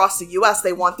company across the US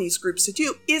they want these groups to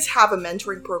do is have a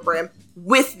mentoring program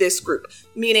with this group,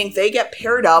 meaning they get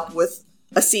paired up with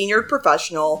a senior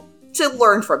professional to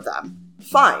learn from them.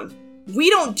 Fine.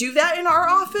 We don't do that in our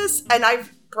office, and I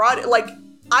brought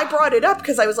it up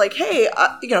because I was like, hey,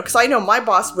 because I know my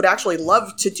boss would actually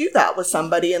love to do that with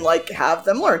somebody and like have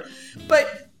them learn.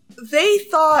 But they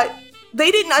thought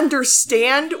they didn't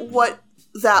understand what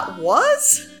that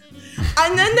was.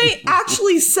 And then they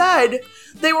actually said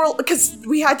they were, because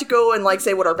we had to go and like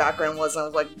say what our background was. And I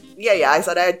was like, yeah. I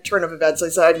said I had turn of events. I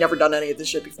said I'd never done any of this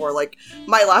shit before. Like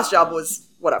my last job was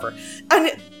whatever.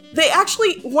 And they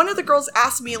actually, one of the girls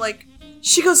asked me like,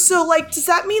 she goes, so like, does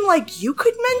that mean like you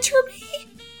could mentor me?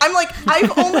 I'm like,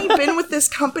 I've only been with this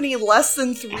company less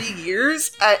than 3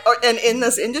 years and in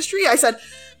this industry. I said,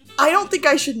 I don't think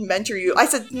I should mentor you. I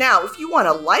said, now, if you want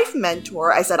a life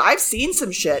mentor, I said, I've seen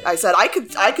some shit. I said, I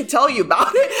could tell you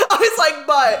about it. I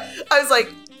was like,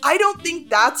 I don't think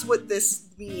that's what this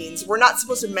means. We're not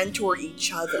supposed to mentor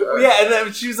each other. Yeah, and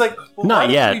then she was like, well, not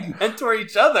why yet. don't we mentor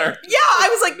each other? Yeah, I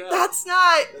was like, that's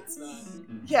not.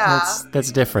 Yeah.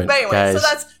 That's different. But anyway, guys. so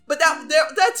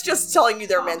that's just telling you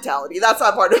their mentality. That's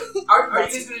not part of. Are you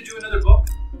guys going to do another book?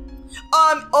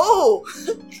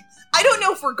 I don't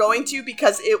know if we're going to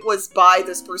because it was by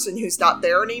this person who's not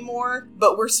there anymore.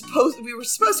 But we were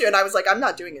supposed to, and I was like, I'm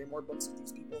not doing any more books with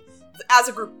these people. As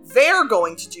a group, they're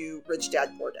going to do Rich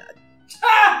Dad Poor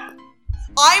Dad.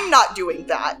 I'm not doing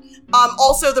that.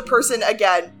 Also, the person,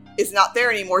 again, is not there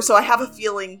anymore, so I have a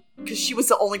feeling, because she was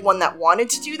the only one that wanted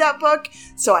to do that book,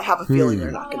 so I have a feeling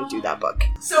they're not going to do that book.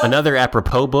 So Another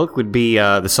apropos book would be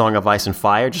The Song of Ice and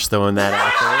Fire, just throwing that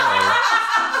out there.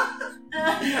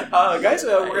 Guys,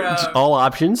 we're gonna All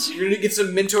options. you're gonna get some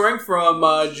mentoring from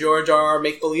George R.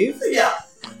 Make Believe. yeah.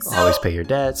 So, Always pay your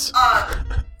debts.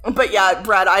 but yeah,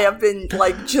 Brad, I have been,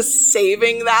 like, just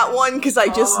saving that one, because I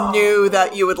just knew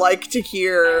that you would like to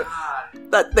hear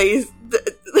that they...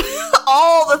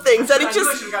 all the things that it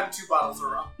just... should have gotten 2 bottles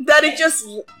of rum. that it just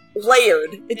layered.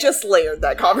 It just layered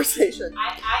that conversation. I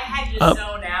had to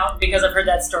zone out because I've heard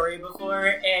that story before,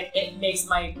 and it makes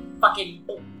my fucking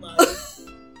blood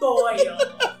boil.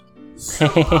 So,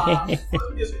 we're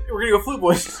gonna go Flute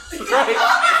Boys. Right?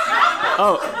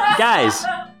 Oh, guys,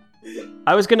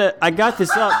 I got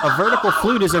this up. A vertical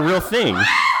flute is a real thing.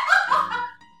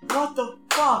 What the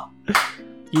fuck?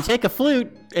 You take a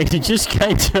flute and you just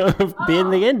kind of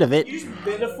bend the end of it. You just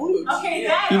bend a flute. Okay,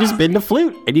 You just bend the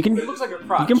flute and you can It looks like a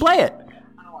crotch. you can play it.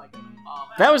 I don't like it.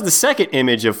 That was the second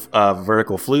image of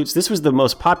vertical flutes. This was the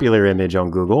most popular image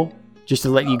on Google. Just to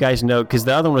let you guys know, because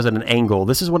the other one was at an angle.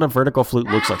 This is what a vertical flute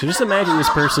looks like. So just imagine this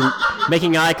person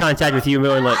making eye contact with you and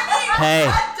going like, hey,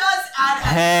 That does add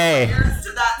hey. layers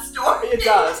to that story. It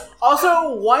does.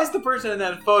 Also, why is the person in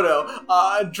that photo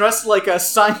dressed like a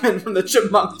Simon from the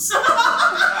Chipmunks?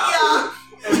 Yeah.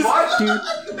 And why? Dude,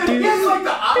 He has like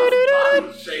the opposite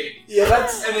body shape. Yeah,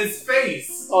 that's. And his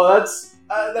face. Oh, that's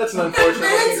an What unfortunate.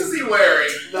 pants is he wearing?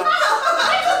 That- Is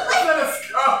that a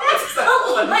scarf? Is that a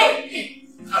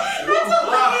Okay.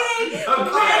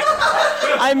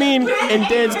 I mean, in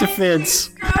Dan's defense,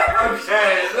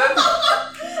 Okay.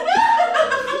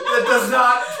 That does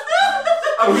not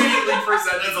immediately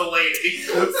present as a lady.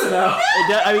 no.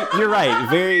 I mean, you're right.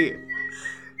 Very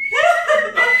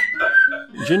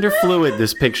gender fluid.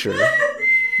 This picture.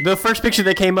 The first picture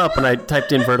that came up when I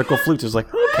typed in vertical flutes was like,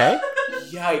 okay.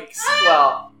 Yikes.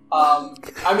 Well,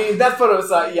 I mean, that photo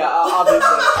is,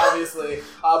 obviously,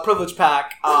 Privilege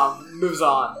Pack, moves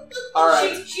on.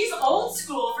 Alright. She's old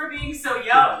school for being so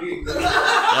young.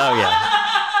 Oh yeah.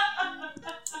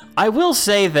 I will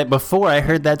say that before I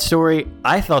heard that story,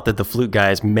 I thought that the flute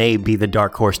guys may be the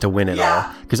dark horse to win it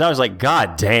all. Because I was like,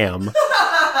 God damn.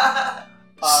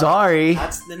 Sorry.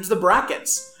 Them's the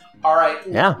brackets. Alright,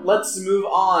 Yeah. let's move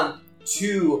on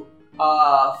to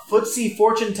Footsie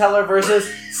Fortune Teller versus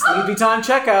Sleepy Time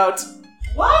Checkout.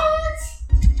 What?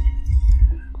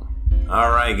 All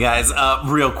right, guys.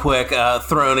 Real quick,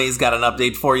 Throny's got an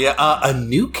update for you. A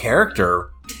new character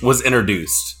was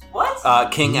introduced.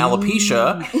 What? King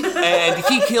Alopecia, and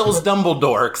he kills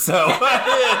Dumbledore. So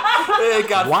it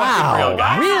got fucking real,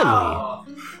 guys.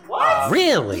 What?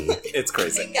 Really? It's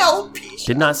crazy. LP.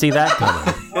 Did not see that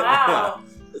coming. Wow.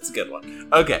 It's a good one.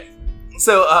 Okay,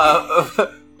 so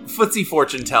Footsie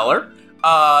Fortune Teller.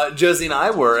 Josie and I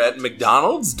were at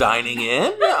McDonald's dining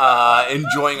in,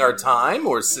 enjoying our time.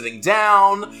 We're sitting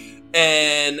down,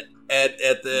 and at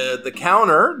the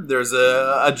counter, there's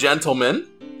a gentleman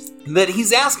that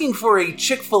he's asking for a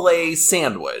Chick-fil-A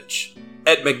sandwich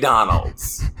at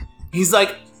McDonald's. He's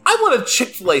like, I want a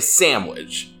Chick-fil-A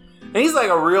sandwich. And he's like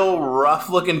a real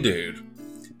rough-looking dude.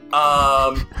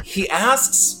 He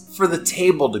asks for the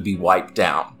table to be wiped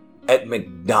down at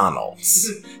McDonald's.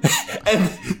 And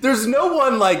there's no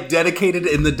one like dedicated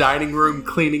in the dining room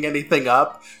cleaning anything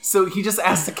up. So he just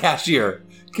asks the cashier,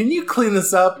 can you clean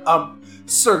this up?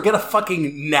 Sir, get a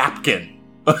fucking napkin.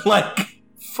 Like,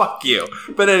 fuck you.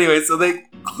 But anyway, so they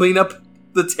clean up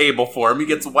the table for him. He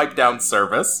gets wiped down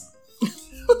service.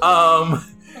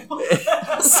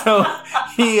 So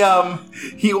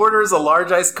he orders a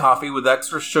large iced coffee with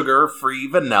extra sugar-free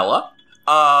vanilla.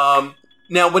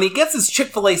 Now, when he gets his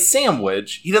Chick-fil-A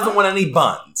sandwich, he doesn't want any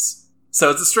buns. So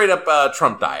it's a straight-up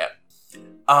Trump diet.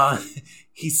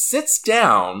 He sits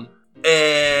down,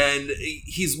 and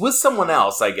he's with someone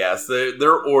else, I guess.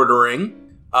 They're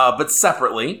ordering, but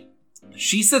separately.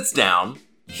 She sits down.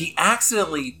 He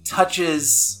accidentally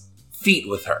touches feet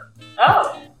with her.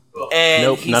 Oh. And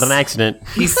Nope, not an accident.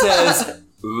 He says,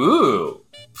 ooh,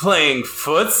 playing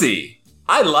footsie.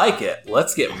 I like it.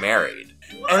 Let's get married.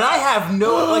 And I have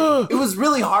it was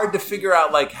really hard to figure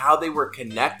out, like, how they were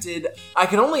connected. I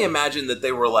can only imagine that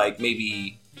they were, like,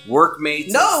 maybe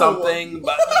workmates or something.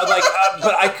 But,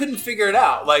 but I couldn't figure it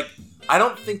out. Like, I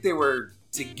don't think they were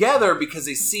together because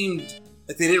they seemed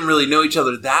like they didn't really know each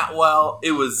other that well.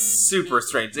 It was super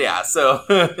strange. Yeah, so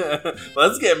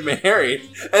let's get married.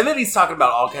 And then he's talking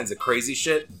about all kinds of crazy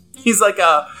shit. He's like,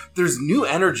 there's new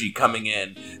energy coming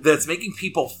in that's making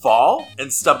people fall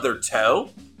and stub their toe,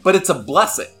 but it's a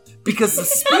blessing because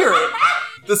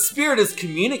the the spirit is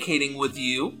communicating with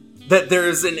you that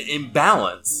there's an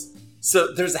imbalance.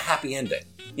 So there's a happy ending.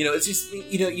 It's just,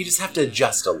 you just have to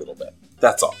adjust a little bit.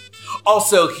 That's all.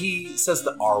 Also, he says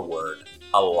the R word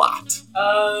a lot.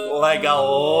 Like a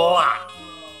lot.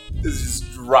 This is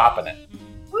just dropping it.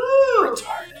 Woo!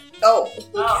 Retarded. Oh.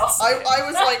 I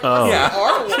was like, Oh.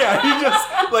 Yeah. Yeah, he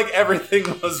just, like, everything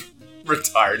was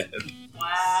retarded.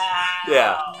 Wow.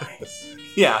 Yeah.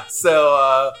 Yeah,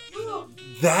 so,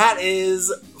 that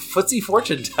is Footsie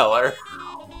Fortune Teller.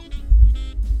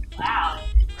 Wow.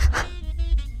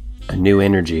 A new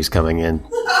energy is coming in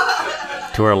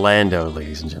to Orlando,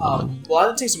 ladies and gentlemen. Well,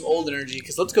 I'll take some old energy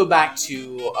because let's go back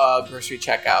to grocery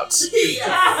checkouts.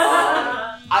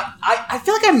 I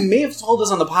feel like I may have told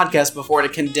this on the podcast before in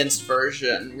a condensed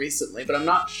version recently, but I'm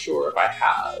not sure if I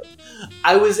have.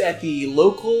 I was at the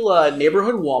local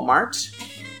neighborhood Walmart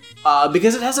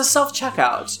because it has a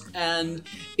self-checkout, and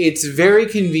it's very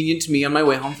convenient to me on my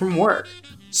way home from work.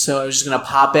 So I was just going to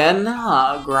pop in,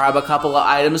 grab a couple of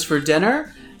items for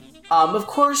dinner. Of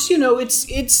course,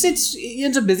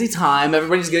 it's a busy time.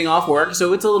 Everybody's getting off work,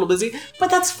 so it's a little busy, but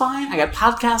that's fine. I got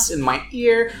podcasts in my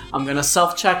ear. I'm gonna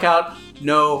self-checkout,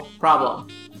 no problem.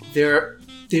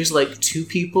 There's like 2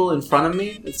 people in front of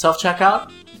me at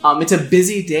self-checkout. It's a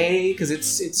busy day because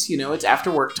it's after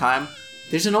work time.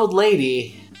 There's an old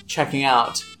lady checking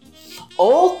out.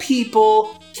 Old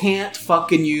people can't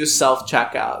fucking use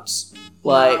self-checkouts.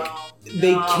 Like,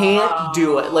 they can't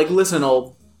do it. Like, listen,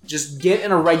 just get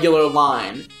in a regular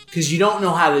line, because you don't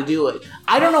know how to do it.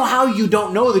 I don't know how you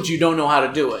don't know that you don't know how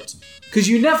to do it, because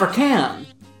you never can.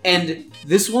 And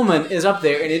this woman is up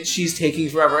there, and she's taking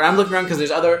forever. And I'm looking around because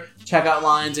there's other checkout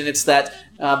lines, and it's that,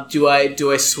 do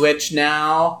I switch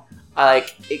now? All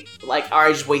right,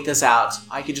 just wait this out.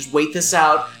 I could just wait this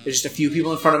out. There's just a few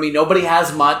people in front of me. Nobody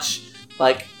has much.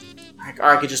 Or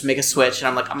I could just make a switch, and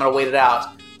I'm like, I'm going to wait it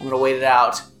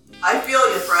out. I feel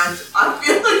you, friend. I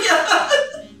feel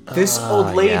you. This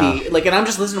old lady, yeah. And I'm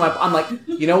just listening to I'm like,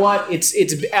 you know what? It's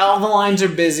all the lines are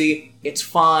busy. It's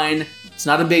fine. It's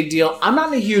not a big deal. I'm not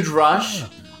in a huge rush.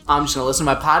 I'm just gonna listen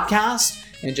to my podcast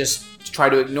and just try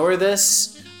to ignore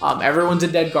this. Everyone's a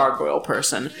dead gargoyle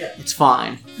person. Yeah. It's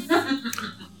fine.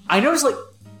 I noticed,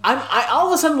 I all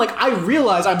of a sudden, I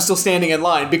realize I'm still standing in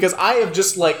line because I have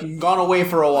just, gone away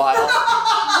for a while.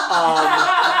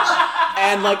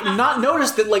 And, not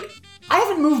noticed that, I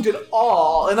haven't moved at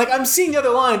all. And, I'm seeing the other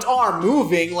lines are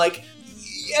moving,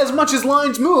 as much as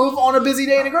lines move on a busy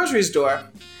day in a grocery store.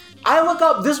 I look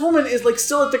up, this woman is,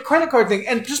 still at the credit card thing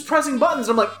and just pressing buttons.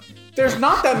 I'm like, there's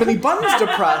not that many buttons to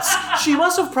press. She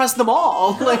must have pressed them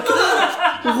all.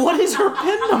 What is her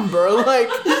PIN number?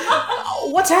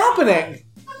 What's happening?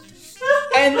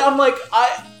 And I'm like,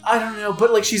 I don't know,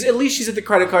 but she's at at the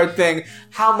credit card thing.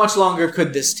 How much longer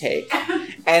could this take?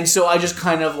 And so I just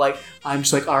kind of I'm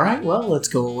just all right, well, let's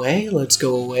go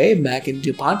away back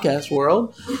into podcast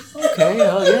world. Okay,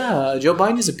 oh yeah, Joe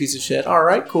Biden is a piece of shit. All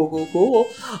right, cool.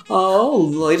 Oh,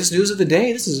 latest news of the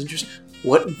day. This is interesting.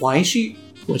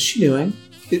 What's she doing?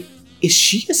 Is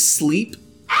she asleep?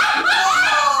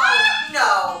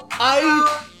 No.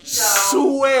 I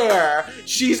swear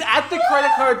she's at the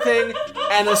credit card thing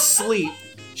and asleep.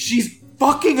 She's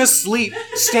fucking asleep,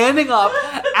 standing up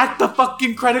at the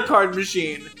fucking credit card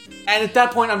machine. And at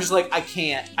that point, I'm just I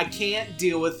can't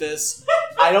deal with this.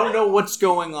 I don't know what's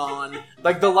going on.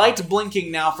 The light's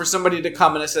blinking now for somebody to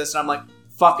come and assist, and I'm like,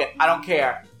 fuck it, I don't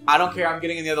care, I'm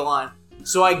getting in the other line.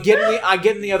 So I get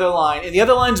in the other line, and the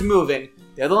other line's moving.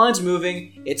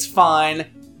 It's fine.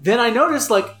 Then I notice,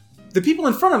 the people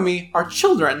in front of me are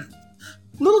children.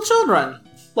 Little children.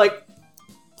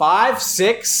 5,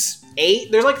 6,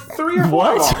 8. There's 3 or 4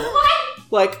 What? of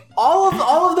them.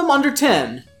 All of them under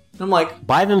 10. And I'm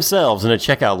by themselves in a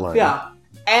checkout line. yeah.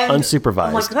 And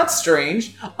Unsupervised. I'm that's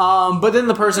strange. But then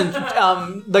the person,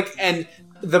 and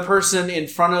the person in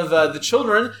front of the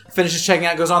children finishes checking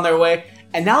out, goes on their way,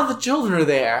 and now the children are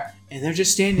there, and they're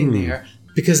just standing there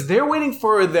because they're waiting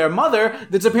for their mother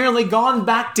that's apparently gone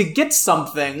back to get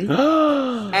something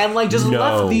and just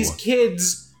left these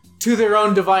kids to their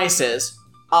own devices.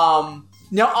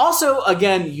 Now, also,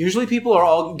 again, usually people are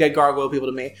all dead gargoyle people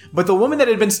to me, but the woman that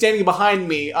had been standing behind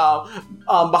me,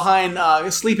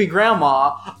 behind Sleepy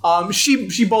Grandma,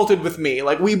 she bolted with me.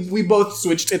 We both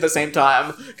switched at the same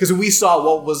time because we saw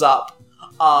what was up.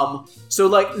 So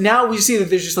now we see that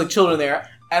there's just children there,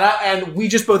 and we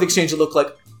just both exchange a look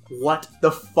what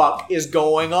the fuck is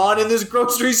going on in this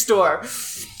grocery store?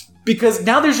 Because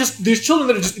now there's children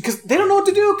that are just, because they don't know what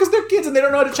to do because they're kids and they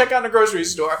don't know how to check out in a grocery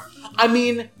store. I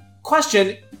mean,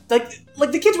 question,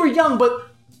 the kids were young, but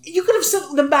you could have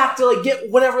sent them back to get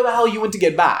whatever the hell you went to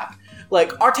get back.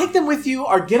 like, or take them with you,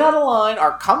 or get out of line,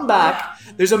 or come back.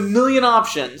 There's a million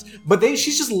options, but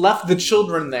she's just left the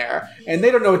children there, and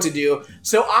they don't know what to do.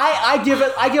 So I give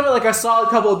it like a solid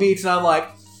couple of beats, and I'm like,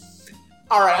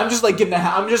 all right, I'm just like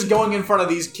I'm just going in front of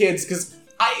these kids because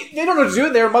they don't know what to do.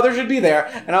 Their mother should be there,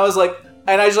 and I was like,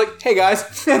 hey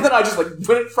guys, and then I just like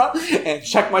went in front and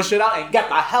checked my shit out and got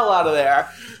the hell out of there.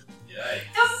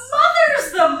 The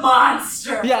mother's the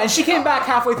monster. Yeah, and she came back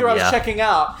halfway through. I was checking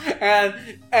out, and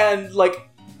I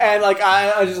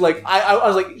was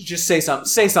like, just say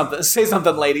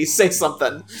something, ladies, say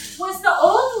something. Was the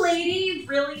old lady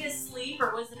really asleep,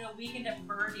 or was it a weekend at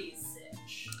Bernie's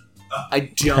sitch?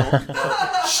 I don't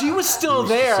know. She was still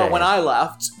there when I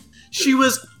left. She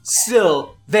was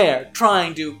still there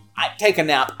trying to take a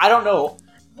nap. I don't know.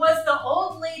 Was the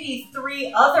old lady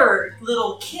 3 other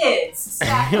little kids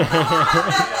stacked under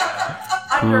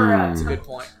That's a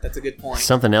good point.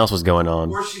 Something else was going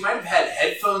on. Or she might have had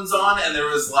headphones on and there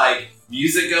was like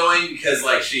music going because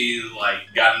like she like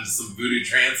got into some voodoo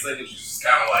trance thing and she's just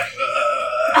kind of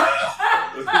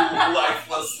like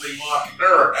lifelessly walking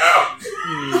around.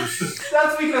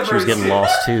 Speaking of She was getting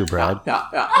lost too, Brad. Yeah.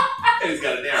 And he's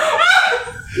got an arrow.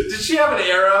 Did she have an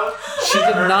arrow? She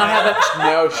did not have it.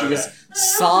 No, she was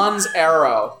Sans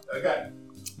arrow. Okay.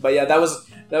 But yeah, that was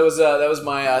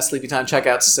my Sleepy Time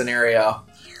checkout scenario.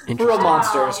 Real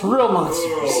monsters.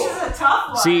 This is a tough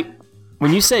one. See,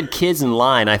 when you said kids in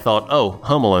line, I thought, oh,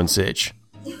 Home Alone sitch.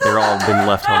 They're all been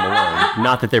left home alone.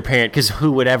 Not that their parent, because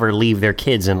who would ever leave their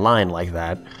kids in line like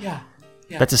that? Yeah.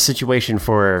 That's a situation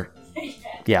for,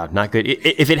 not good.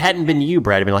 If it hadn't been you,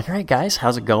 Brad, I'd been like, all right, guys,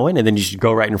 how's it going? And then you should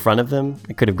go right in front of them.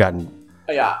 It could have gotten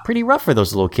pretty rough for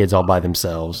those little kids all by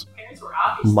themselves. Parents were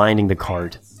obviously Minding the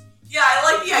cart. Yeah,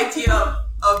 I like the idea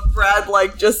of Brad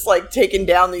like just like taking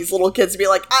down these little kids to be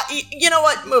like, you know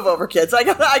what? Move over, kids. I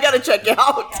gotta check you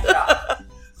out.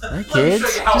 Hi, kids.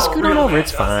 Just scoot on over.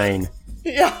 It's fine.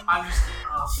 Yeah. I'm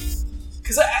just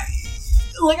because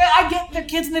I get they're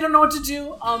kids and they don't know what to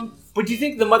do. But do you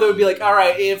think the mother would be like, all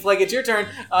right, if like it's your turn,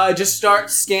 just start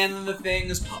scanning the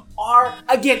things, or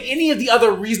again any of the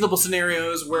other reasonable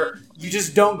scenarios where you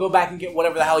just don't go back and get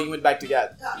whatever the hell you went back to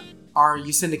get, or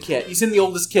you send the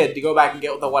oldest kid to go back and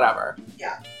get the whatever.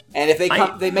 Yeah. And if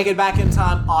they make it back in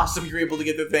time, awesome, you're able to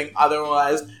get the thing.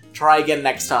 Otherwise, try again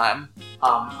next time.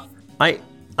 I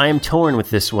am torn with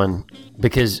this one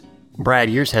because Brad,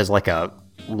 yours has like a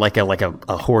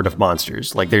horde of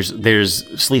monsters. Like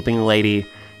there's Sleeping Lady,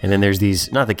 and then there's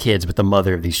these, not the kids, but the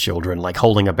mother of these children, like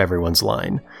holding up everyone's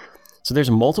line. So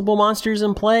there's multiple monsters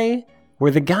in play.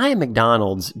 Where the guy at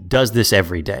McDonald's does this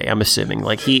every day, I'm assuming.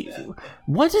 Like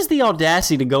what is the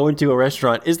audacity to go into a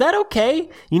restaurant? Is that okay?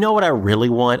 You know what I really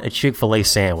want? A Chick-fil-A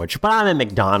sandwich. But I'm at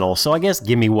McDonald's, so I guess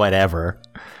give me whatever.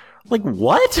 Like,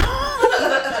 what?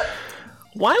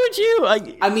 Why would you?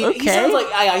 I mean,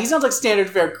 okay. he sounds like standard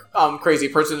fare crazy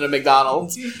person at a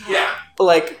McDonald's. Yeah.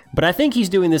 But I think he's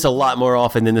doing this a lot more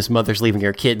often than this mother's leaving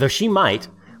her kid, though she might.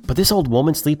 But this old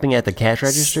woman sleeping at the cash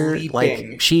register,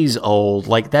 like, she's old.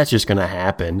 Like, that's just gonna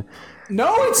happen.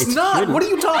 No, it's not. Shouldn't. What are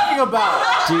you talking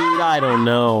about? Dude, I don't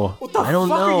know. What the fuck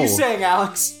are you saying,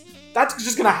 Alex? That's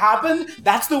just gonna happen?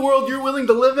 That's the world you're willing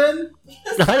to live in?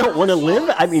 I don't want to live.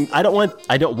 I mean, I don't want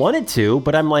it to,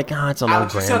 but I'm like, it's an old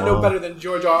Alex, you grandma. sound no better than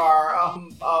George R.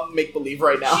 Make Believe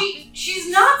right now.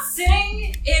 She's not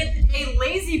sitting in a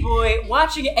lazy boy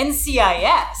watching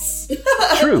NCIS.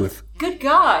 Truth. Good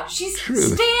God, she's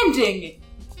standing,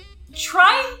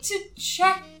 trying to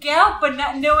check out, but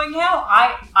not knowing how.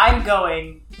 I'm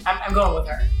going with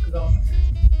her. I'm going with her.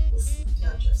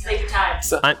 Sleepy time.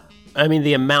 So, I mean,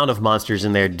 the amount of monsters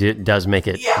in there does make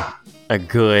it a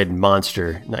good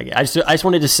monster. I just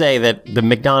wanted to say that the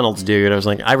McDonald's dude, I was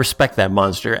like, I respect that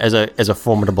monster as a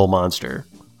formidable monster.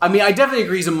 I mean, I definitely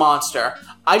agree he's a monster.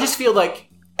 I just feel like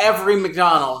every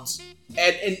McDonald's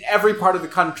in every part of the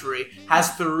country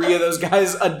has 3 of those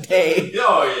guys a day.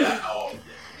 Oh, yeah.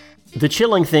 The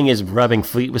chilling thing is rubbing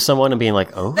feet with someone and being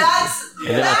like, oh. And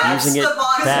then like using it.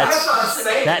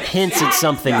 That hints at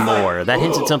something more. That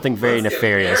hints at something very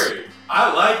nefarious.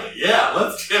 I like it. Yeah,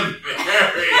 let's get married.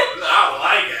 I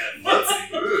like it. Let's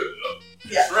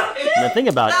Yeah. right. And the thing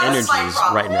about That's my energies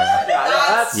problem. right now.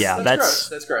 That's gross.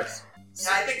 That's gross. Yeah,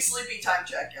 I think sleepy time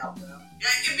checkout though. Yeah,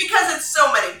 because it's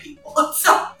so many people.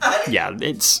 So many. Yeah,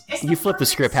 you flip the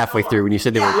script halfway through when you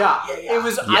said they were. Yeah, Yeah. it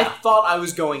was. Yeah. I thought I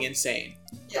was going insane.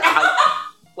 Yeah. I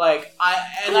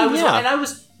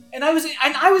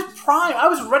was prime. I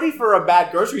was ready for a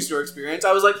bad grocery store experience.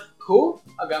 I was like, cool.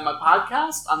 I've got my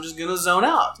podcast. I'm just gonna zone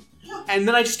out. And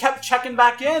then I just kept checking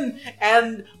back in,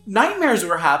 and nightmares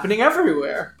were happening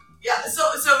everywhere. Yeah, so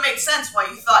it makes sense why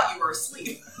you thought you were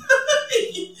asleep.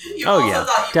 You Oh, also yeah,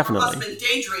 thought you definitely. must have been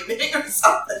daydreaming or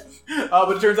something.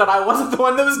 But it turns out I wasn't the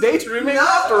one that was daydreaming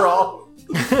after all.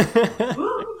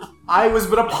 I was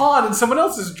but a pawn in someone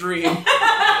else's dream.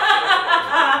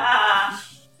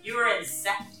 You were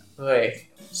insane. Wait.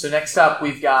 So next up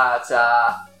we've got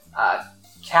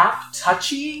Cap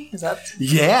Touchy. Is that?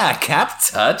 Yeah, Cap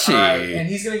Touchy. Alright, and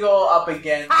he's gonna go up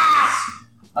against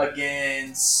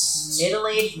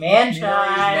Middle-aged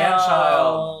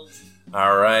man-child.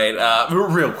 All right,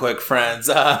 real quick, friends,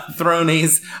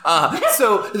 thronies.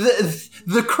 So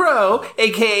the crow,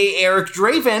 aka Eric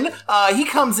Draven, he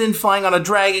comes in flying on a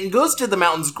dragon, goes to the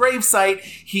mountain's gravesite.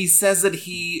 He says that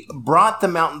he brought the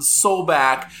mountain's soul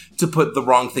back to put the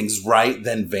wrong things right,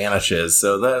 then vanishes.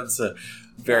 So that's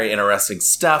very interesting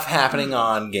stuff happening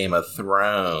on Game of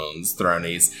Thrones,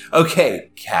 thronies. Okay,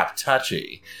 Cap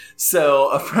Touchy. So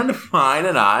a friend of mine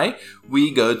and I,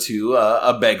 we go to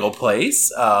a bagel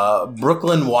place,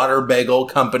 Brooklyn Water Bagel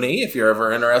Company, if you're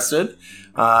ever interested.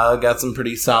 Got some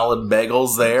pretty solid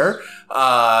bagels there.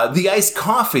 The iced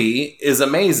coffee is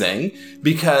amazing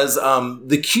because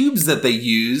the cubes that they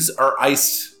use are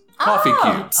iced coffee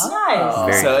cubes. Nice.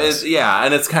 Very So nice.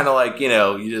 and it's kind of like,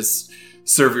 you just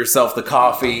serve yourself the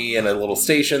coffee in a little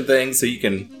station thing so you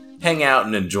can hang out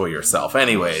and enjoy yourself.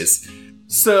 Anyways,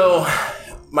 so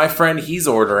my friend, he's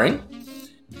ordering,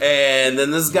 and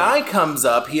then this guy comes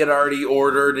up. He had already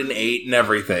ordered and ate and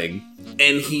everything,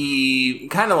 and he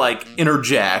kind of like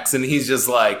interjects, and he's just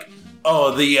like,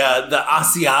 "Oh, the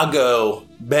Asiago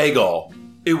bagel,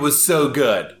 it was so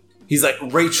good." He's like,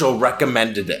 "Rachel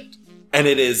recommended it, and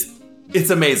it's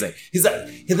amazing." He's like,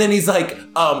 and then he's like,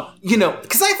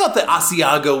 because I thought that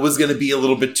Asiago was going to be a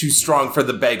little bit too strong for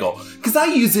the bagel, because I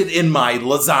use it in my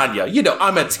lasagna.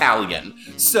 I'm Italian,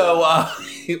 so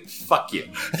fuck you.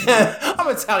 I'm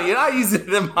Italian. I use it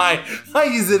in my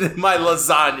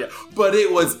lasagna, but it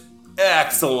was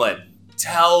excellent.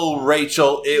 Tell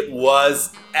Rachel it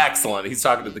was excellent. He's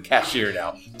talking to the cashier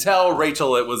now. Tell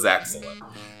Rachel it was excellent.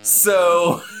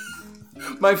 So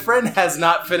my friend has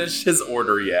not finished his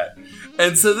order yet.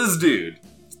 And so this dude,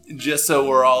 just so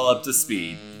we're all up to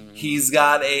speed, he's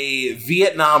got a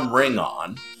Vietnam ring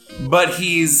on, but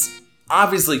he's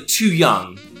obviously too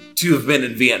young to have been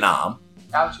in Vietnam.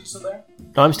 Alex, you still there?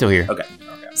 Oh, I'm still here. Okay.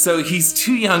 So he's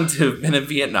too young to have been in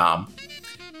Vietnam.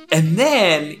 And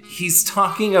then he's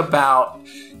talking about,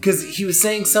 because he was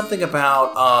saying something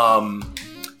about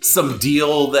some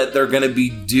deal that they're going to be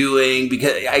doing,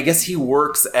 because I guess he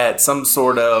works at some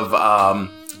sort of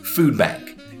food bank.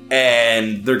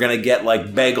 And they're going to get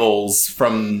like bagels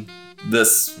from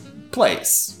this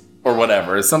place or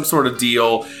whatever. It's some sort of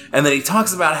deal. And then he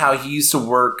talks about how he used to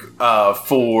work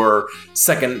for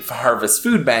Second Harvest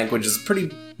Food Bank, which is a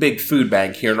pretty big food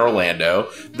bank here in Orlando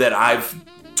that I've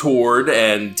toured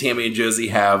and Tammy and Josie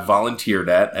have volunteered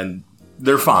at, and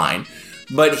they're fine.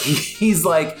 But he's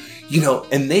like,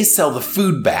 and they sell the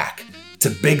food back to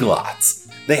Big Lots.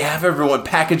 They have everyone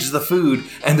package the food,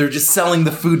 and they're just selling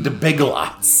the food to Big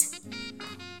Lots.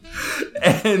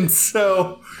 And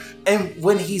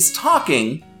when he's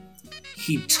talking,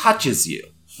 he touches you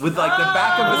with like the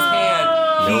back of his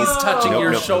hand. He's touching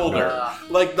your shoulder.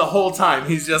 Like the whole time.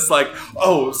 He's just like,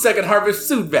 "Oh, Second Harvest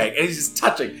Food Bank." And he's just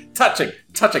touching.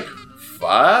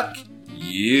 Fuck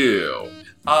you.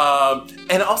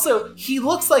 And also, he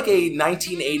looks like a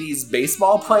 1980s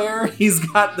baseball player. He's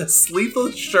got the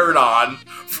sleeveless shirt on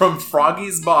from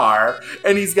Froggy's Bar,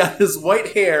 and he's got this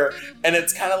white hair, and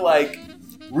it's kind of like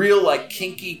real like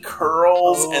kinky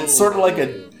curls and sort of like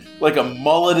a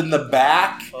mullet in the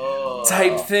back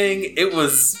type thing. It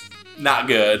was not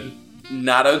good,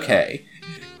 not okay.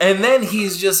 And then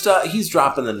he's just he's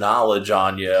dropping the knowledge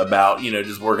on you about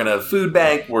just working at a food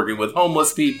bank, working with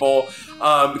homeless people,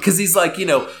 because he's like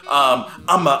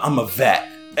I'm a vet,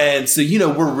 and so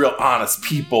we're real honest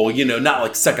people, not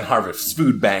like Second Harvest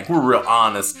Food Bank. We're real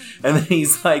honest. And then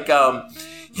he's like But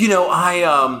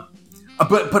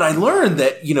I learned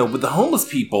that, with the homeless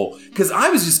people, because I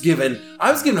was giving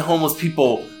homeless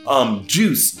people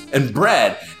juice and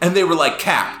bread, and they were like,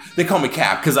 Cap. They call me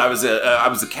Cap because I was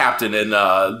a captain in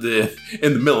the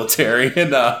military,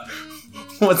 and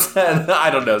what's that? I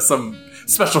don't know, some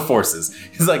special forces.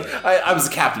 He's like, I was a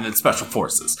captain in special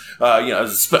forces. I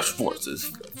was in special forces.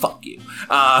 Fuck you.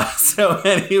 So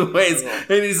anyways,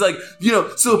 and he's like,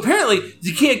 so apparently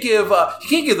you can't give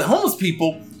the homeless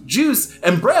people juice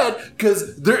and bread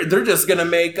because they're just gonna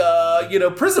make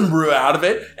prison brew out of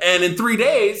it, and in 3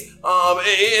 days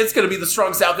it's gonna be the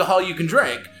strongest alcohol you can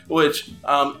drink, which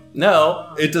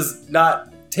no, it does not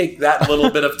take that little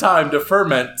bit of time to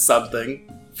ferment something.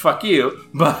 Fuck you.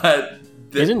 But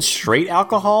Isn't straight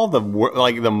alcohol the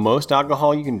most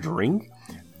alcohol you can drink?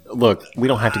 Look, we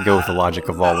don't have to go with the logic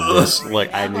of all of this.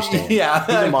 Like, I understand. Yeah,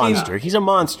 He's a monster. He's a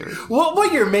monster. Well,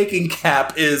 what you're making,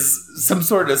 Cap, is some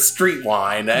sort of street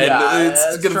wine, and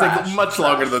it's going to take much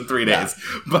longer than 3 days.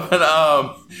 But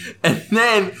and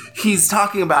then he's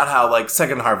talking about how like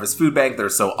Second Harvest Food Bank, they're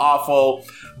so awful,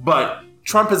 but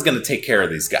Trump is going to take care of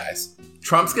these guys.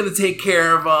 Trump's going to take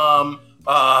care of them.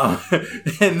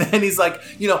 And then he's like,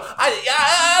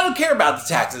 I don't care about the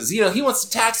taxes. He wants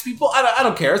to tax people. I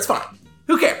don't care. It's fine.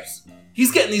 Who cares?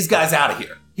 He's getting these guys out of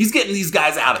here.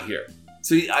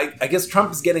 So I guess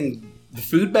Trump is getting the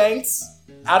food banks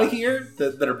out of here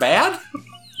that are bad.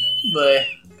 But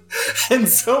And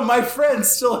so my friend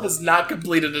still has not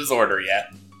completed his order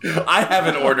yet. I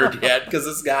haven't ordered yet because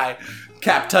this guy,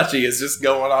 Cap Touchy, is just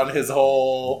going on his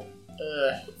whole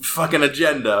fucking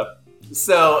agenda.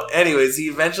 So anyways, he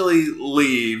eventually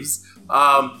leaves.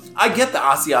 I get the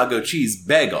Asiago cheese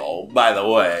bagel, by the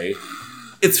way.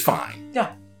 It's fine.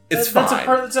 Yeah. It's fine.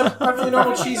 That's a perfectly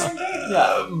normal cheese.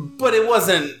 Yeah. But it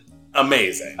wasn't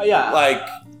amazing. Yeah. Like,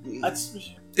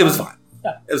 it was fine.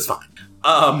 Yeah. It was fine.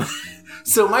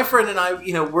 So my friend and I,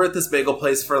 we're at this bagel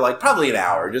place for like probably an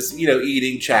hour, just,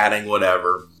 eating, chatting,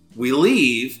 whatever. We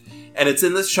leave, and it's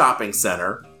in this shopping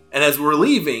center. And as we're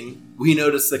leaving, we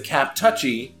notice that Cap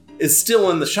Touchy is still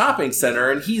in the shopping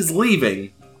center, and he's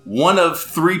leaving one of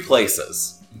three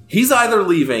places. He's either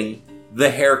leaving the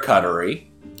hair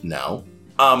cuttery, no,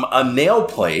 a nail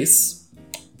place,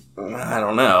 I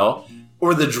don't know,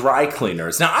 or the dry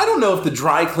cleaners. Now, I don't know if the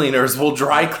dry cleaners will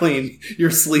dry clean your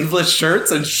sleeveless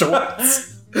shirts and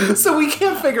shorts. So we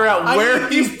can't figure out where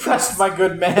he's pressed, my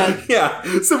good man. Yeah,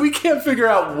 so we can't figure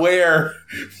out where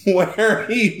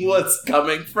he was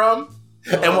coming from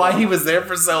and why he was there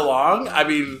for so long. I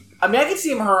mean, I can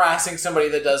see him harassing somebody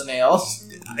that does nails.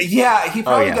 Yeah, he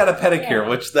probably got a pedicure,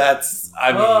 which that's,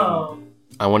 I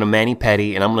want a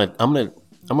mani-pedi, and I'm gonna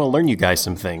learn you guys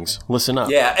some things. Listen up.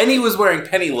 Yeah, and he was wearing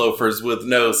penny loafers with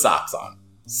no socks on.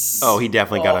 Oh, he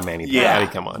definitely got a mani-pedi. Yeah.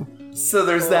 Come on. So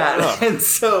there's that. And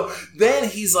so then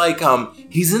he's like,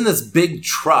 he's in this big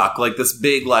truck, like this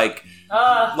big, like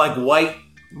white,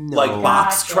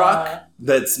 box truck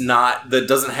that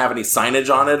doesn't have any signage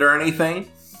on it or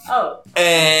anything. Oh.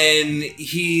 And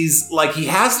he's like, he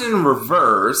has it in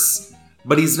reverse,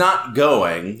 but he's not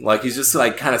going. Like, he's just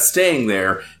like kind of staying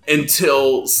there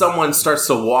until someone starts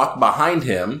to walk behind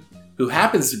him who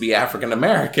happens to be African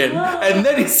American, and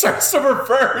then he starts to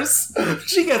reverse.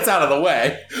 She gets out of the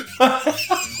way.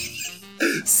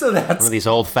 So that's one of these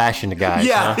old-fashioned guys.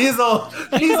 Yeah, huh?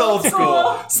 he's old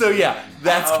school. So yeah,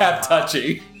 that's Cap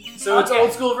Touchy. So it's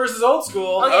old school versus old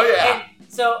school. Okay, Oh yeah.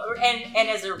 And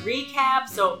as a recap,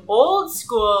 so old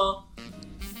school,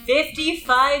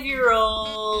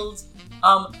 55-year-old,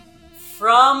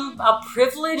 from a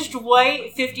privileged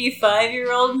white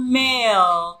 55-year-old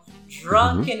male,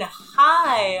 drunk and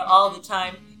high all the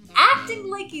time, acting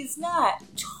like he's not,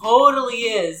 totally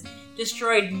is,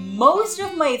 destroyed most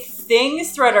of my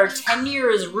things throughout our tenure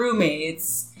as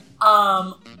roommates,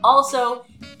 also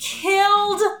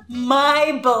killed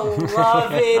my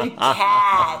beloved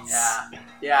cat.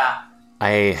 Yeah.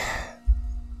 I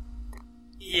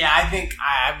think,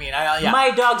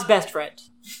 my dog's best friend.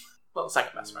 Well,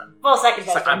 second best friend. Well, second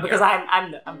best friend, I'm because here. I'm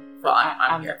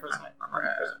here. the first one.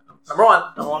 Number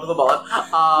one to the bullet.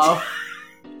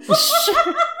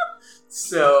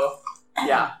 So,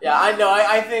 yeah, I know.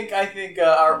 I think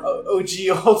our OG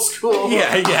old school.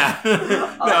 Yeah.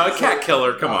 No, a cat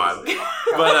killer. Come on.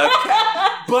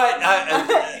 But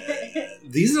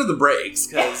these are the breaks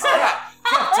because Cap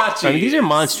Touchy. mean, these are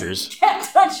monsters. Cat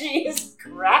Touchy is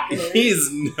cracking it.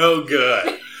 He's no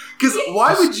good. Because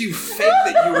why would you fake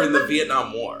that you were in the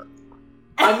Vietnam War?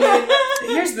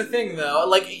 Here's the thing, though.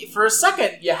 Like, for a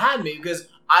second, you had me, because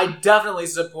I definitely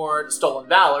support stolen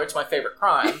valor. It's my favorite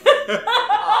crime.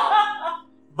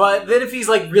 But then if he's,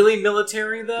 really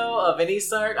military, though, of any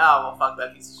sort, well, fuck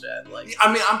that piece of shit. Like,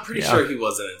 I'm pretty sure he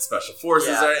wasn't in Special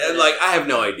Forces. I have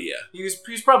no idea. He was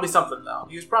probably something, though.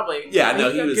 He was probably... Yeah,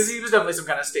 no, he was... Because he was definitely some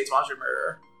kind of state-sponsored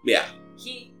murderer. Yeah.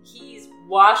 He's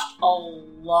watched a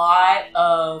lot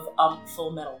of Full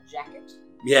Metal Jacket.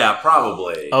 Yeah,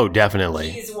 probably. Oh,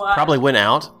 definitely. He's watched... Probably went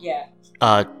out. Yeah.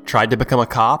 Tried to become a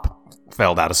cop.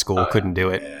 Failed out of school. Couldn't do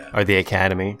it. Yeah. Or the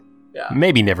academy. Yeah.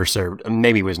 Maybe never served.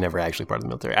 Maybe was never actually part of the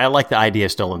military. I like the idea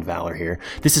of stolen valor here.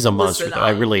 This is a monster, though.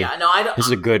 I don't. This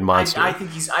is a good monster. I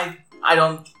think he's. I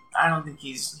don't think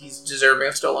he's deserving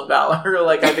of stolen valor.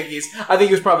 I think he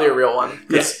was probably a real one.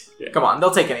 Yeah. Come on,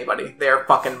 they'll take anybody. They're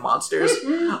fucking monsters.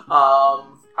 All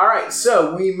right,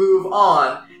 so we move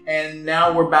on, And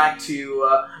now we're back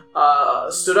to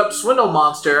Stood Up Swindle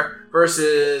Monster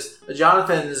versus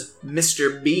Jonathan's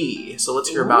Mr. B. So let's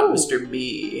hear about Mr.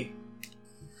 B.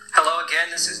 Hello again,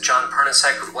 this is John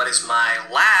Pernisek with what is my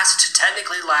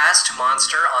technically last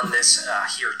monster on this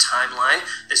here timeline.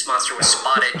 This monster was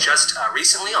spotted just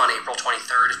recently on April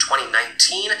 23rd,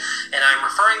 2019, and I'm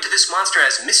referring to this monster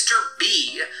as Mr.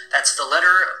 B. That's the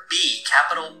letter B,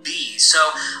 capital B. So,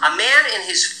 a man in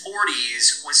his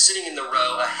 40s was sitting in the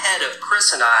row ahead of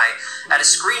Chris and I at a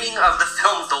screening of the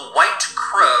film The White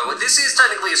Crow. This is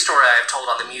technically a story I have told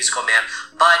on The Musical Man,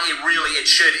 but it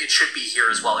should be here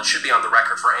as well. It should be on the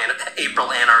record for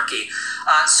April Anarchy.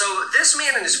 So this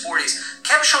man in his 40s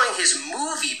kept showing his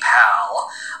movie pal,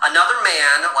 another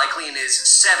man, likely in his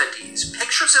 70s,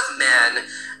 pictures of men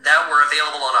that were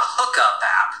available on a hookup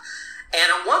app. And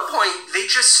at one point, they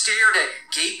just stared at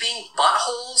gaping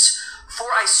buttholes for,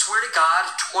 I swear to God,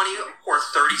 20 or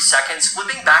 30 seconds,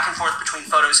 flipping back and forth between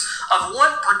photos of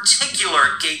one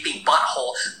particular gaping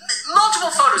butthole.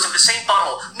 Multiple photos of the same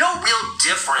butthole. No real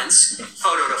difference,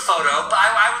 photo to photo, but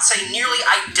I would say nearly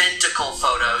identical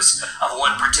photos of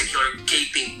one particular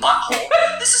gaping butthole.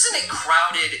 This isn't a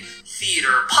crowded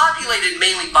theater, populated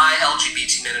mainly by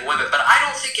LGBT men and women, but I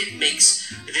don't think it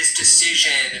makes this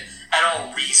decision at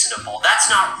all reasonable. That's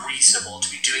not reasonable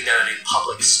to be doing that in a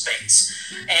public space.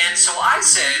 And so I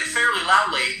said, fairly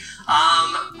loudly,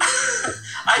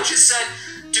 I just said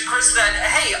to Chris that,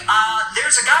 hey,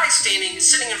 there's a guy sitting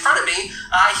in front of me.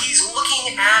 He's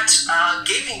looking at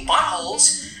gaping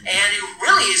buttholes, and it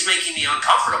really is making me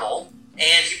uncomfortable.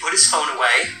 And he put his phone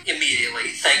away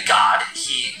immediately. Thank God.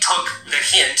 He took the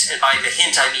hint, and by the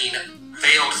hint I mean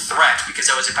veiled threat, because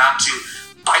I was about to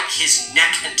bite his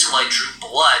neck until I drew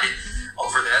blood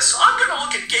over this. I'm gonna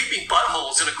look at gaping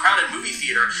buttholes in a crowded movie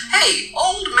theater. Hey,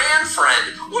 old man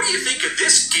friend, what do you think of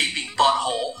this gaping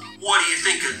butthole? What do you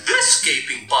think of this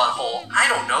gaping butthole? I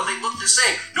don't know, they look the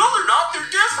same. No, they're not, they're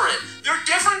different. They're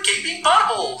different gaping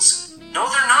buttholes. No,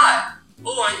 they're not.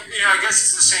 Oh, I guess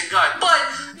it's the same guy. But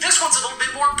this one's a little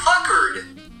bit more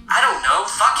puckered. I don't know,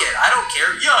 fuck it, I don't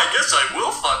care. Yeah, I guess I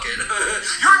will fuck it.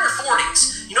 You're in your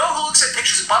 40s. You know who looks at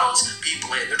pictures of buttholes?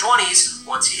 People in their 20s.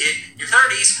 Once you hit your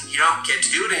 30s, you don't get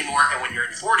to do it anymore. And when you're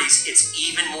in your 40s, it's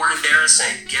even more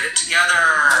embarrassing. Get it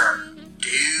together,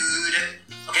 dude.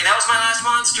 Okay, that was my last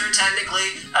monster,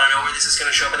 technically. I don't know where this is going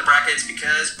to show up in the brackets,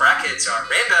 because brackets are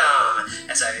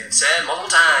random, as I have said multiple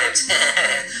times.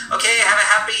 Okay, have a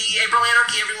happy April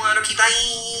Anarchy, everyone. Okay, bye.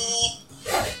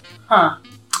 Huh.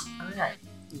 Alright.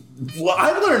 Well,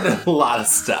 I learned a lot of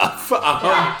stuff.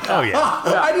 Oh, yeah.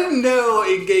 I didn't know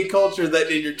in gay culture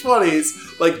that in your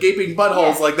 20s, like gaping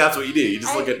buttholes, like that's what you do. You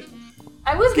just look at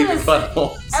gaping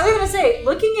buttholes. I was gonna say,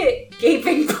 looking at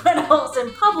gaping buttholes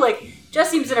in public just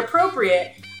seems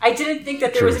inappropriate. I didn't think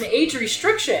that there was an age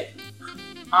restriction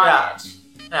on it.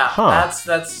 Yeah, Huh.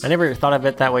 that's. I never thought of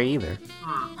it that way either.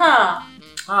 Huh.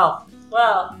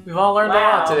 Well, we've all learned a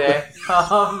lot today.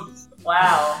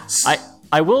 Wow.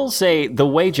 I will say the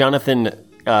way Jonathan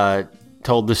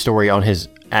told the story on his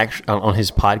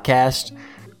podcast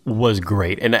was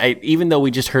great, and even though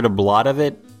we just heard a lot of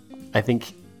it, I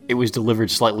think it was delivered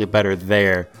slightly better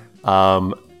there.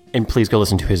 And please go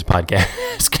listen to his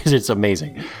podcast because it's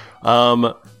amazing.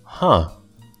 So,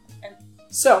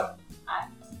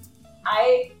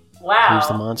 wow. Who's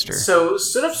the monster? So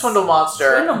Stood Up Swindle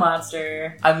Monster. Swindle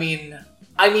Monster. I mean,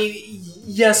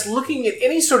 yes, looking at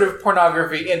any sort of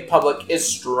pornography in public is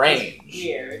strange.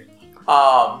 Weird.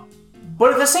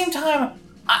 But at the same time,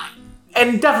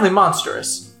 and definitely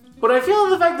monstrous. But I feel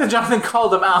the fact that Jonathan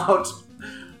called him out,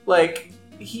 like,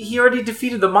 he already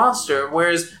defeated the monster,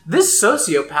 whereas this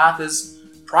sociopath is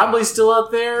probably still out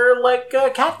there, like,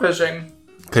 catfishing.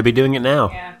 Could be doing it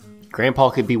now. Yeah. Grandpa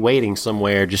could be waiting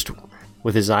somewhere just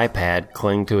with his iPad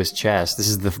clinging to his chest. This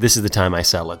is the time I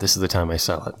sell it. This is the time I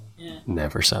sell it. Yeah.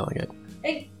 Never selling it.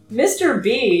 Hey, Mr.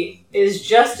 B is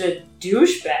just a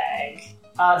douchebag.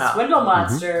 Swindle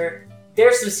Monster,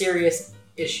 there's some serious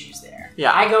issues there.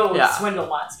 Yeah. I go with Swindle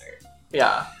Monster.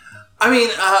 Yeah. I mean,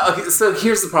 okay, so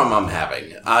here's the problem I'm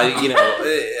having.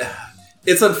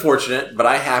 It's unfortunate, but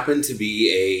I happen to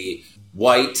be a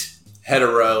white,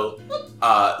 hetero,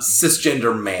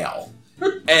 cisgender male.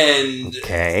 And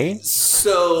Okay.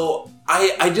 so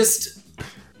I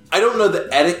don't know the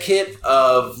etiquette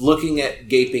of looking at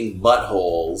gaping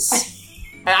buttholes.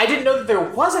 And I didn't know that there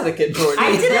was etiquette towards it.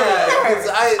 I didn't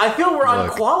either. I feel we're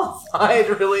unqualified,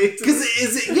 really. Because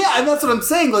and that's what I'm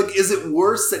saying. Like, is it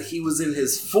worse that he was in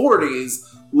his 40s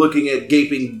looking at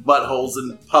gaping buttholes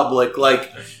in public?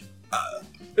 Like,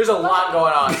 There's a lot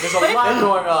going on. There's a lot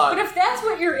going on. But if that's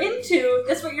what you're into,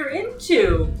 that's what you're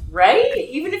into. right?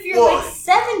 Even if you're Well- like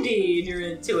 70 and you're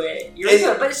into it, you're And-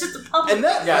 into it. But it's just a public. And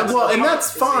that, Yeah, it's well, the and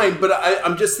that's public, fine. But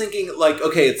I'm just thinking, like,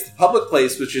 okay, it's the public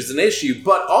place, which is an issue,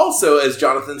 but also, as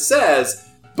Jonathan says,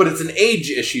 but it's an age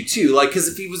issue too. Like, because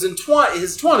if he was in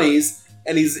his 20s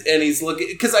and he's looking,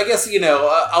 because I guess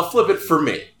I'll flip it for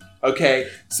me. Okay,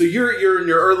 so you're in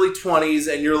your early 20s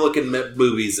and you're looking at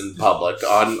movies in public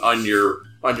on your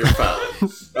phone.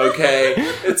 Okay,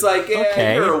 it's like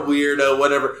Okay. you're a weirdo,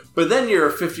 whatever. But then you're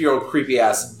a 50-year-old creepy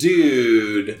ass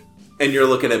dude and you're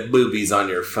looking at movies on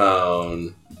your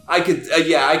phone. I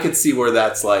could see where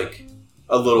that's like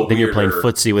a little. Then you're playing weirder.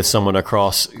 footsie with someone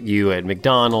across you at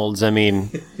McDonald's. I mean,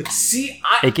 See,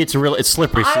 it gets real. It's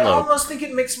slippery I slope. almost think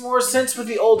it makes more sense with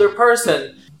the older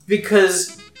person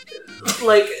because,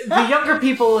 like, the younger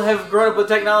people have grown up with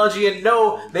technology and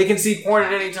know they can see porn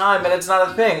at any time and it's not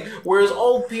a thing. Whereas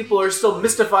old people are still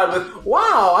mystified with,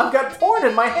 wow, I've got porn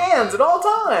in my hands at all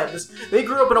times. They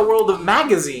grew up in a world of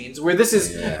magazines where this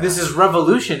is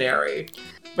revolutionary.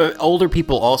 But older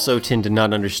people also tend to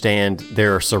not understand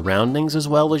their surroundings as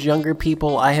well as younger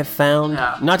people, I have found.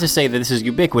 Yeah. Not to say that this is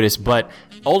ubiquitous, but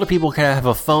older people kind of have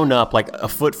a phone up like a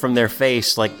foot from their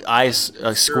face, like eyes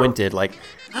squinted, like,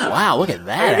 wow, look at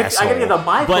that I asshole. gotta get the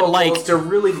bifocals But like, to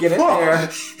really get in there.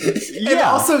 And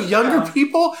also, younger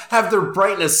people have their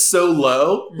brightness so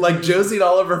low. Like Josie and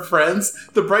all of her friends,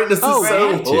 the brightness is Oh,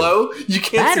 so right. low you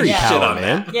can't battery see shit power, on it.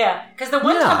 man. Yeah, because the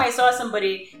one Yeah. time I saw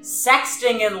somebody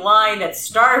sexting in line at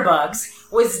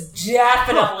Starbucks was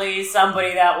definitely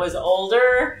somebody that was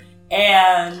older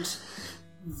and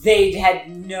they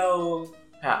had no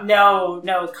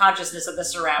consciousness of the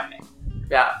surrounding.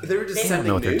 Yeah. They were just They I don't sending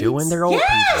know what they're nudes. doing. They're old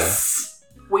Yes!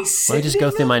 Wait, people. Let me just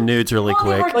go through my nudes really Well,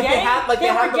 quick. They were Like they had- like they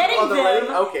had them getting on the them.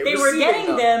 right- okay, they were receiving getting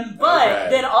them. them, but Okay.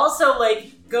 then also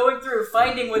like going through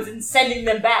finding ones and sending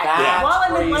them back That's while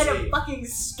I'm in line crazy. at fucking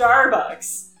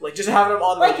Starbucks. Like just having them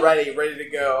on Like- the ready to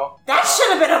go. That should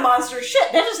have been a monster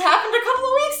shit. That just happened a couple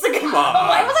of weeks ago. Come on,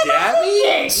 Why was I not Gabby.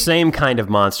 thinking? Same kind of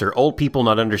monster. Old people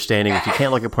not understanding that you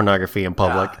can't look at pornography in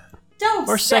public. Don't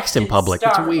Or sex in public.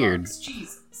 It's Starbucks. weird.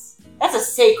 Jesus. That's a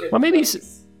sacred Well, maybe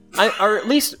place. or at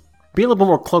least be a little bit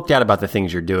more cloaked out about the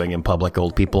things you're doing in public,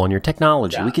 old people, and your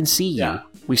technology. Yeah. We can see you. Yeah.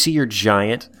 We see your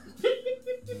giant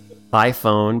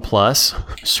iPhone Plus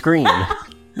screen.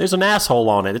 There's an asshole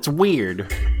on it. It's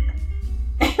weird.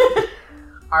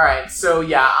 Alright, so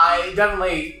yeah, I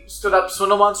definitely stood up.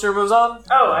 Swindle Monster moves on.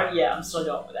 Yeah, I'm still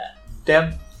going with that.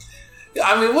 Dan?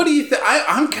 I mean, what do you think?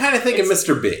 I'm kind of thinking It's-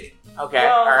 Mr. B. Okay,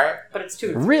 Well, alright. But it's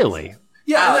too Really?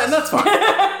 Yeah, and that's fine.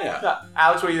 Yeah. Yeah.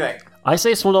 Alex, what do you think? I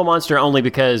say Swindle Monster only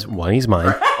because, one, he's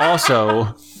mine.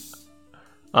 Also,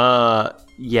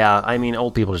 yeah, I mean,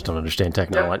 old people just don't understand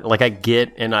technology. Like, I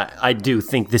get, and I do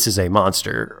think this is a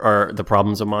monster, or the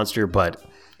problem's a monster, but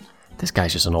this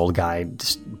guy's just an old guy,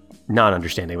 just not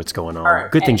understanding what's going on. All right.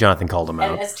 Good thing Jonathan called him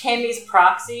And out. as Tammy's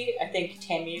proxy, I think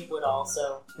Tammy would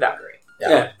also Yeah. agree.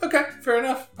 Yeah. Okay, fair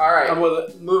enough. Alright, I'm with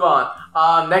it. move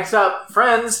on. Next up,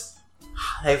 friends.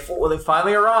 They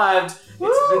finally arrived.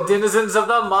 It's the denizens of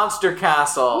the Monster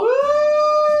Castle.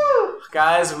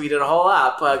 Guys, we did a whole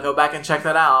app. Go back and check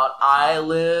that out. I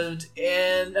lived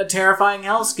in a terrifying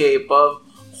hellscape of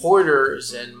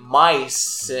hoarders and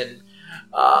mice and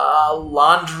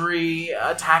laundry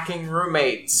attacking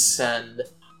roommates and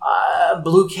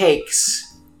blue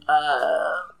cakes,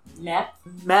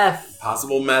 meth.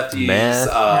 Possible meth use. Meth.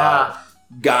 Yeah.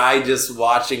 Guy just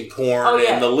watching porn Oh,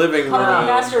 yeah. in the living room. Public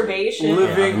masturbation. Living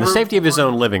In the room safety of his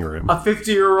own living room. a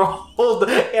 50-year-old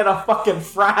in a fucking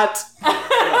frat.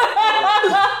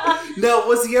 No,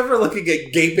 was he ever looking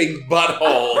at gaping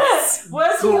buttholes?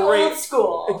 Was he Great. old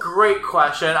school? Great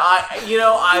question.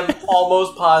 I'm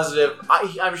almost positive.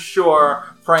 I'm sure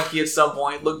Frankie at some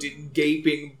point looked at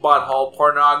gaping butthole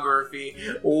pornography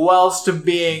whilst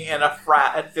being in a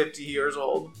frat at 50 years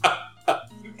old.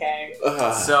 Okay.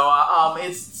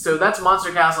 So that's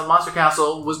Monster Castle. Monster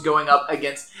Castle was going up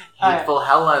against Hateful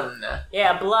Helen.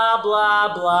 Yeah, blah,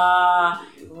 blah, blah.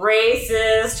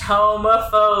 Racist,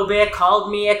 homophobic,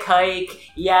 called me a kike,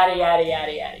 yada, yada,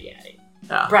 yada, yada, yada.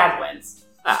 Yeah. Brad wins.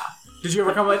 Did you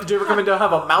ever come in to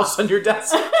have a mouse on your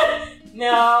desk?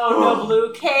 No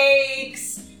blue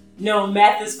cakes, no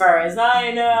meth as far as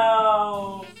I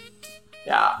know.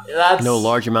 Yeah, that's No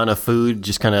large amount of food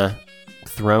just kind of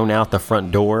thrown out the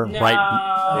front door, No.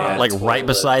 right, like right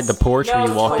beside the porch No when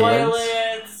you walk in.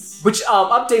 toilets. Which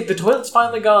update? The toilet's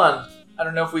finally gone. I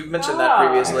don't know if we've mentioned that Oh.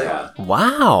 previously.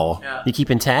 Wow. Yeah. You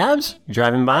keeping tabs? You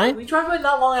driving by? We drove by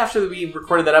not long after we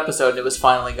recorded that episode, and it was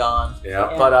finally gone.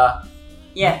 Yeah. But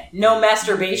Yeah, no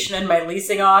masturbation in my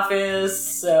leasing office,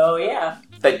 so yeah.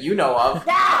 that you know of.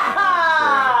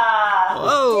 Ah!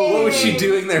 What was she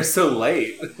doing there so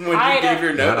late when you gave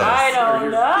your notice? I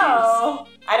don't know.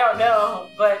 I don't know,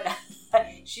 but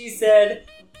she said,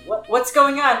 "What's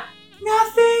going on?"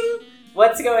 Nothing.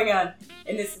 What's going on?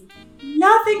 And it's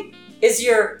nothing. Is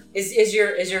your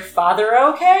father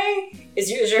okay? Is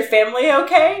your family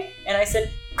okay? And I said,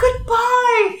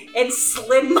 "Goodbye," and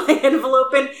slid my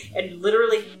envelope in and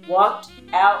literally walked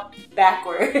out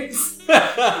backwards.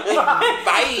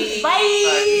 Bye.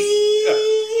 Bye.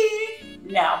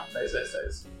 No.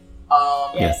 Nice.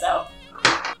 Yeah. So, God,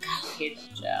 I hate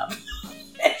that job.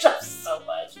 That job so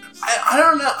much. I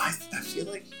don't know. I feel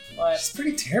like What? she's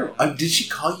pretty terrible. Did she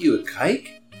call you a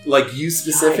kike? Like you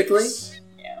specifically?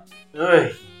 Yeah.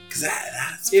 Because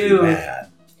that's pretty Dude.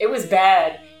 bad. It was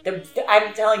bad.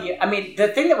 I'm telling you. I mean, the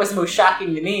thing that was most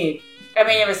shocking to me. I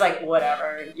mean, it was like,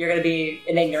 whatever. You're going to be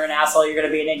an ignorant asshole. You're going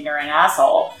to be an ignorant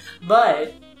asshole.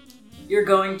 But you're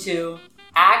going to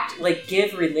act like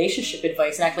give relationship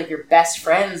advice and act like you're best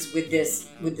friends with this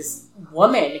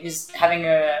woman who's having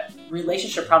a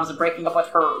relationship problems and breaking up with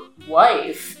her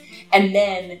wife. And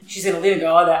then she's going to leave and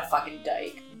go, "Oh, that fucking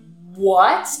dyke."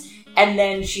 What? And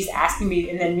then she's asking me,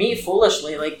 and then me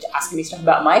foolishly, like, asking me stuff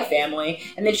about my family.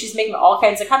 And then she's making all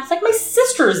kinds of comments, like, my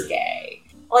sister's gay.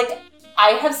 Like, I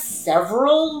have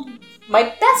my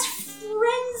best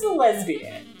friend's a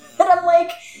lesbian. And I'm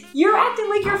like, you're acting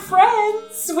like you're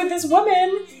friends with this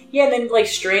woman. Yeah, and then, like,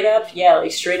 straight up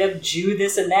Jew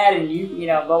this and that, and you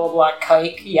know, blah, blah, blah,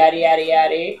 kike, yada, yada,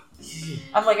 yada.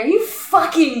 I'm like, are you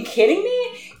fucking kidding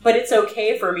me? But it's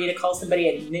okay for me to call somebody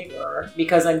a nigger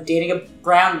because I'm dating a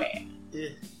brown man.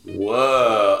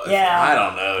 Whoa. Yeah. I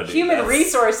don't know, dude. Human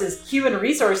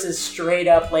resources straight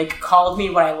up, like, called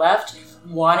me when I left,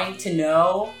 wanting to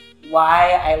know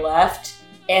why I left.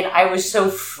 And I was so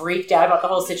freaked out about the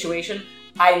whole situation,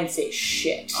 I didn't say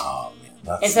shit. Oh, man.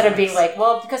 That's Instead of being like,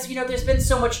 well, because, you know, there's been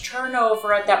so much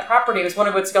turnover at that property, I was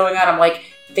wondering what's going on. I'm like,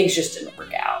 things just didn't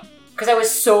work out. Because I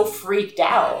was so freaked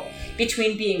out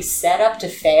between being set up to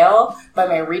fail by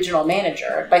my regional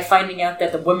manager, by finding out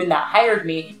that the woman that hired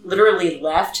me literally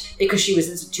left because she was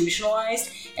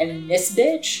institutionalized, and this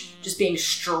bitch just being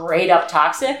straight up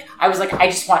toxic. I was like, I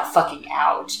just want fucking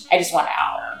out. I just want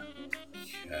out.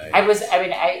 Okay. I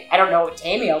don't know what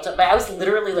Tammy but I was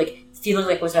literally like feeling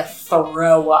like I was going to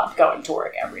throw up going to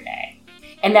work every day.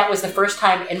 And that was the first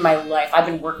time in my life. I've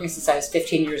been working since I was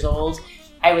 15 years old.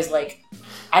 I was like,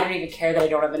 I don't even care that I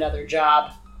don't have another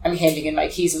job. I'm handing in my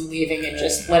keys and leaving and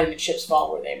just letting the chips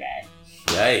fall where they may.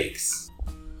 Yikes.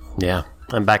 Yeah,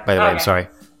 I'm back. By the way, I'm Okay. sorry.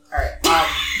 All right.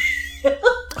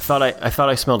 I thought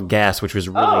I smelled gas, which was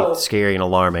really scary and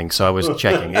alarming. So I was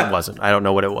checking. It wasn't. I don't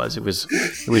know what it was. It was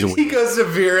He weird. goes to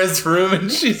Vera's room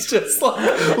and she's just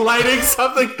like lighting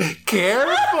something. Careful!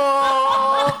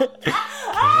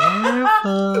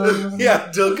 Yeah,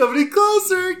 don't come any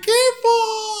closer.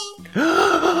 Careful!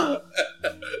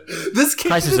 This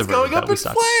kitchen Crisis is going averted, up we in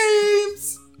suck.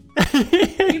 flames.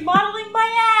 You modeling my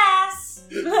ass.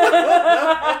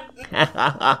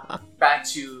 Back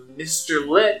to Mr.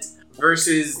 Lit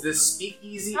versus the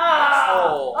Speakeasy Ah.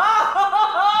 asshole.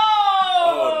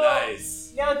 Oh,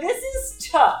 nice. Now, this is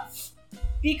tough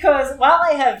because while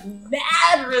I have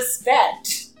mad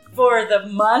respect for the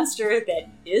monster that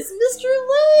is Mr.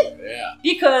 Lit, Yeah.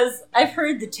 because I've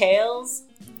heard the tales,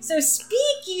 so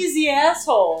Speakeasy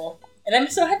asshole, and I'm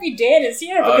so happy Dan is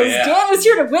here Oh, because yeah. Dan was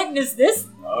here to witness this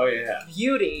Oh, yeah.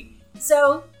 beauty.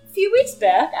 So, a few weeks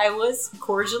back, I was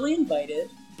cordially invited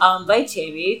by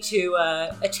Tammy to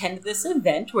attend this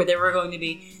event where there were going to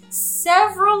be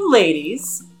several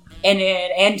ladies and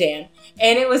Dan,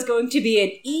 and it was going to be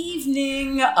an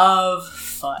evening of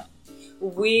fun.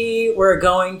 We were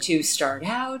going to start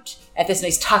out at this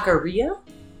nice taqueria,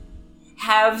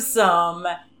 have some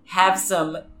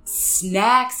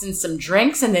snacks and some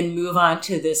drinks, and then move on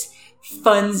to this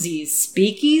funsies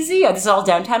speakeasy. This is all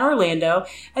downtown Orlando,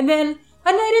 and then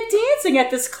a night of dancing at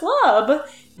this club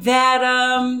that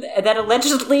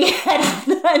allegedly had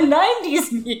a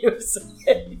 90s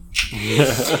music.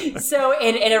 So,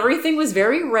 and everything was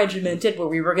very regimented, where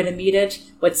we were going to meet at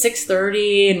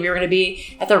 6:30, and we were going to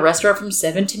be at the restaurant from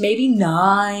 7 to maybe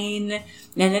 9,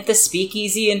 and at the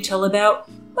speakeasy until about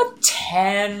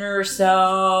 10 or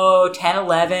so, 10,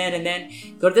 11, and then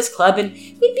go to this club, and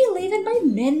we'd be leaving by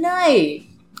midnight.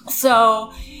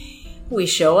 So we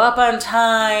show up on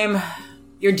time.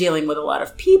 You're dealing with a lot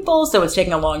of people, so it's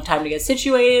taking a long time to get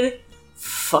situated.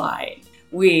 Fine.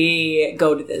 We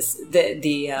go to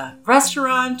the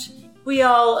restaurant, We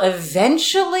all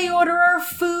eventually order our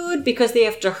food because they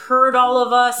have to herd all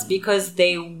of us because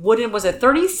they wouldn't, was it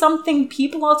 30-something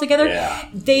people altogether? Yeah.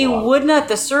 They would not,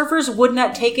 the servers would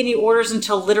not take any orders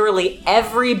until literally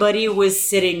everybody was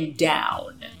sitting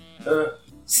down.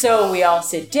 So we all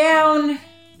sit down,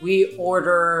 we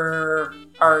order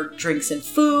our drinks and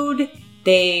food.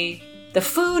 The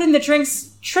food and the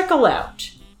drinks trickle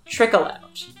out.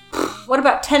 What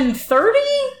about 10:30?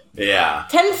 Yeah.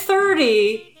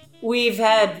 10:30, we've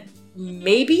had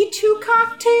maybe 2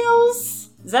 cocktails.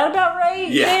 Is that about right,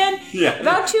 Yeah. Dan? Yeah.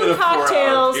 About 2 In a 4-hour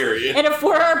cocktails. period. In a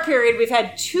 4-hour period, we've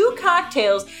had 2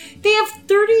 cocktails. They have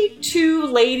 32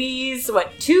 ladies,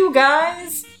 2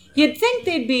 guys? You'd think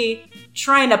they'd be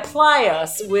trying to ply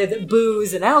us with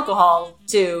booze and alcohol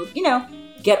to,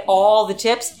 get all the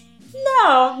tips.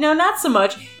 No, not so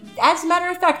much. As a matter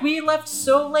of fact, we left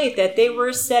so late that they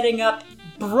were setting up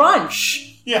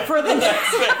brunch for the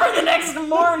next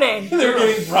morning. They're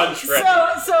getting brunch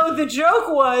ready. So the joke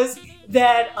was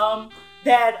that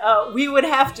we would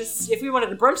have to, if we wanted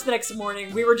to brunch the next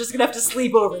morning, we were just gonna have to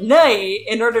sleep overnight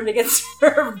in order to get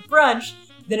served brunch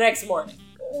the next morning.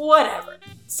 Whatever.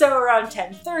 So around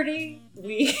 10:30,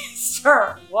 we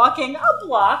start walking a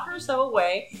block or so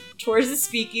away towards the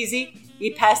speakeasy.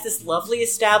 We pass this lovely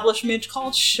establishment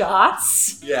called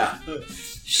Shots. Yeah.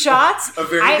 Shots. A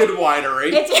very good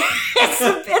winery.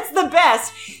 It's the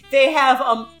best. They have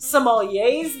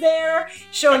sommeliers there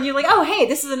showing you oh, hey,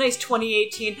 this is a nice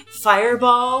 2018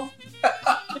 Fireball.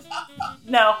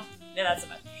 No, not so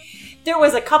much. There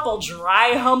was a couple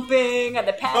dry humping at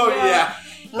the patio. Oh, yeah.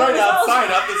 Right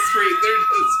outside on the street, they're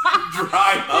just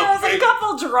dry humping. There was a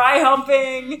couple dry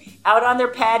humping out on their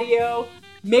patio.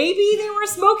 Maybe they were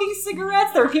smoking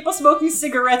cigarettes. There were people smoking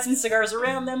cigarettes and cigars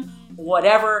around them.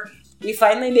 Whatever. We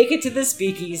finally make it to the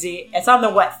speakeasy. It's on the,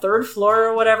 3rd floor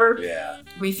or whatever? Yeah.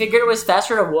 We figured it was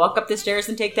faster to walk up the stairs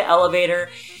than take the elevator.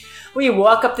 We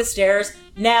walk up the stairs.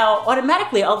 Now,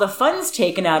 automatically, all the fun's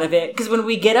taken out of it, because when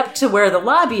we get up to where the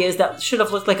lobby is, that should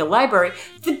have looked like a library,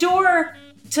 the door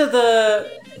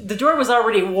was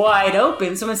already wide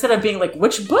open, so instead of being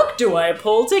which book do I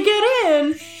pull to get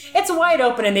in? It's wide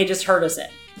open and they just herd us in.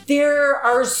 There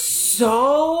are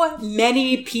so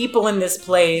many people in this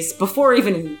place, before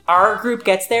even our group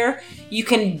gets there, you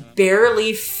can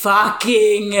barely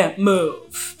fucking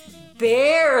move.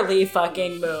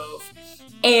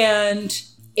 And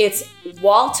it's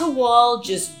wall-to-wall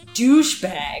just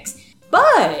douchebags.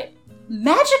 But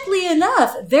magically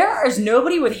enough, there is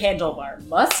nobody with handlebar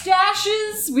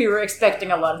mustaches. We were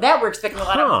expecting a lot of that. We're expecting a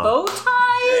lot of bow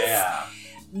ties. Yeah.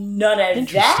 None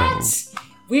of that.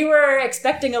 We were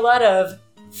expecting a lot of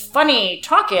funny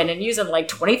talking and using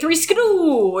 23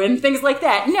 skidoo and things like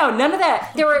that. No, none of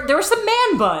that. There were some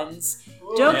man buns.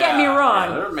 Don't get me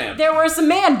wrong. There were some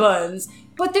man buns,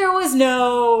 but there was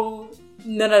none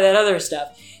of that other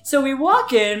stuff. So we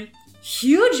walk in,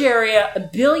 huge area,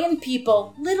 1 billion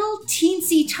people, little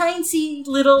teensy tiny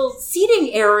little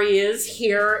seating areas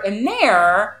here and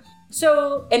there.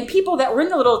 So, and people that were in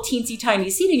the little teensy tiny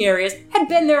seating areas had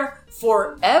been there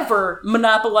forever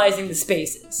monopolizing the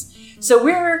spaces. So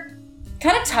we're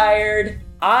kind of tired.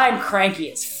 I'm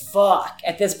cranky as fuck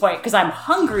at this point because I'm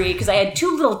hungry because I had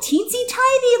 2 little teensy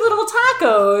tiny little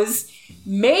tacos,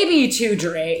 maybe 2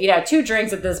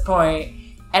 drinks at this point,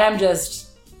 and I'm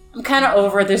kind of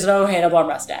over it. There's no handlebar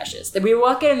mustaches. Then we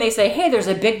walk in and they say, hey, there's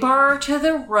a big bar to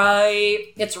the right.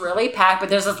 It's really packed, but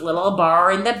there's this little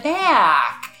bar in the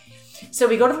back. So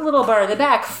we go to the little bar in the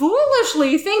back,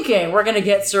 foolishly thinking we're going to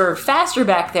get served faster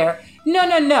back there.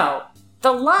 No.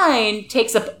 The line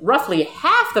takes up roughly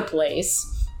half the place.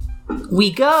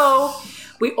 We go,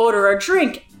 we order our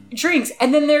drinks,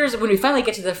 and then when we finally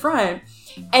get to the front,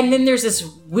 and then there's this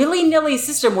willy-nilly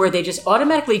system where they just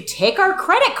automatically take our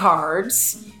credit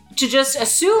cards to just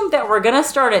assume that we're going to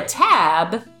start a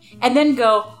tab, and then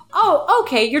go, oh,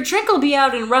 okay, your drink will be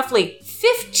out in roughly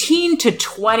 15 to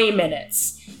 20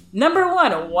 minutes. Number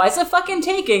 1, why is it fucking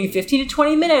taking 15 to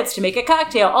 20 minutes to make a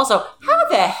cocktail? Also, how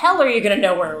the hell are you going to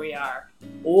know where we are?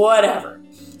 Whatever.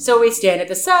 So we stand at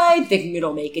the side, thinking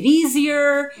it'll make it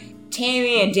easier.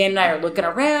 Tammy and Dan and I are looking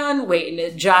around, waiting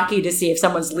to jockey to see if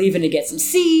someone's leaving to get some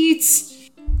seats.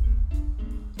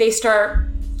 They start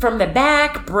from the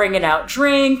back, bringing out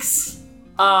drinks.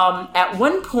 At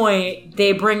one point,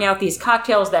 they bring out these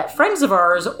cocktails that friends of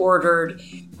ours ordered,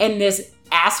 and this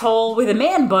asshole with a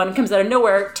man bun comes out of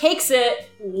nowhere, takes it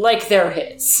like they're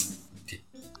his.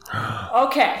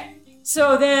 Okay,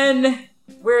 so then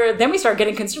we start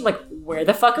getting concerned, where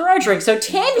the fuck are our drinks? So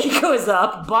Tammy goes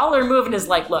up, baller move, and is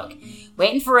like, look,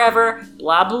 waiting forever,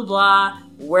 blah, blah, blah.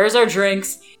 where's our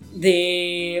drinks?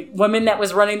 The woman that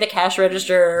was running the cash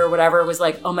register or whatever was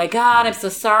like, oh my God, I'm so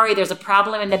sorry. There's a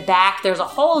problem in the back. There's a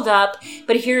holdup,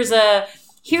 but here's a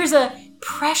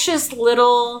precious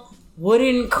little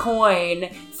wooden coin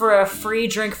for a free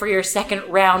drink for your second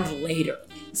round later.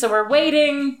 So we're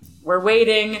waiting,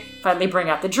 finally bring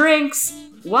out the drinks.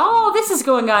 While all this is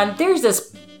going on, there's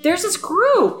this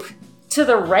group to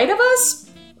the right of us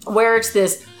where it's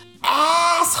this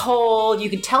asshole. You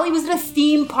can tell he was at a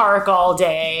theme park all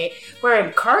day,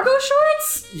 wearing cargo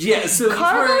shorts. Yeah, so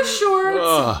Cargo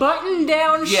shorts,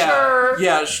 button-down shirt,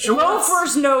 shorts.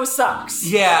 loafers, no socks.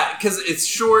 Yeah, because it's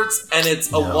shorts and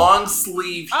it's a long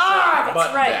sleeve shirt That's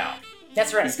button right. down.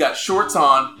 That's right. He's got shorts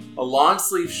on, a long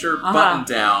sleeve shirt button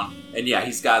down, and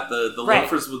he's got the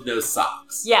loafers with no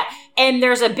socks. Yeah, and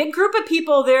there's a big group of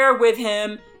people there with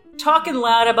him, talking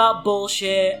loud about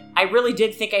bullshit. I really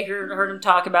did think I heard him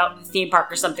talk about the theme park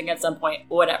or something at some point.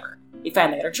 Whatever. We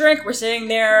finally got a drink. We're sitting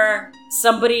there.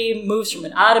 Somebody moves from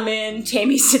an ottoman.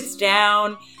 Tammy sits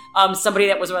down. Somebody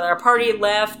that was with our party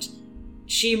left.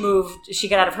 She moved. She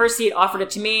got out of her seat, offered it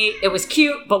to me. It was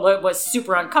cute, but it was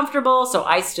super uncomfortable, so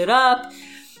I stood up.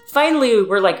 Finally,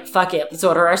 we're like, fuck it. Let's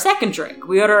order our second drink.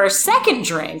 We order our second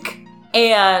drink.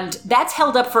 And that's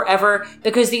held up forever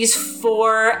because these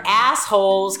 4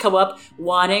 assholes come up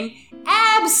wanting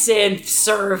absinthe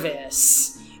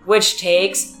service, which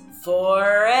takes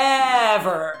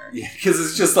forever. Yeah, because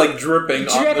it's just like dripping,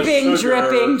 Dripping, down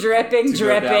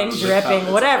the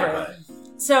cup. whatever.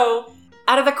 So,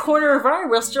 out of the corner of our eye,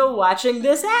 we're still watching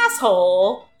this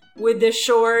asshole with the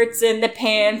shorts and the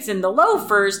pants and the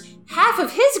loafers. Half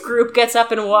of his group gets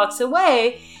up and walks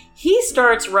away. He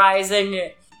starts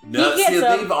rising. No, He gets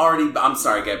up. they've already. I'm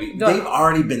sorry, Gabby. Go They've ahead.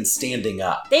 already been standing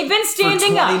up They've been standing for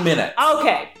 20 up. minutes.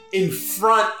 Okay. In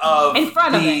front of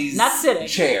it, not sitting.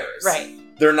 chairs. Right.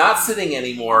 They're not sitting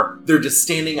anymore. They're just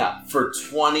standing up for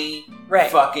 20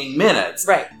 Right. fucking minutes.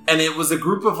 Right. And it was a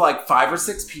group of like 5 or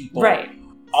 6 people. Right.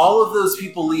 All of those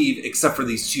people leave except for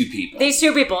these 2 people. These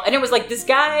 2 people. And it was like this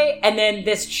guy and then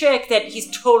this chick that he's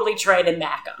totally trying to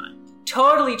mac on.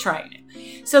 Totally trying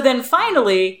it. So then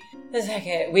finally,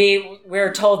 okay,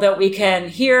 we're told that we can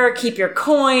keep your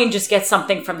coin, just get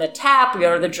something from the tap. We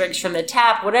order the drinks from the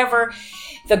tap, whatever.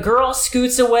 The girl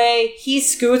scoots away. He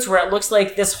scoots where it looks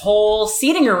like this whole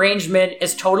seating arrangement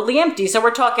is totally empty. So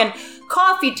we're talking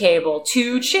coffee table,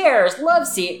 2 chairs, love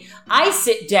seat. I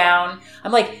sit down.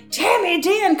 I'm like, Tammy,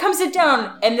 Dan, come sit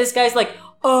down. And this guy's like,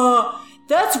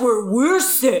 that's where we're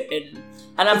sitting.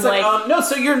 And I'm It's like, no,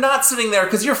 so you're not sitting there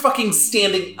because you're fucking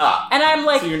standing up. and I'm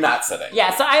like, So you're not sitting.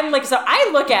 yeah, so I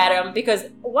look at him because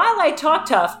while I talk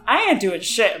tough, I ain't doing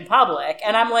shit in public.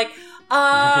 And I'm like,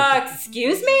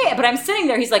 excuse me? But I'm sitting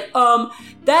there. He's like,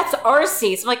 that's our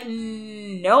seats. I'm like,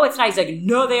 no, it's not. He's like,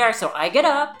 no, they are. So I get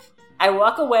up. I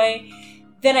walk away.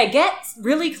 Then I get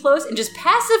really close and just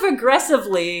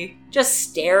passive-aggressively just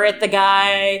stare at the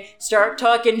guy, start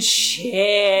talking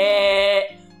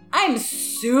shit. I'm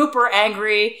super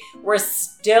angry. We're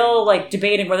still like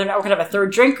debating whether or not we're gonna have a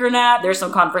third drink or not. There's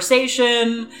some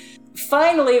conversation.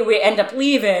 Finally, we end up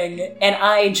leaving, and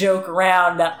I joke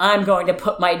around that I'm going to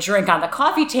put my drink on the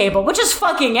coffee table, which is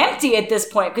fucking empty at this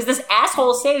point, because this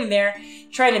asshole standing there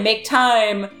trying to make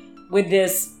time with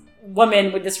this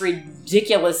woman with this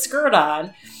ridiculous skirt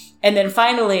on. And then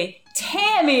finally,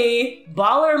 Tammy,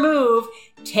 baller move,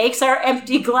 takes our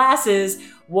empty glasses,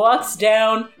 walks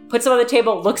down, puts them on the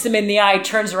table, looks him in the eye,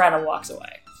 turns around and walks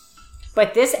away.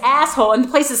 But this asshole, and the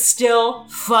place is still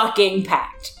fucking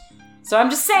packed. So I'm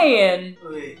just saying,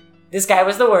 this guy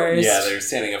was the worst. Yeah, they were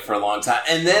standing up for a long time.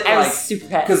 And then, I was like, super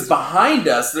pissed. because behind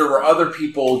us, there were other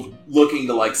people looking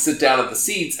to, like, sit down at the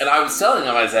seats. And I was telling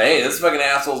him, I said, hey, this fucking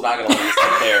asshole's not going to let me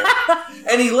sit there.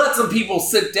 And he let some people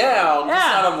sit down, just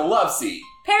Yeah. not on the love seat.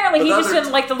 Apparently, But he the just other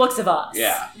didn't like the looks of us.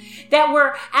 Yeah. That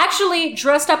were actually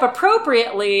dressed up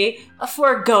appropriately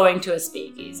for going to a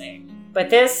speakeasy. But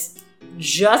this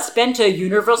just been to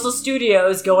Universal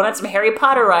Studios going on some Harry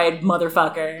Potter ride,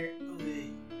 motherfucker.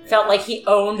 Felt like he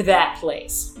owned that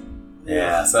place.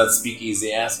 Yeah, so that's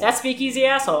speakeasy asshole. That speakeasy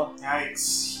asshole.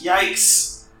 Yikes.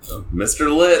 Yikes.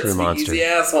 Mr. Lit, True monster. speakeasy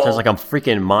asshole. Sounds like a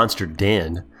freaking monster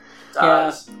den.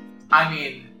 Does. I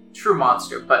mean, true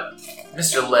monster, but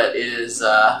Mr. Lit is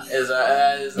Yeah,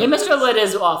 Mr. Lit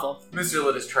is awful. Mr.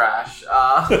 Lit is trash.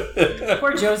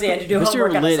 Poor Josie had to do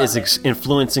homework Mr. on Lit a is Sunday.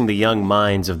 influencing the young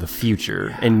minds of the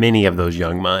future, and many of those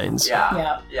young minds.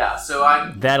 Yeah. So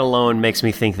I'm. That alone makes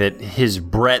me think that his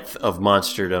breadth of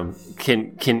monsterdom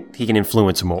he can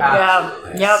influence more.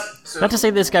 Yeah. Yep. So, Not to say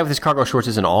this guy with his cargo shorts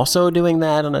isn't also doing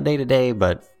that on a day-to-day,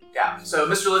 but yeah. So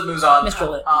Mr. Lit moves on. Mr.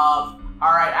 Lit.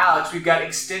 All right, Alex, we've got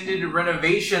Extended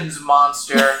Renovations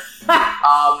Monster,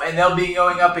 and they'll be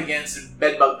going up against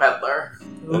Bedbug Peddler.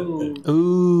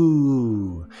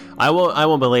 Ooh. I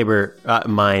won't belabor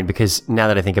mine because now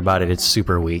that I think about it, it's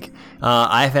super weak.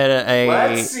 I've had a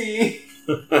Let's see.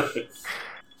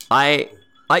 I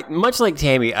much like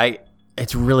Tammy,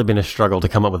 it's really been a struggle to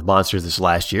come up with monsters this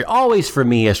last year. Always for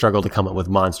me a struggle to come up with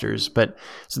monsters, but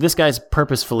so this guy's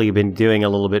purposefully been doing a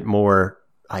little bit more.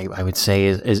 I would say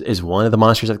is one of the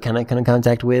monsters I've kind of come in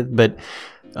contact with, but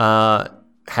have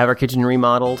our kitchen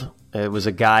remodeled. It was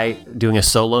a guy doing a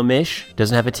solo mish,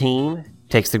 doesn't have a team,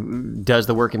 does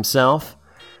the work himself,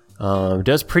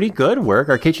 does pretty good work.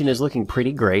 Our kitchen is looking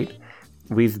pretty great.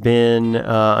 We've been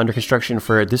under construction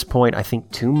for, at this point, I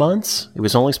think 2 months. It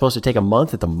was only supposed to take a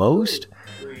month at the most.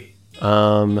 We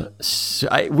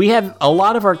have a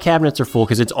lot of our cabinets are full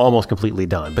because it's almost completely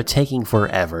done, but taking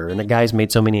forever. And the guy's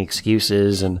made so many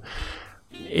excuses, and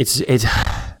it's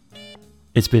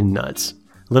been nuts.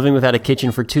 Living without a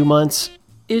kitchen for 2 months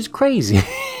is crazy.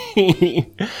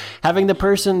 Having the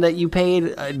person that you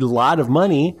paid a lot of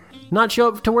money not show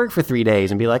up to work for 3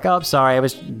 days and be like, "Oh, I'm sorry, I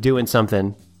was doing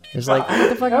something." It's like, what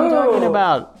the fuck are you talking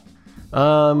about?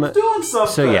 Doing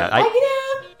something. So yeah,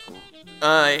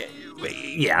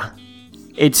 yeah.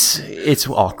 It's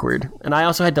awkward. And I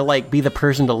also had to be the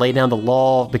person to lay down the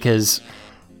law because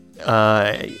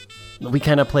we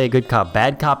kind of play a good cop,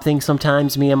 bad cop thing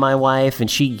sometimes, me and my wife,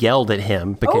 and she yelled at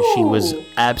him because she was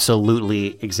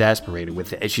absolutely exasperated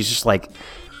with it. She's just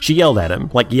she yelled at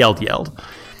him, yelled.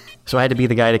 So I had to be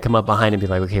the guy to come up behind and be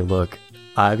like, "Okay, look,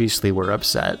 obviously we're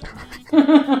upset."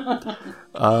 And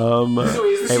we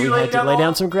had to lay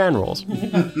down some ground rules.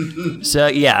 So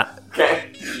yeah.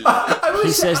 Okay.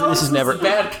 He says this is never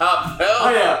bad cop. No.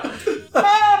 Oh yeah.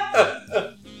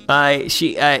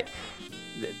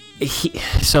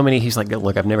 He's like,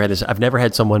 "Look, I've never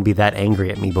had someone be that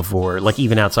angry at me before,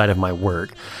 even outside of my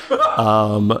work."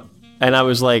 And I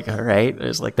was like, "All right." I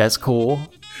was like, "That's cool.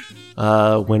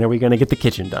 When are we going to get the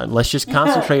kitchen done? Let's just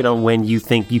concentrate on when you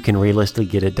think you can realistically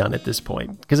get it done at this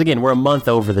point." Because again, we're a month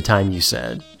over the time you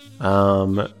said.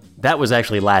 That was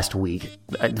actually last week.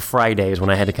 Friday is when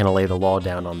I had to kind of lay the law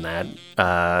down on that.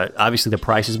 Obviously, the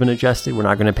price has been adjusted. We're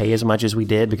not going to pay as much as we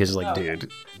did because,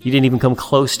 dude, you didn't even come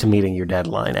close to meeting your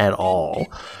deadline at all.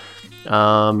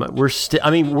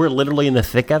 We're literally in the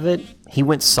thick of it. He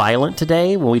went silent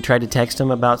today when we tried to text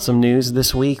him about some news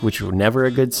this week, which was never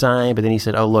a good sign. But then he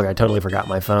said, "Oh, look, I totally forgot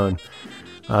my phone.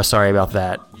 Sorry about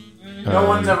that." No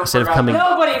one's ever forgotten.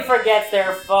 Nobody forgets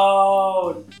their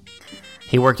phone.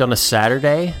 He worked on a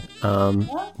Saturday.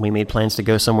 We made plans to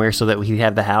go somewhere so that we could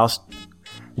have the house.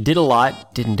 Did a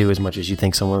lot. Didn't do as much as you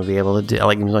think someone would be able to do,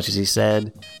 as much as he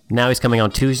said. Now he's coming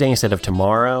on Tuesday instead of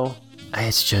tomorrow.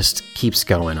 It just keeps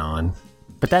going on.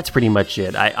 But that's pretty much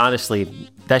it.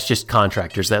 That's just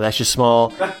contractors. That's just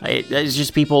small. It's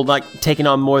just people taking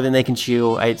on more than they can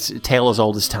chew. It's a tale as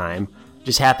old as time.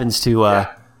 Just happens to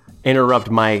interrupt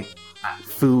my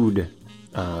food.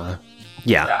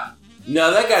 Yeah.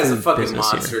 No, that guy's a fucking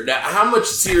business monster. here. Now, how much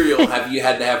cereal have you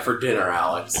had to have for dinner,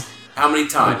 Alex? How many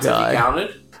times have you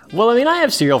counted? Well, I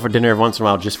have cereal for dinner every once in a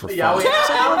while just for fun. Yeah,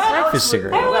 Breakfast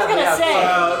cereal. I was gonna say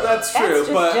That's true,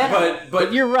 just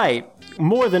but You're right.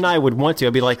 More than I would want to.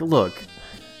 I'd be like, look,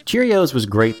 Cheerios was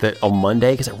great on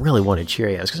Monday because I really wanted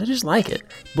Cheerios because I just like it.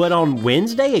 But on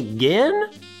Wednesday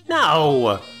again?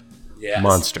 No. yes.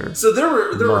 Monster. So there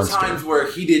were Monster. times where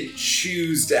he didn't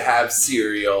choose to have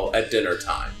cereal at dinner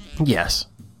time. Yes,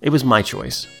 it was my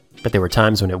choice. But there were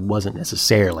times when it wasn't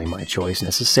necessarily my choice,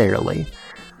 necessarily.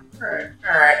 All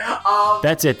right.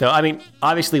 That's it, though.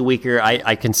 Obviously weaker.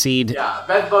 I concede. Yeah,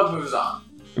 Bedbug moves on.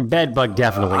 Bedbug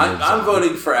definitely moves I'm on.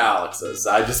 voting for Alex's.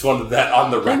 I just wanted that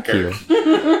on the Thank record.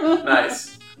 you.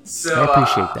 Nice. So I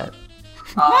appreciate that.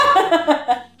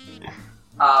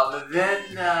 Then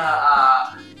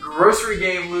grocery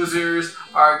game losers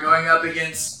are going up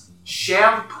against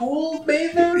Shampoo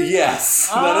Bather. Yes,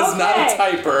 that is not a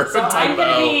typer. So I'm typo.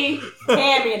 gonna be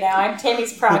Tammy now. I'm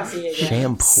Tammy's proxy again.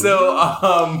 Shampoo.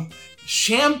 So,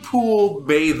 Shampoo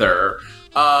Bather.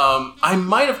 I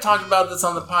might have talked about this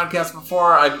on the podcast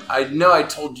before. I know I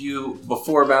told you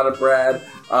before about it, Brad.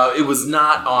 It was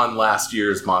not on last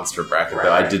year's Monster Bracket,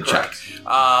 though. I did check.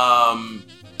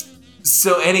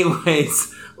 So,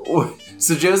 anyways,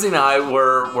 so Josie and I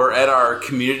were at our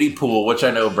community pool, which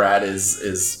I know, Brad,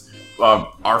 is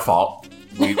our fault.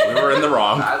 We were in the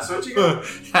wrong. That's what you got.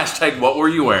 Hashtag what were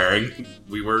you wearing?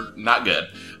 We were not good.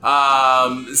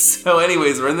 So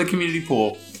anyways, we're in the community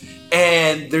pool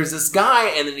and there's this guy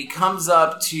and then he comes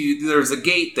up to, there's a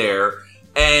gate there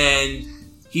and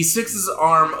he sticks his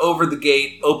arm over the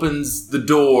gate, opens the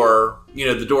door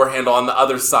the door handle on the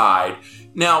other side.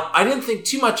 Now, I didn't think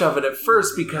too much of it at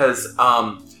first because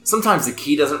sometimes the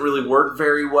key doesn't really work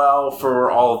very well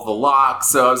for all of the locks.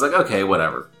 So I was like, okay,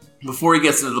 whatever. Before he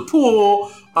gets into the pool,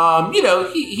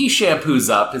 he shampoos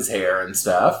up his hair and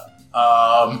stuff.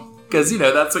 Because,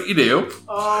 that's what you do.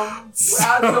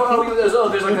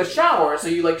 There's like a shower, so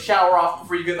you like shower off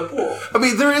before you get in the pool. I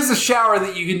mean, there is a shower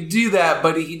that you can do that,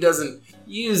 but he doesn't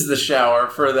use the shower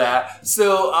for that.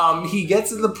 So he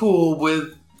gets in the pool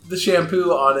with the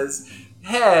shampoo on his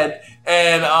head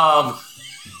and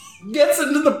gets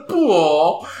into the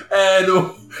pool and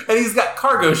he's got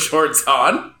cargo shorts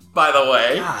on, by the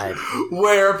way. God.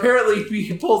 Where apparently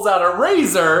he pulls out a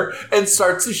razor and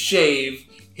starts to shave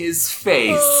his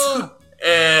face.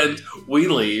 And we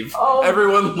leave.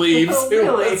 Everyone leaves.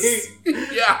 Really?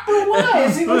 Yeah. But why?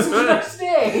 Is he listening the next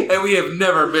day? And we have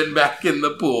never been back in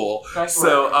the pool. That's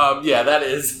so, that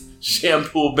is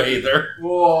Shampoo Bather.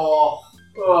 Whoa.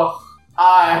 Oh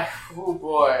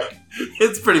boy.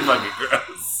 It's pretty fucking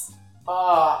gross.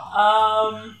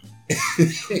 Wow.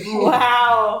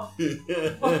 Wow.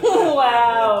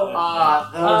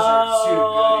 Those are two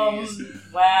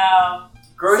goodies. Wow.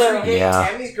 Grocery game. Yeah.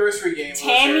 Tammy's grocery game.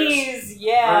 Tammy's,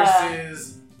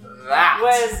 versus that.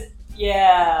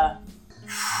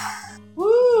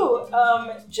 Woo.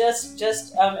 Just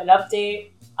an update.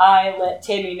 I let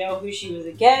Tammy know who she was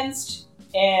against,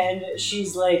 and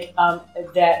she's like,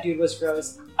 that dude was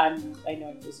gross. I know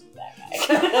he was that guy.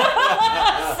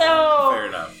 Fair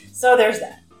enough. So there's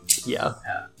that. Yeah.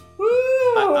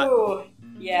 Woo.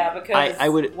 Yeah, because I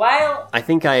would. While I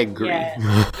think I agree.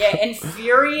 yeah,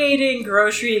 infuriating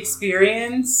grocery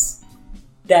experience.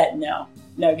 That no,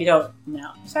 you don't.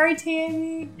 No, sorry,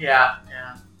 Tammy. Yeah.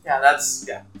 That's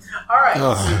All right,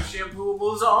 Ugh. so Shampoo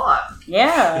moves on.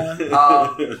 Yeah.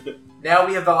 Now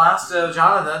we have the last of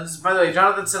Jonathan's. By the way,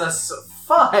 Jonathan sent us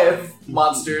 5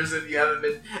 monsters. If you haven't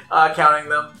been counting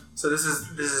them. So this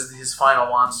is his final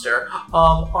monster.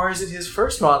 Or is it his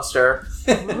first monster?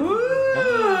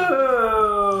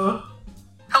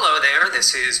 Hello there,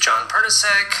 this is John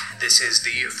Pernisek. This is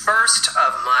the first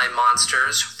of my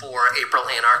monsters for April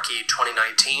Anarchy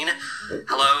 2019.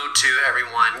 Hello to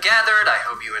everyone gathered. I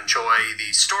hope you enjoy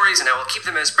these stories, and I will keep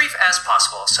them as brief as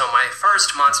possible. So my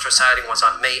first monster sighting was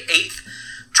on May 8th,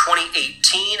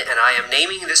 2018, and I am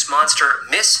naming this monster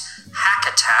Miss Hack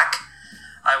Attack.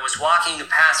 I was walking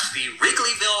past the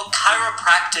Wrigleyville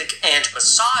Chiropractic and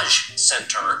Massage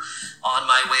Center on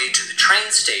my way to the train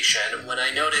station when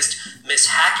I noticed Miss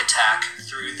Hack Attack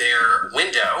through their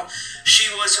window. She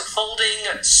was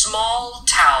folding small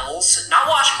towels, not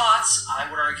washcloths, I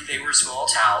would argue they were small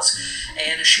towels,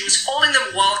 and she was folding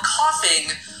them while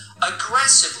coughing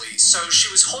aggressively. So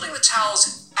she was holding the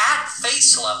towels at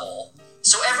face level,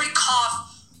 so every cough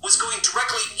was going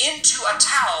directly into a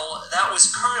towel that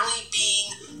was currently being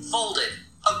folded.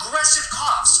 Aggressive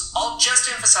coughs. I'll just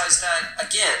emphasize that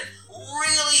again.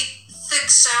 Really thick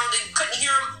sounding. Couldn't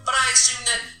hear them, but I assumed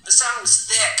that the sound was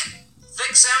thick.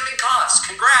 Thick sounding coughs.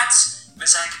 Congrats,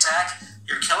 Miss Hack Attack.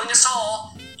 You're killing us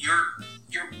all. You're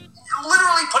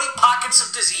literally putting pockets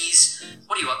of disease.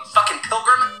 What are you, a fucking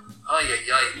pilgrim?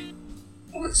 Ay.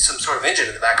 Some sort of engine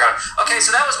in the background. Okay,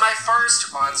 so that was my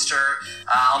first monster.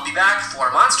 I'll be back for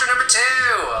monster number 2,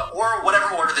 or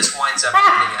whatever order this winds up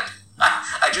being in.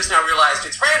 I just now realized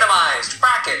it's randomized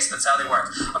brackets. That's how they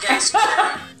work. Okay, so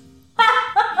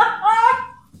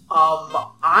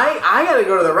I gotta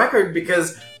go to the record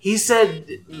because he said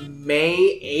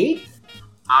May 8th.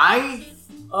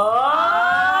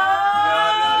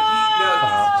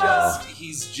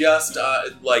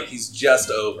 He's just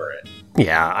over it.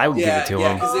 Yeah, I would give it to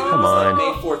him. Because it Come was on.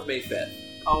 May 4th, May 5th.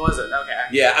 Oh, was it? Okay.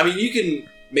 Yeah, I mean, you can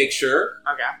make sure,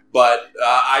 Okay. but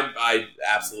I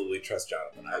absolutely trust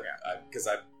Jonathan. Because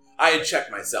I had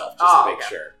checked myself just to make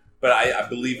sure. But I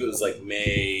believe it was like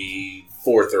May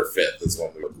 4th or 5th is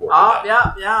when we recorded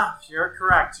that. Yeah, you're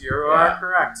correct. You are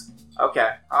correct.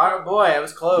 Okay. Oh, boy, it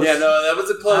was close. Yeah, no, that was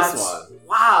a close one.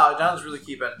 Wow, John's really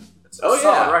keeping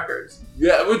solid records.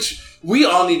 Yeah, which we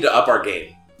all need to up our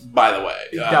game, by the way.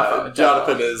 Definitely.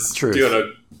 Jonathan is doing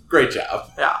a great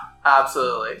job. Yeah,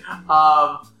 absolutely.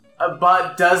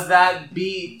 But does that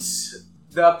beat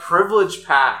the Privilege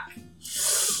Pack?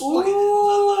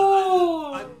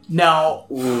 Ooh. Now,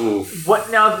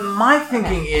 my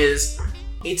thinking is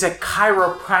it's a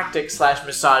chiropractic /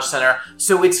 massage center,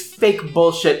 so it's fake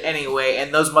bullshit anyway,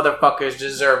 and those motherfuckers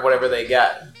deserve whatever they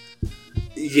get.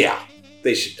 Yeah,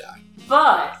 they should die.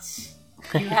 But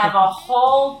you have a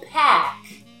whole pack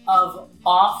of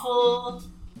awful,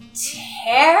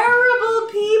 terrible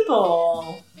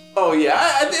people. Oh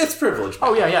yeah, It's privilege.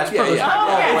 Oh yeah, it's privilege. yeah. All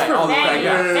the way, all the way. Thank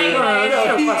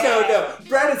Yeah. you. No.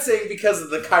 Brandon's saying because of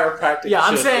the chiropractic. Yeah,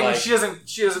 I'm shit, saying like,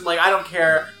 she doesn't like. I don't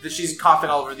care that she's coughing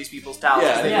all over these people's towels.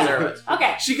 Yeah, They yeah. deserve it.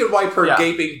 Okay. she could wipe her Yeah.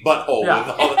 gaping butthole Yeah.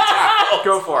 with all the towels.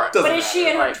 Go for it. Doesn't But is she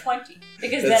in her Right. 20s?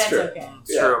 Because That's then true. it's okay.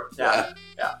 It's true. Yeah.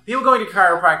 People going to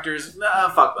chiropractors,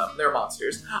 fuck them. They're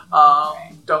monsters.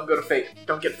 Don't go to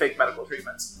don't get fake medical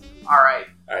treatments. All right.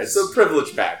 All right, so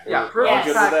privilege pack. Yeah, We're privilege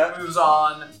good pack with that? moves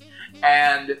on,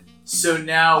 and so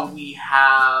now we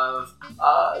have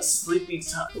Sleepy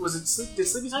Time. Was it Did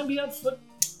Sleepy Time beat out Foot?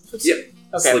 Yep.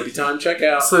 Okay. Sleepy time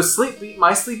checkout. So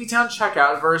my Sleepy Town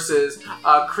checkout versus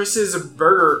Chris's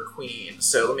Burger Queen.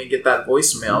 So let me get that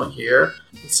voicemail here.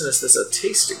 It sent us this a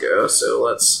taste ago, so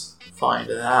let's find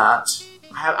that.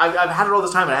 I've had it all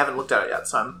this time and I haven't looked at it yet,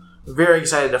 so I'm very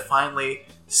excited to finally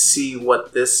see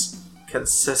what this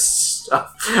consists of.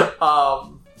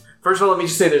 First of all, let me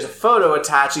just say there's a photo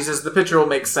attached. He says the picture will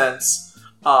make sense.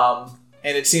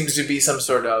 And it seems to be some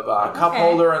sort of cup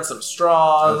holder and some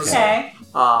straws. Okay.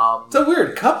 It's a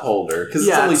weird cup holder because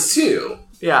Yeah, it's only two.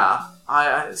 Yeah.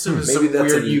 I assume it's Maybe some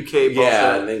that's weird UK bullshit.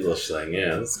 Yeah, an English thing.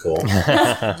 Yeah, that's cool.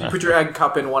 You put your egg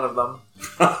cup in one of them.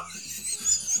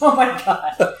 Oh my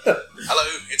god. Hello,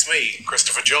 it's me,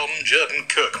 Christopher John Jurgen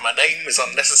Cook. My name is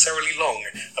unnecessarily long,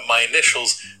 and my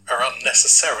initials are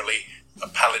unnecessarily a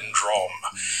palindrome.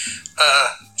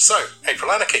 So,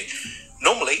 April Anarchy.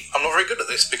 Normally, I'm not very good at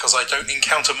this because I don't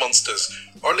encounter monsters,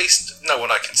 or at least no one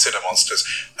I consider monsters.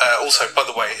 Also, by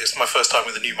the way, it's my first time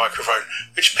with a new microphone,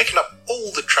 which is picking up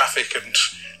all the traffic and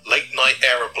late-night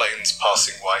aeroplanes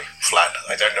passing by. Flat,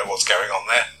 I don't know what's going on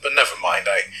there, but never mind,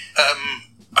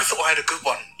 I thought I had a good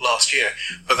one last year,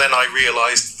 but then I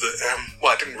realised that,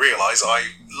 I didn't realise, I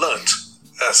learnt,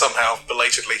 somehow,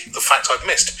 belatedly, the fact I've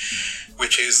missed,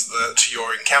 which is that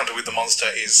your encounter with the monster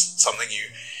is someone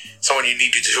you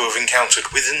needed to have encountered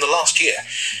within the last year.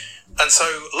 And so,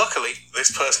 luckily,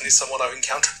 this person is someone I've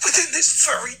encountered within this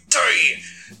very day.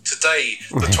 Today,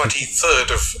 the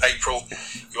 23rd of April,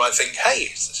 you might think, hey,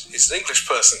 it's an English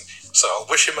person, so I'll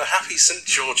wish him a happy St.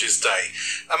 George's Day.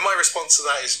 And my response to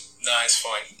that is, nah, it's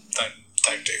fine,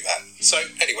 don't do that. So,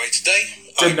 anyway, today,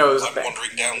 I'm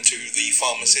wandering down to the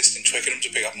pharmacist in Twickenham to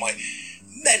pick up my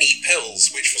many pills,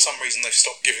 which for some reason they've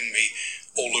stopped giving me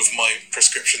all of my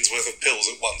prescriptions worth of pills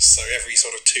at once, so every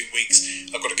sort of 2 weeks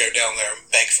I've got to go down there and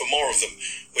beg for more of them,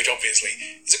 which obviously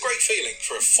is a great feeling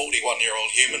for a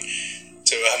 41-year-old human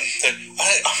to,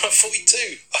 I'm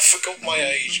 42, I forgot my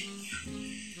age.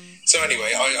 So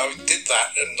anyway, I did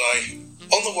that, and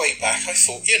on the way back I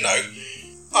thought,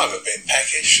 I'm a bit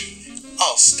peckish,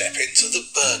 I'll step into the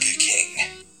Burger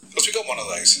King, because we got one of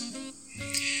those.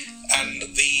 And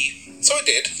so I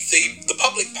did. The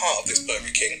public part of this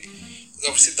Burger King,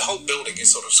 obviously the whole building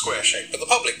is sort of square shaped, but the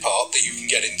public part that you can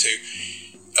get into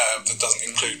that doesn't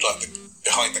include like the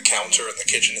behind the counter and the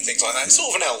kitchen and things like that, it's sort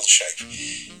of an L shape,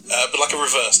 but like a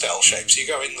reversed L shape. So you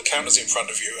go in, the counter's in front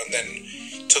of you, and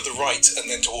then to the right and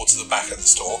then towards the back of the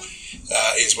store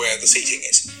is where the seating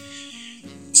is.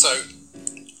 So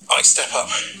I step up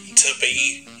to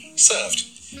be served,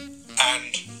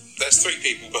 and there's 3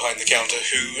 people behind the counter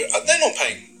who they're not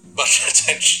paying much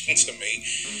attention to me,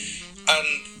 and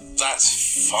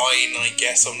that's fine, I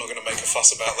guess. I'm not going to make a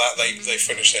fuss about that. They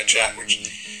finished their chat, which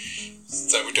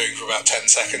they were doing for about 10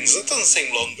 seconds. That doesn't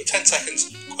seem long, but 10 seconds,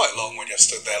 quite long when you're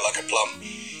stood there like a plum.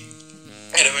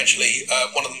 And eventually,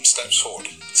 one of them steps forward.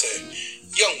 It's a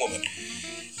young woman.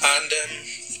 And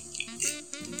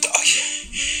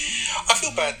I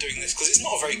feel bad doing this because it's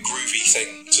not a very groovy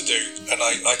thing to do, and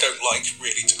I don't like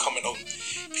really to comment on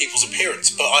people's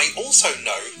appearance, but I also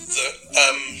know that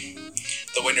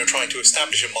that when you're trying to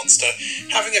establish a monster,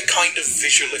 having a kind of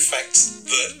visual effect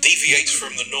that deviates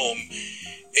from the norm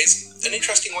is an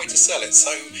interesting way to sell it.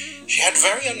 So she had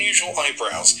very unusual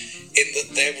eyebrows in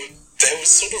that there were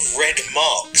sort of red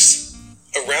marks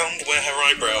around where her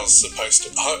eyebrows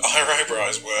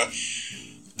were,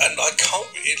 and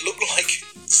it looked like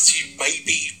she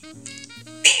maybe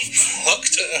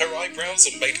plucked at her eyebrows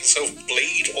and made herself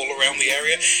bleed all around the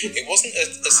area. It wasn't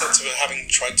a sense of her having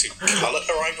tried to colour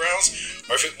her eyebrows,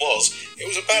 or if it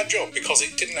was a bad job because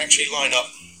it didn't actually line up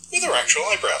with her actual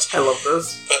eyebrows. I love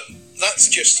this. But that's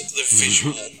just the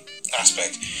visual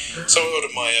aspect. So I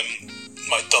ordered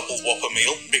my double Whopper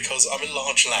meal because I'm a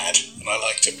large lad and I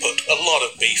like to put a lot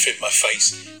of beef in my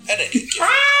face at any given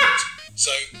point.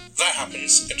 So that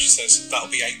happens, and she says, that'll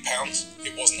be £8.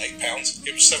 It wasn't £8,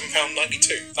 it was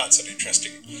 £7.92. That's an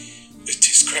interesting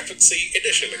discrepancy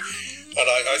initially. And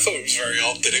I thought it was very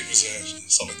odd that it was a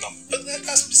solid number, but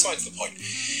that's besides the point.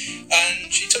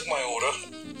 And she took my order,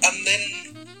 and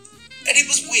it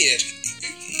was weird.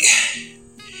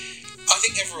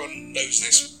 everyone knows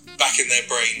this back in their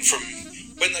brain from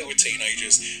when they were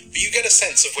teenagers, but you get a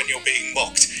sense of when you're being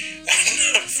mocked.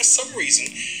 And for some reason,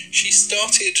 she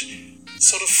started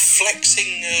sort of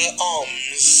flexing her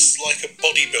arms like a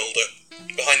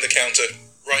bodybuilder behind the counter,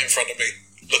 right in front of me,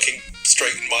 looking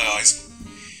straight in my eyes,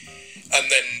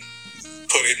 and then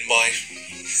put in my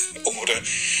order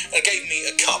and gave me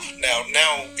a cup.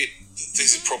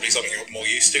 This is probably something you're more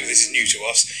used to. This is new to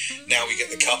us. Now we get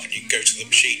the cup and you can go to the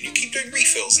machine. You keep doing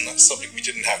refills, and that's something we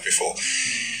didn't have before.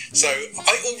 So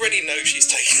I already know she's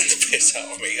taken the piss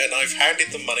out of me, and I've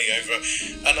handed the money over,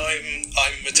 and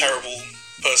I'm a terrible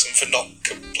person for not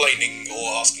complaining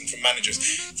or asking for managers.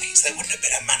 The thing is, there wouldn't have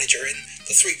been a manager in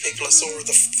the 3 people I saw, are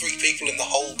the 3 people in the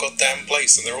whole goddamn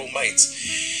place, and they're all mates.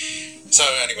 So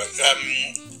anyway,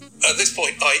 at this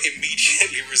point, I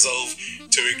immediately resolve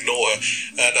to ignore her,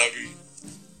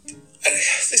 and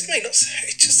this may not.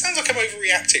 It just sounds like I'm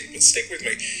overreacting, but stick with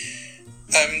me.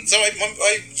 So I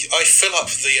fill up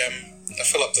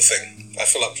the thing. I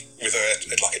fill up with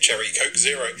like a cherry Coke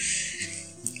Zero,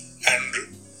 and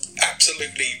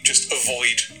absolutely just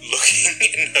avoid looking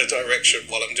in her direction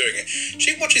while I'm doing it.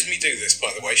 She watches me do this,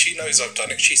 by the way. She knows I've done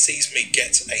it. She sees me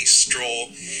get a straw,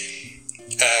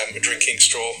 a drinking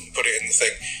straw, put it in the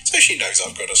thing, so she knows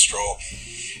I've got a straw.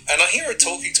 And I hear her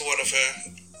talking to one of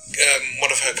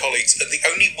her colleagues, and the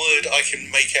only word I can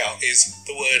make out is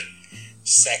the word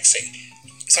sexy.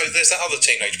 So there's that other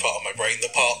teenage part of my brain, the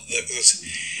part that was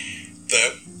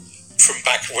from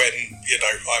back when,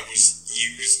 I was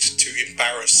used to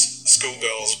embarrass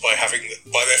schoolgirls by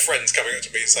their friends coming up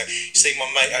to me and saying, "You see my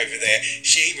mate over there,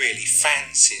 she really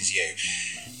fancies you."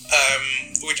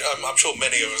 Which I'm sure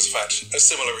many of us have had a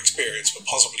similar experience, but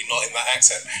possibly not in that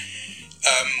accent.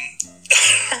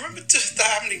 I remember that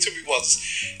happening to me once.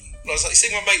 I was like, "See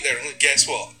my mate there?" And guess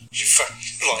what? She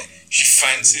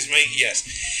fancies me, yes.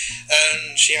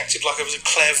 And she acted like I was a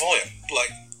clairvoyant.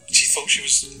 Like, she thought she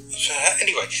was...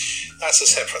 Anyway, that's a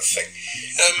separate thing.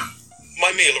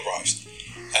 My meal arrives,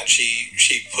 and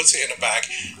she puts it in a bag.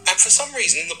 And for some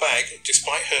reason in the bag,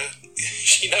 despite her...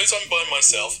 She knows I'm by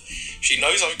myself. She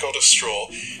knows I've got a straw.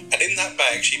 And in that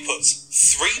bag, she puts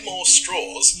 3 more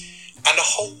straws and a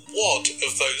whole wad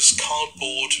of those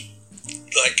cardboard,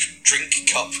 like, drink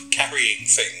cup carrying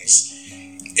things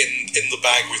in the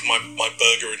bag with my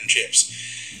burger and chips.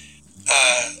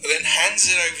 Then hands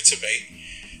it over to me,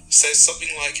 says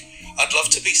something like, "I'd love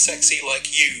to be sexy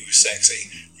like you, sexy,"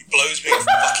 and blows me a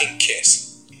fucking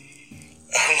kiss.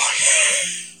 I'm like...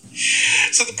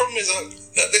 So the problem is,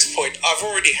 at this point, I've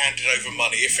already handed over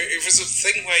money. If it was a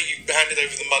thing where you handed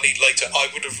over the money later, I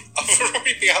would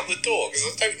already be out the door, because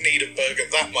I don't need a burger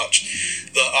that much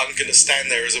that I'm going to stand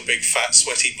there as a big fat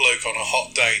sweaty bloke on a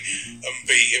hot day and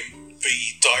be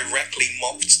directly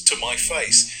mocked to my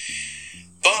face.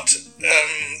 But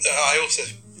I also...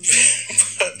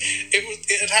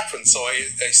 it had happened, so I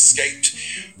escaped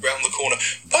round the corner.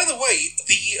 By the way,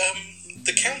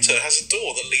 the counter has a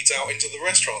door that leads out into the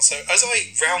restaurant, so as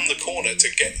I round the corner to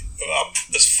get up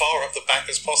as far up the back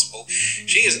as possible,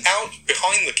 she is out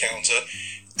behind the counter,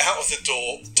 out of the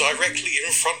door, directly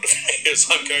in front of me as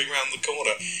I'm going round the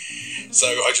corner. So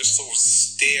I just sort of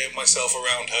steer myself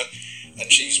around her,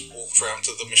 and she's walked round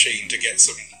to the machine to get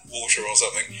some water or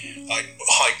something. I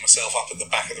hide myself up at the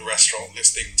back of the restaurant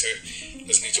listening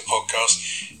to podcasts.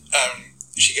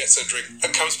 She gets her drink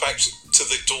and comes back to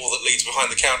the door that leads behind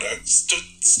the counter.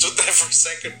 Stood there for a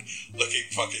second, looking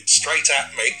fucking straight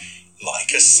at me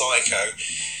like a psycho,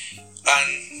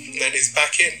 and then is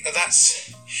back in. And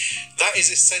that is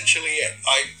essentially it.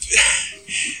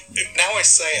 Now I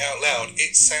say it out loud,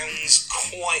 it sounds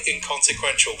quite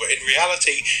inconsequential, but in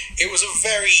reality, it was a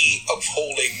very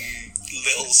appalling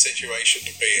little situation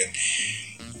to be in.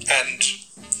 And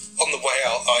on the way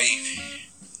out,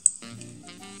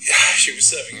 she was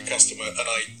serving a customer, and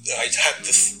I had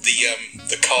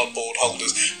the cardboard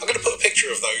holders. I'm going to put a picture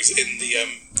of those in the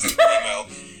email,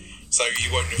 so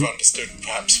you won't have understood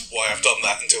perhaps why I've done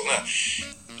that until now.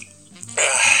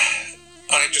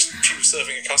 She was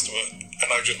serving a customer,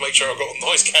 and I just made sure I got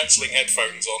noise cancelling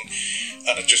headphones on,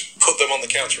 and I just put them on the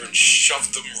counter and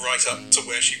shoved them right up to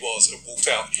where she was and walked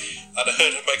out. And I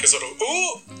heard her make a sort of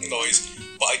 "ooh" noise,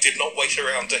 but I did not wait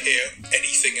around to hear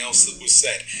anything else that was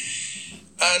said.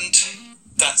 And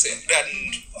that's it.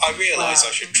 And I realised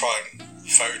I should try and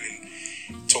phone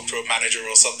and talk to a manager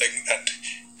or something and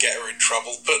get her in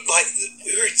trouble. But, like,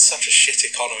 we're in such a shit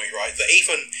economy, right, that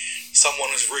even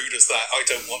someone as rude as that, I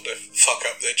don't want to fuck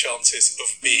up their chances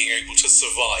of being able to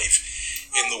survive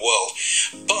in the world.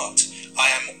 But I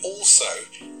am also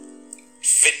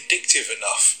vindictive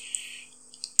enough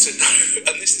to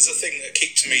know, and this is a thing that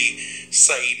keeps me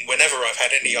sane whenever I've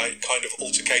had any kind of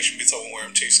altercation with someone where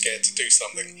I'm too scared to do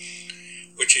something,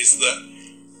 which is that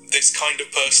this kind of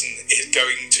person is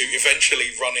going to eventually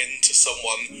run into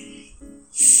someone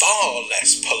far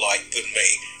less polite than me,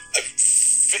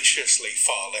 viciously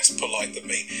far less polite than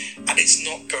me, and it's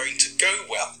not going to go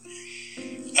well.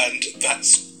 And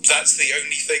that's the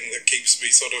only thing that keeps me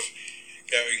sort of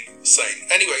going sane.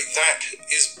 Anyway, that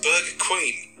is Burger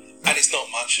Queen. And it's not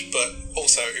much, but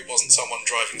also it wasn't someone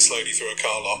driving slowly through a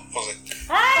car lot, was it?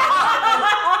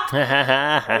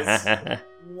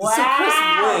 Wow. So Chris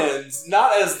wins,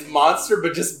 not as the monster,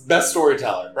 but just best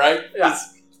storyteller, right? Yeah.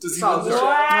 Does he win the show? Oh,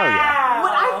 yeah.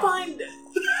 What I find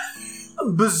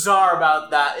bizarre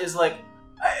about that is, like,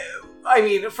 I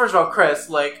mean, first of all, Chris,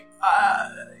 like,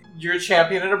 you're a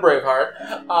champion and a Braveheart.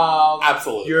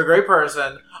 Absolutely. You're a great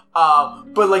person.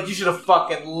 But, like, you should have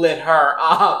fucking lit her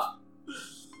up.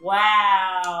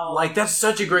 Wow. Like, that's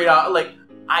such a great, like,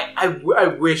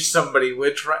 I wish somebody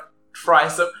would try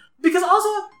some, because also,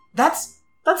 that's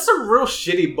some real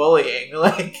shitty bullying.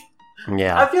 Like,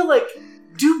 Yeah. I feel like,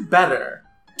 do better.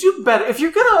 If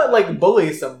you're gonna, like,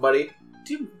 bully somebody,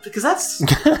 because that's,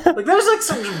 like, there's, like,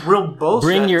 some real bullshit.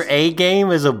 Bring your A game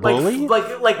as a bully?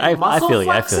 Like I muscle feel you.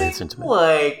 I flexing, feel that sentiment.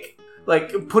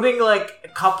 like putting,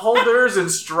 like, cup holders and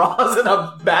straws in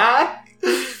a bag.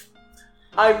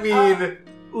 I mean,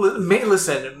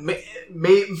 listen,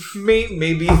 maybe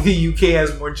the UK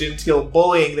has more genteel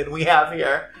bullying than we have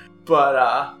here, but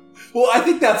Well, I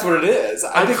think that's what it is.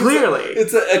 I think clearly.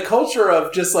 it's a culture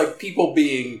of just, like, people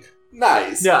being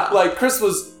nice. Yeah. Like, Chris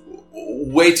was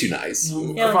way too nice.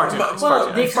 Yeah, Far too well, much, far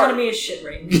too the much. economy is shit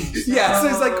right now. Yeah, so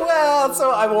he's like, well,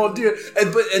 so I won't do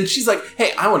it. And she's like,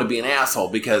 hey, I want to be an asshole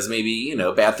because maybe,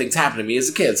 bad things happen to me as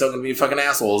a kid, so I'm going to be a fucking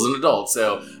asshole as an adult.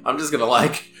 So I'm just going to,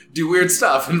 like, do weird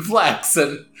stuff and flex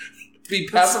and be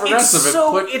passive aggressive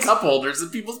and put cup holders in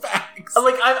people's bags.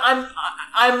 Like,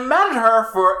 I'm mad at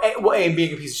her for A,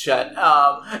 being a piece of shit,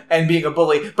 and being a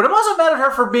bully, but I'm also mad at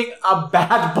her for being a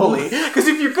bad bully. Because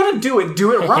if you're gonna do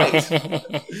it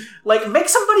right. Like, make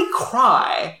somebody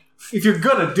cry if you're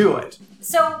gonna do it.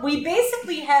 So we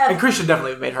basically have. And Christian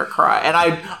definitely made her cry, and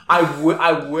I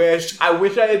wish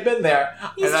I had been there,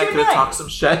 and I could have talked some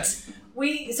shit.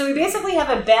 We basically have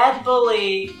a bad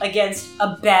bully against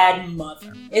a bad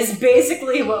mother. Is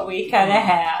basically what we kind of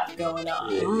have going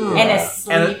on, and a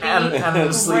sleepy and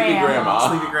a sleepy grandma.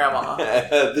 Sleepy grandma.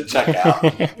 The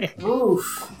checkout.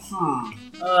 Oof.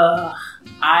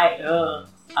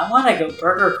 I want to go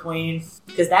Burger Queen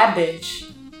because that bitch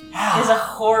is a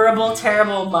horrible,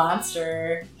 terrible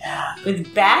monster. Yeah.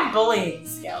 With bad bullying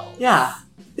skills. Yeah.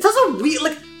 It's also weird.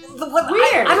 Like,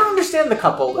 weird. I don't understand the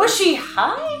couple. Was she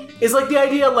high? It's like the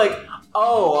idea, like,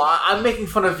 oh, I'm making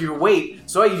fun of your weight,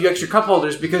 so I give you extra cup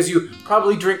holders because you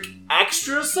probably drink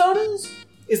extra sodas?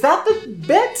 Is that the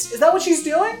bit? Is that what she's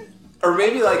doing? Or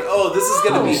maybe like, oh, this is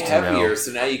going to be No. heavier,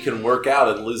 so now you can work out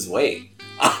and lose weight.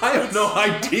 I have no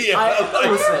idea.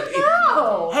 Listen,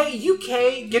 No. hey,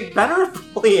 UK, get better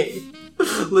at bullying.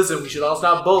 Listen, we should all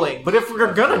stop bullying, but if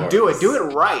we're gonna do it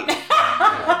right.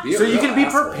 So you can be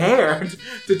prepared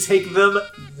to take them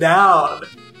down.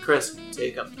 Chris,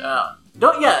 take them down.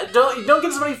 Don't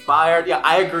get somebody fired. Yeah,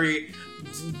 I agree.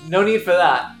 No need for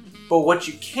that. But what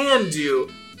you can do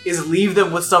is leave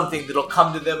them with something that'll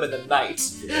come to them in the night.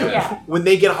 Yeah. When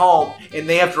they get home and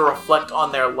they have to reflect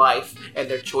on their life and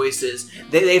their choices,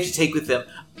 they have to take with them,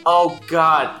 oh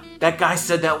God, that guy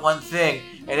said that one thing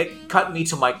and it cut me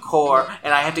to my core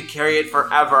and I had to carry it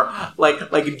forever,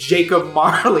 like Jacob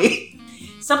Marley.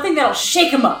 Something that'll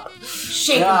shake him up.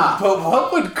 Shake him up. But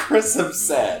what would Chris have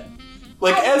said?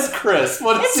 Like, as Chris,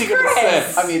 what is he going to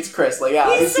Chris. say? I mean, it's Chris. Like,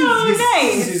 yeah, He's so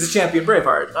nice. He's a champion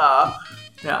Braveheart.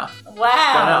 Yeah.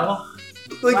 Wow.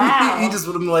 Like, Wow. he just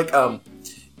would have been like,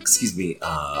 excuse me,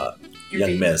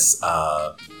 young miss,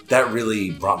 that really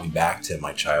brought me back to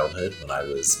my childhood when I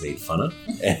was made fun of,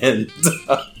 and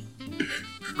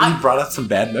really brought up some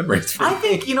bad memories for me.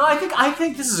 I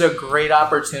think this is a great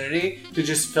opportunity to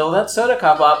just fill that soda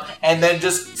cup up and then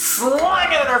just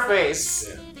slang it in her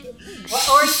face.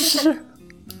 Or just,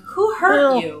 who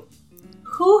hurt you?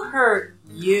 Who hurt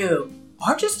you?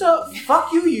 Or just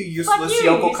fuck you, you useless you,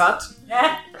 yokel you- cunt.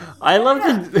 I love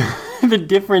the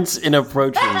difference in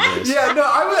approaching this. Yeah, no,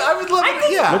 I would love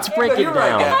it. Yeah, Let's break it you're right,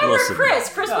 down. Gabby. If I were Listen.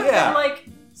 Chris would have been like,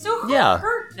 so who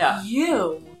hurt Yeah.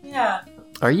 you? Yeah.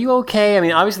 Are you okay? I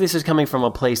mean, obviously this is coming from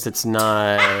a place that's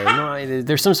not...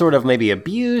 there's some sort of maybe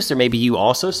abuse, or maybe you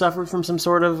also suffered from some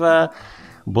sort of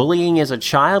bullying as a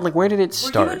child. Like, where did it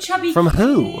start? Were you a chubby From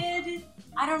who? kid?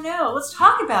 I don't know. Let's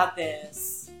talk about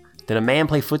this. Did a man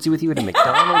play footsie with you at a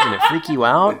McDonald's and it freak you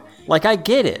out? Like, I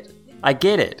get it,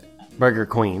 Burger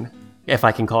Queen, if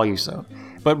I can call you so.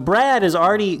 But Brad has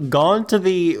already gone to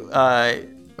the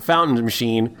fountain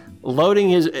machine, loading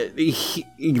his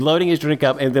drink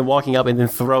up, and then walking up and then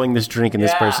throwing this drink in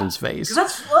this person's face.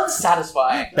 Because that's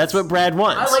satisfying. That's what Brad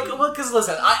wants. I like, well, because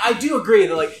listen, I do agree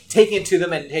that like taking it to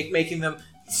them and giving them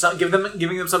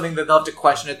something that they'll have to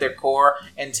question at their core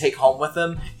and take home with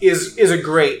them is a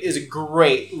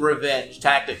great revenge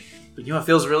tactic. But you know what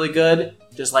feels really good?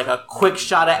 Just like a quick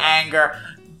shot of anger,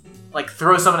 like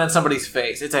throw something in somebody's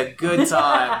face. It's a good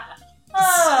time.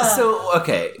 So,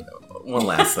 okay, one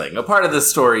last thing. A part of this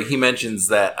story, he mentions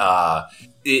that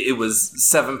it was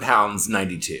 7 pounds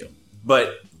 92,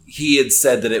 but he had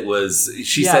said that it was.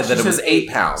 She said that it was 8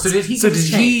 pounds. So did he?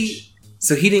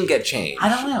 So he didn't get change. I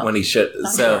don't know when he should.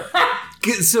 So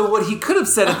what he could have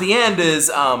said at the end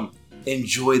is,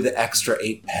 "Enjoy the extra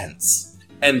 8 pence,"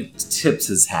 and tips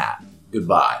his hat.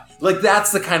 Goodbye. Like,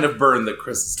 that's the kind of burn that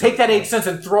Chris is take that 8 cents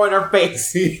and throw it in her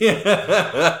face.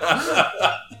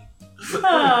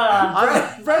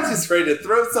 Brad's just ready to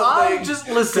throw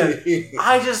something.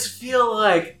 I just feel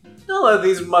like don't let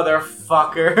these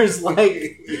motherfuckers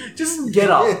just get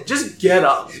up. Just get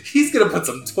up. He's gonna put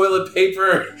some toilet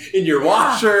paper in your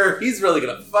washer. He's really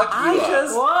gonna fuck you up.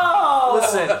 Whoa!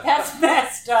 Listen, that's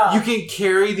messed up. You can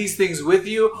carry these things with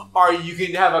you, or you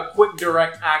can have a quick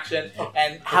direct action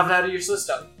and have it out of your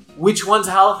system. Which one's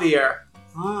healthier?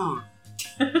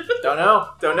 Don't know.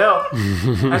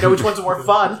 I know which one's more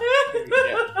fun.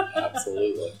 Yeah,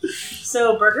 absolutely.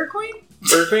 So, Burger Queen?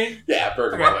 Burger Queen? Yeah,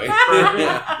 Burger Queen.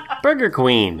 Burger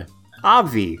Queen.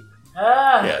 Obvi.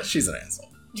 Yeah, she's an asshole.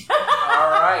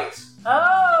 All right.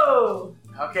 Oh.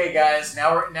 Okay, guys.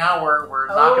 Now we're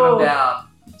knocking them down.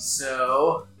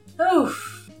 So.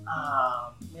 Oof.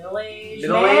 Middle-aged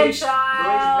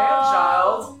man-child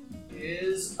child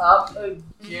is up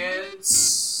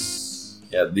against.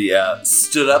 Yeah, the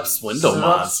stood-up swindle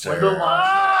monster.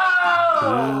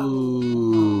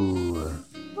 Ooh.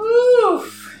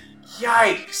 Oof.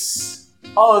 Yikes!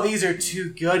 Oh, these are two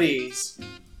goodies.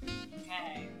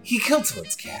 Okay. He killed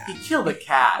someone's cat. He killed a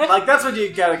cat. Like, that's what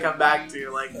you gotta come back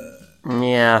to. Like,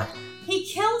 Yeah. He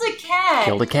killed a cat.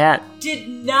 Killed a cat. Did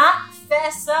not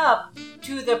fess up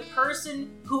to the person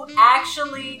who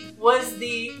actually was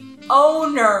the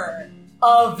owner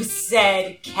of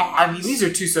said cat. I mean, these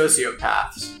are two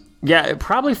sociopaths. Yeah, it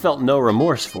probably felt no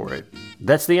remorse for it.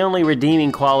 That's the only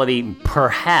redeeming quality,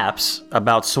 perhaps,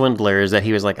 about Swindler is that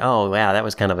he was like, oh, wow, that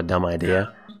was kind of a dumb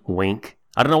idea. Wink.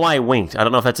 I don't know why he winked. I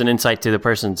don't know if that's an insight to the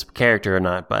person's character or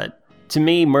not, but to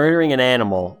me, murdering an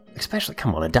animal, especially,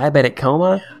 come on, a diabetic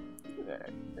coma?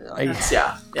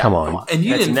 Yeah. Come on. And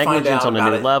you that's didn't find negligence out on a about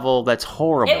new it level. That's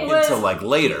horrible. It was- until like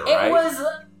later, right?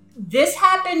 This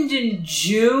happened in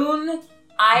June.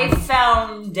 I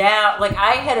found out,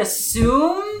 I had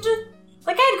assumed,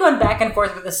 I had gone back and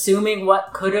forth with assuming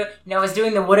what coulda, I was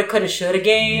doing the woulda, coulda, shoulda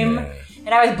game, and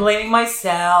I was blaming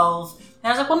myself, and I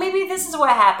was like, well, maybe this is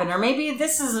what happened, or maybe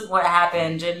this isn't what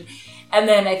happened, and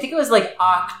then I think it was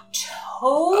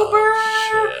October,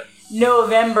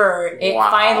 November, it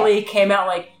finally came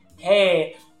out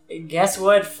hey, guess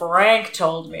what Frank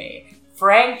told me?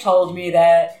 Frank told me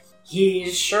that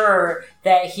he's sure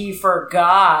that he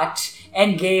forgot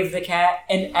and gave the cat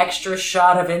an extra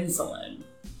shot of insulin.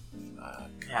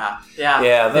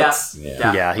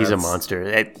 Yeah, he's a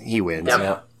monster. He wins.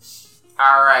 Yep.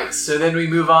 All right, so then we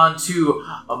move on to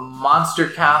a Monster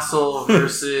Castle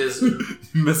versus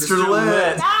Mr.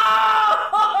 Lit. No!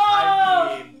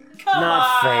 I mean,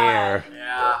 Not fair.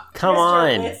 yeah. Come Mr.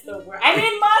 on. Litt's the worst. I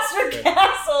mean, Monster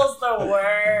Castle's the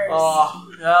worst. Oh,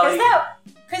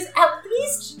 Because at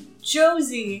least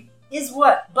Josie is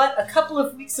but a couple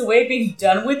of weeks away being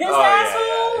done with this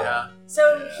asshole. Yeah.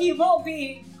 So he won't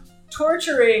be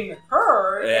torturing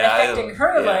her and affecting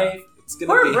her life.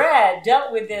 Poor Brad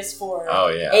dealt with this for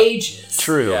ages.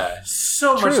 True. Yeah.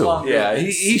 So much longer. Yeah,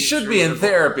 he should be in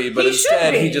therapy, but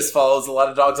instead he just follows a lot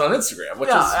of dogs on Instagram, which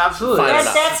is absolutely. fine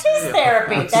enough. That's his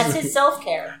therapy. That's his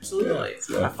self-care. Absolutely.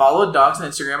 I follow dogs on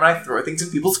Instagram and I throw things in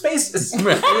people's faces.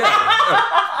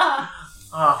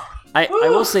 I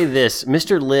will say this.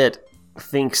 Mr. Lit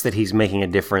thinks that he's making a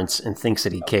difference and thinks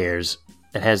that he cares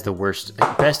and has the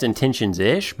best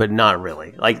intentions-ish, but not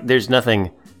really. There's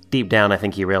nothing deep down I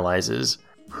think he realizes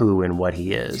who and what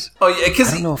he is. Oh, yeah, because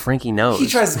I don't know if Frankie knows. He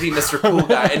tries to be Mr. Cool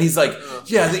Guy, and he's like,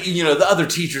 the other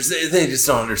teachers, they just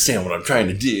don't understand what I'm trying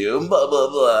to do, blah, blah,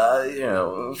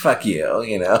 blah, fuck you,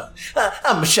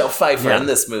 I'm Michelle Pfeiffer in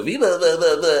this movie, blah, blah,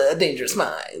 blah, blah, Dangerous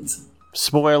Minds.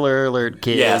 Spoiler alert,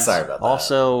 kids. Yeah, sorry about that.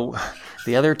 Also,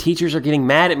 the other teachers are getting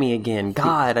mad at me again.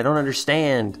 God, I don't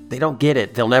understand. They don't get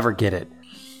it. They'll never get it.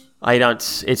 I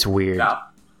don't. It's weird. No.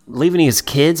 Leaving his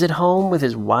kids at home with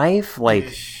his wife,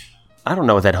 like, I don't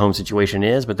know what that home situation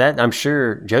is, but that I'm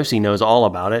sure Josie knows all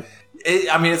about it.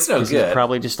 It's no He's good.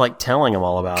 probably just like telling him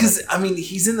all about it. Because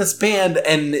he's in this band,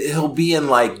 and he'll be in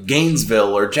like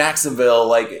Gainesville or Jacksonville,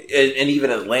 like, and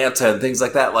even Atlanta and things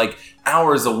like that, like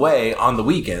hours away on the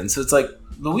weekends. So it's like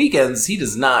the weekends he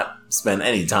does not spend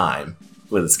any time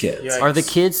with his kids. Yeah. Are the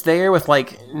kids there with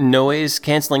like noise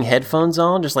canceling headphones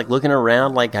on, just like looking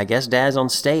around? Like, I guess Dad's on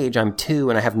stage. I'm 2,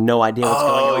 and I have no idea what's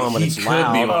going on, but he it's could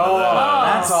loud. be one of those.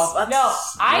 That's all. No,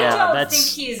 I don't think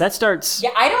he's. That starts. Yeah,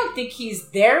 I don't think he's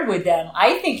there with them.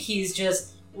 I think he's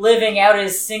just living out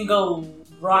his single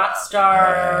rock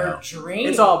star dream.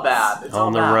 It's all bad. It's all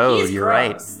On the bad. road, He's you're gross.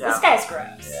 right. This guy's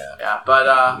gross. Yeah, but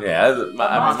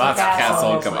Monster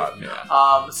Castle, come on.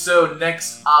 Yeah. So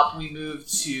next up, we move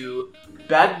to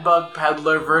Bedbug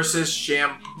Peddler versus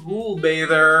Shampoo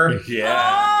Bather.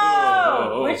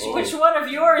 Oh! Which one of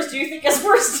yours do you think is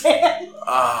worse, Dan?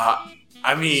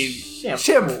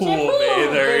 Shampoo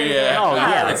Bather, yeah. Oh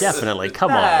yeah, That's- definitely. Come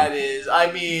That on. is,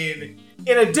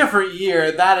 in a different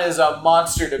year, that is a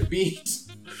monster to beat.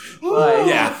 Like,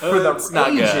 Yeah, for the it's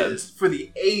not good. ages. For the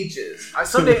ages.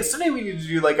 Someday we need to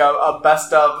do like a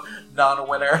best of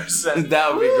non-winners. And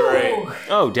That would be great.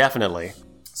 Oh, definitely.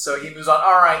 so he moves on.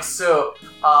 All right, so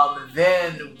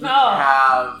then we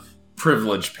have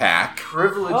Privilege Pack.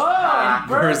 Privilege Oh, Pack.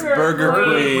 Where's Burger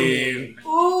Queen?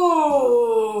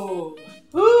 Ooh.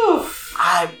 Oof.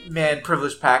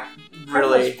 Privilege Pack really.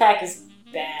 Privilege Pack is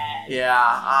bad.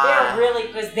 Yeah. They're really,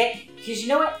 because you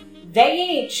know what? They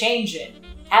ain't changing.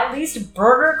 At least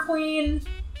Burger Queen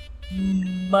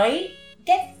might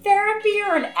get therapy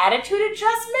or an attitude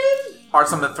adjustment. Or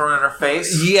something thrown in her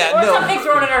face. Yeah, Or no. something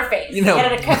thrown in her face. You know-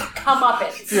 Get it to come up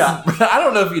it. Yeah. I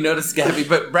don't know if you noticed, Gabby,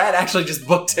 but Brad actually just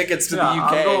booked tickets to the Yeah,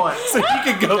 UK. I'm going. So he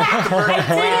could go with the Burger I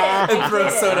Queen did it. and I throw did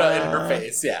it. soda in her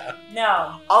face. Yeah.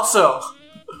 No. Also,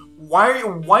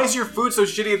 why is your food so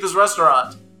shitty at this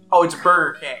restaurant? Oh, it's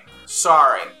Burger King.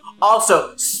 Sorry.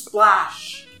 Also,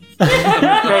 splash.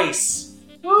 Face.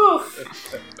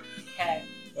 Oof. Okay.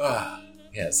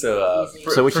 Yeah, so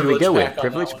So which should we go with? Pack on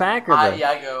Privilege that one. Pack or the?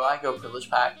 I go Privilege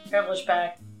Pack. Privilege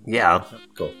Pack. Yeah.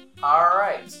 Cool. All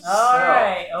right.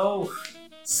 Alright. Oh.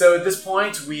 So at this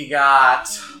point, we got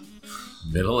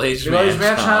Middle-aged Middle-aged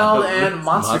Man-Child and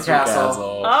Monster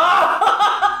Castle.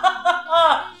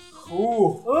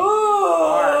 Ooh.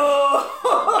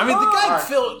 I mean, the guy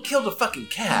killed a fucking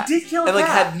cat. He did kill a and, like,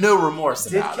 cat. had no remorse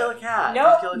Did about kill it. a cat.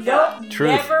 Nope. Did kill a cat. Nope.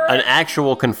 Truth. Never. An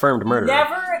actual confirmed murder.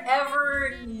 Never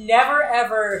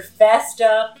ever fessed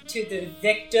up to the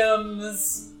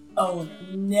victim's owner.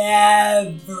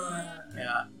 Never.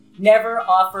 Yeah. Never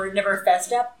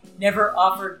fessed up, never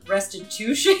offered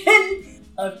restitution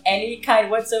of any kind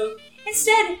whatsoever.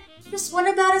 Instead, just went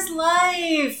about his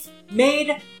life,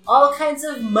 made all kinds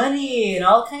of money and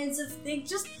all kinds of things,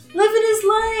 just living his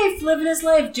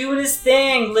life, doing his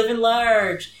thing, living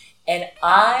large. And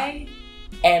I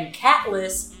am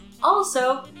catless,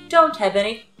 also don't have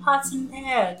any pots and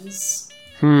pans.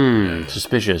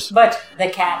 Suspicious. But the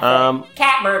cat thing. Um,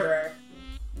 Cat murderer.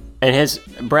 And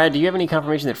Brad, do you have any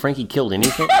confirmation that Frankie killed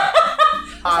anything?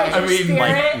 I mean, Spirit.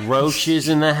 Like roaches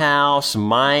in the house,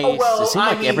 mice. Oh, well, it seemed I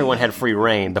like mean- everyone had free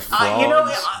reign. The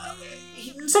frogs.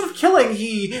 Instead of killing,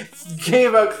 he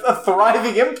gave a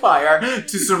thriving empire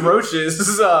to some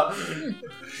roaches I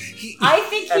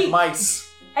think and he mice.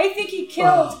 I think he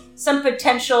killed some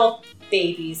potential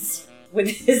babies with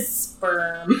his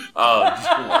sperm. Oh,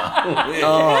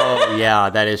 yeah,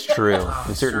 that is true.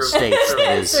 In certain true. states,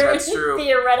 that is. That's true.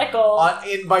 Theoretical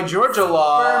By Georgia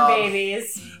law, sperm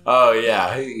babies. Oh,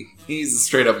 yeah. He's a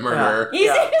straight-up murderer. He's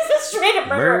a straight up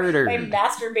murderer Murder. by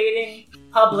masturbating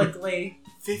publicly.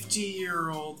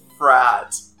 50-year-old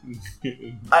frat.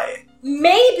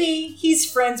 Maybe he's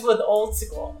friends with old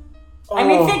school. I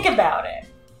mean, think about it.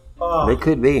 They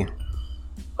could be.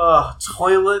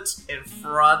 Toilet in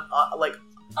front,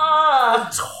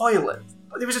 a toilet.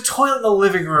 There was a toilet in the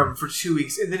living room for 2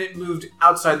 weeks, and then it moved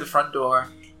outside the front door.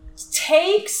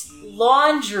 Takes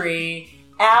laundry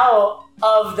out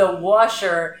of the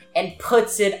washer and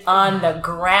puts it on the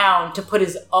ground to put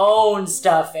his own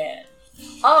stuff in.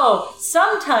 Oh,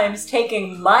 sometimes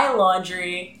taking my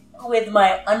laundry with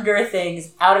my under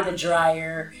things out of the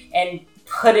dryer and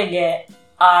putting it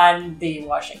on the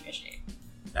washing machine.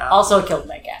 No. Also killed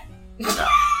my cat.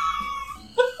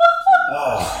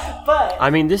 But I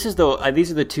mean, these are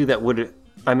the two that would.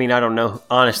 I mean, I don't know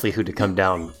honestly who to come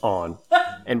down on.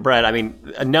 And Brad, I mean,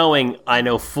 I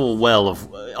know full well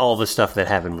of all the stuff that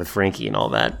happened with Frankie and all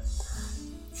that.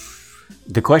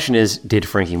 The question is, did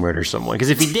Frankie murder someone? Because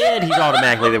if he did, he's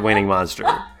automatically the winning monster.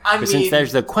 But since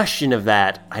there's the question of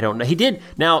that, I don't know. He did.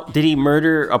 Now, did he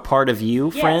murder a part of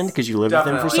you, friend? Because you lived with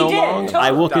him for so He did, long? totally.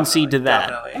 I will concede to that.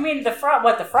 Definitely. I mean, the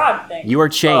frog thing. You are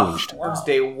changed. It was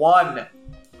day one.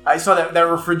 I saw that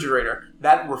refrigerator.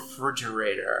 That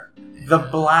refrigerator. The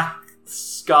black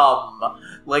scum.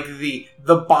 Like the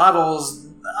bottles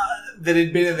that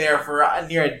had been in there for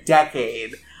near a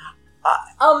decade.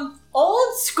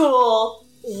 Old school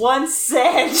once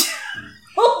said,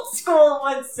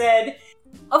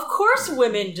 of course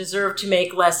women deserve to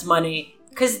make less money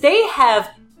because they have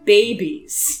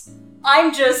babies.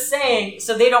 I'm just saying,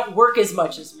 so they don't work as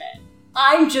much as men.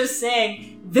 I'm just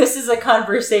saying, this is a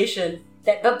conversation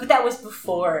but that was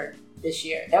before this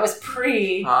year. That was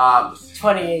pre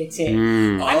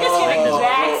 2018. I'm just giving the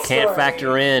backstory. Can't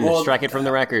factor in. Strike it from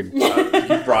the record.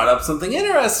 You brought up something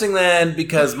interesting then,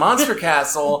 because Monster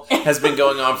Castle has been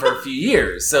going on for a few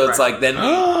years. So it's like, then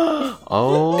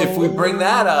if we bring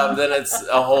that up, then it's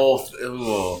a whole...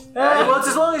 Well, it's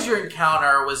as long as your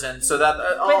encounter was in, so that...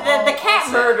 But the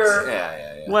cat murder... Yeah.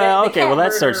 Well, The okay, cat well that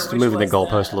murder, starts which moving the was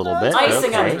goalpost a little bit.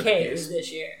 Icing on Okay. the cake was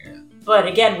this year. But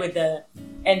again, with the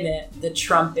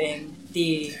trumping,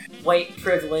 the white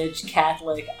privilege,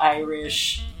 Catholic,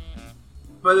 Irish.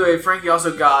 By the way, Frankie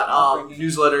also got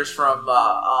newsletters from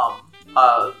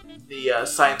the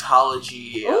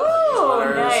Scientology Ooh,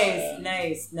 newsletters.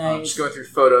 nice. I'm just going through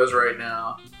photos right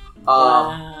now.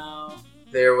 Wow.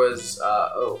 There was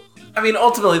I mean,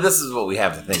 ultimately, this is what we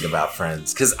have to think about,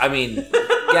 friends. Because, I mean,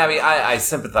 Gabby, I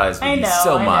sympathize with you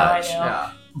so much. I know.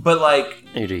 yeah. But, like,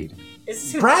 Indeed.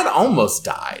 Brad almost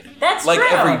died. That's like, true.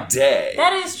 every day.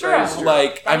 That is true.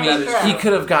 Like, I That mean, is true. he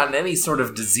could have gotten any sort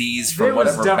of disease from There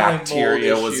was whatever definitely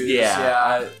bacteria mold was. issues,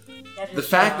 Yeah. That is The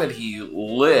fact true. that he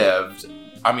lived,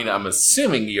 I mean, I'm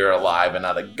assuming you're alive and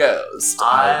not a ghost.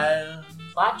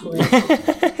 Plot twist.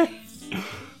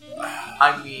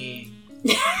 I mean,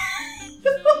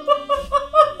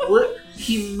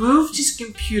 he moved his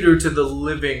computer to the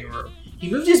living room. He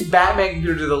moved his Batman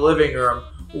computer to the living room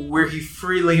where he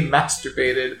freely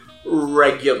masturbated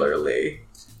regularly.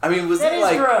 I mean, was That it is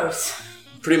like gross.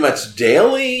 pretty much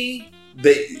daily?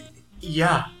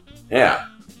 Yeah. Yeah.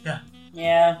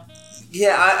 Yeah.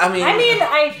 Yeah, I mean...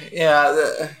 I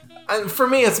Yeah, for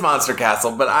me it's Monster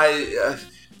Castle, but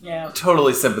yeah.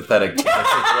 totally sympathetic to the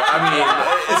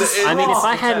situation. I mean, if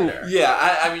I hadn't...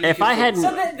 Yeah, I mean... If I hadn't...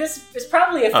 So this is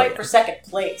probably a fight for second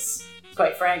place,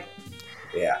 quite frankly.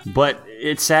 Yeah. But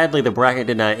sadly, the bracket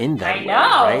did not end that I way, know.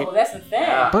 right? That's the thing.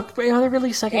 But are there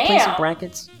really second place in Damn.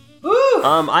 brackets? Ooh.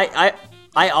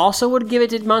 I also would give it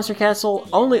to Monster Castle,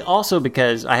 only also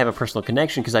because I have a personal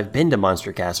connection, because I've been to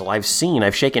Monster Castle. I've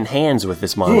shaken hands with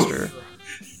this monster.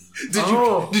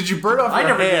 Did you burn off I your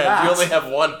never did hand? that. You only have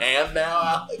one hand now,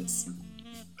 Alex?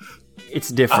 It's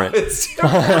different.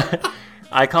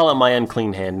 I call it my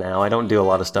unclean hand now. I don't do a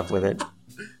lot of stuff with it.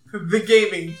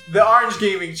 The orange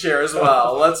gaming chair as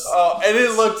well. Let's. Oh, and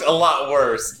it looked a lot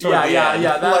worse. toward the end.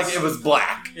 that's- Like it was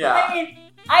black. Yeah. I mean,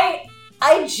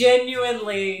 I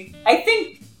genuinely, I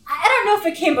think, I don't know if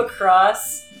it came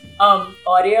across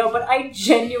audio, but I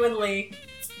genuinely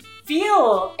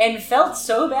feel and felt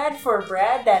so bad for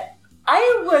Brad that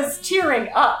I was tearing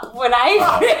up when I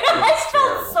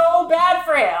felt so bad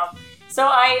for him. So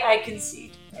I concede.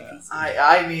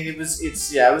 I mean, it was.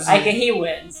 He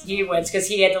wins. He wins because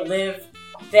he had to live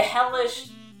the hell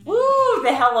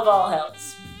of all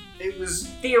hells. It was.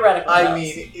 Theoretical hells. I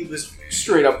mean, it was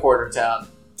straight up Porter Town.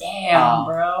 Damn,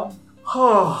 bro.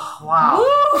 Oh, wow.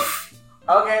 Woof.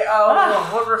 Okay,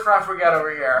 what riff raff we got over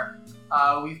here?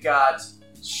 We've got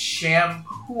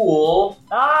Shampoo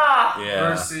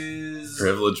versus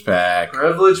Privilege Pack.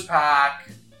 Privilege Pack.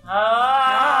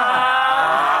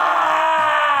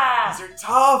 These are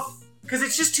tough because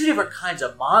it's just two different kinds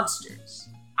of monsters.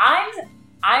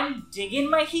 I'm digging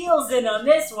my heels in on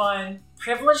this one.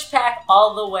 Privilege Pack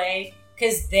all the way,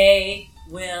 because they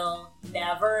will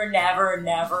never,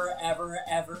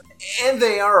 ever. And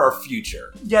they are our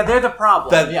future. Yeah, they're the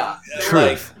problem.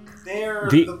 Truth. They're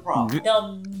the problem.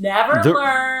 They'll never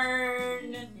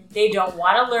learn. They don't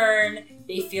want to learn.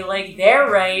 They feel like they're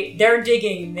right. They're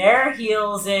digging their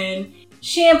heels in.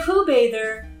 Shampoo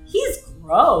Bather, he's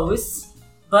gross,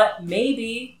 but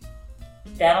maybe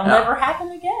that'll never happen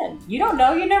again. You don't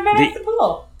know. You never been at the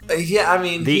pool. Yeah, I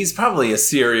mean, he's probably a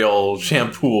serial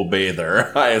shampoo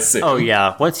bather, I assume. Oh,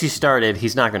 yeah. Once he started,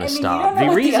 he's not going to stop.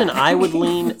 The reason I would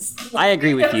lean... I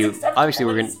agree with you. Obviously,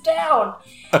 we're going to... down.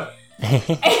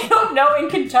 I don't know. In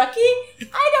Kentucky?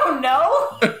 I don't know.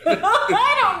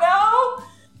 I don't know.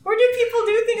 Where do people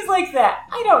do things like that?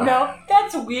 I don't know.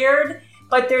 That's weird.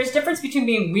 but there's a difference between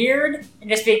being weird and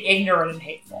just being ignorant and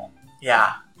hateful.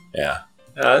 Yeah. Yeah.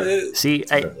 See,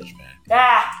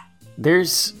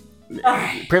 there's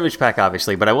Alright. privilege pack,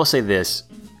 obviously, but I will say this.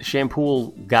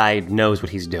 Shampoo guy knows what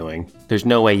he's doing. There's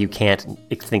no way you can't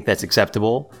think that's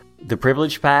acceptable. The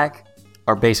privilege pack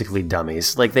are basically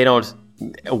dummies. Like, they don't...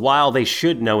 While they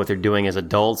should know what they're doing as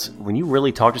adults, when you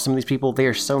really talk to some of these people, they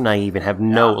are so naive and have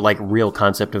no, like, real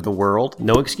concept of the world.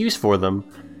 No excuse for them.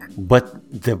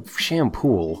 But the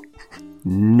shampoo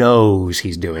knows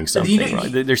he's doing something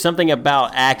wrong. There's something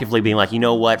about actively being like, you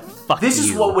know what, fuck This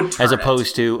you. is what would turn as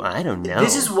opposed to, I don't know.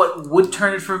 This is what would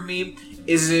turn it for me,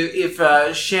 is if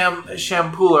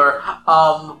Shampooler,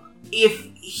 if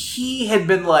he had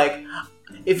been like...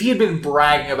 If he had been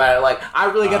bragging about it, like, I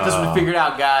really got this one figured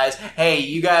out, guys. Hey,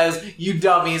 you guys, you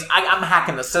dummies, I'm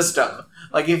hacking the system.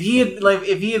 Like, if he had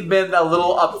been a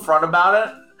little upfront about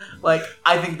it, like,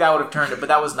 I think that would have turned it, but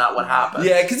that was not what happened.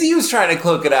 Yeah, because he was trying to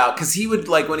cloak it out. Because he would,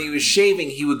 like, when he was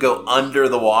shaving, he would go under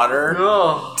the water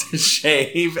to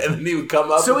shave, and then he would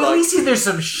come up. So and, at like, least there's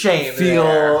some shame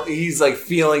there. He's like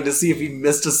feeling to see if he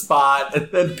missed a spot, and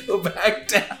then go back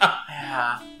down.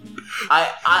 Yeah.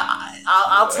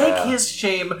 I'll take his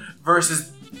shame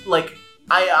versus, like,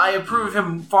 I approve of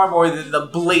him far more than the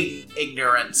blatant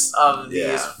ignorance of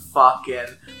these fucking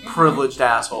privileged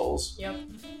assholes. Yep.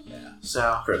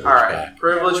 So, Privilege alright. pack.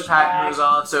 Privilege pack moves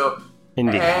on. So,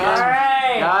 Indeed. and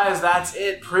Alright. guys, that's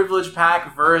it. Privilege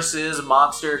pack versus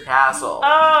Monster Castle.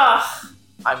 Ugh.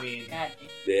 I mean,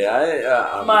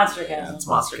 Yeah, Monster Castle. it's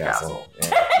Monster Castle.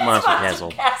 Monster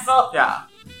Castle. Castle. Yeah.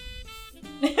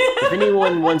 If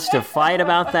anyone wants to fight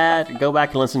about that, go back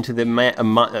and listen to the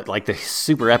the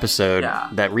super episode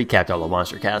that recapped all of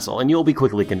Monster Castle, and you'll be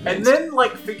quickly convinced. And then,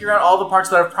 like, figure out all the parts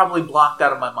that I've probably blocked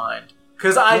out of my mind.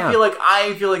 Because I feel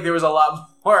like there was a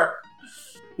lot more.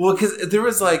 Well, because there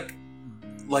was like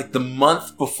the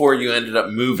month before you ended up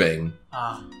moving,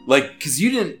 like, because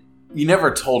you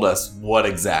never told us what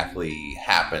exactly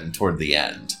happened toward the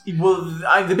end. Well,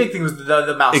 the big thing was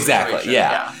the mouse. Exactly, situation.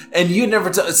 yeah. And you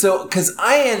never so because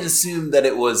I had assumed that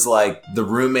it was like the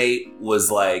roommate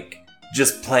was like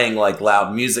just playing like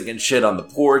loud music and shit on the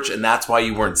porch, and that's why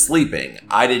you weren't sleeping.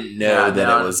 I didn't know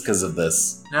it was because of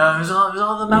this. No, it was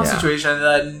all the mouse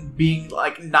situation, being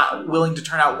like not willing to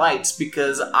turn out lights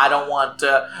because I don't want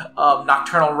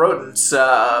nocturnal rodents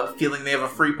feeling they have a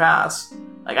free pass.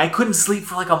 Like, I couldn't sleep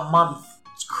for like a month.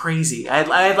 It's crazy. I had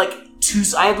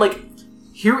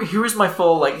here was my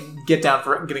full like get down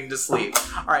for getting to sleep.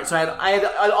 All right, so I had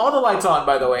all the lights on,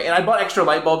 by the way, and I bought extra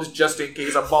light bulbs just in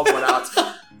case a bulb went out.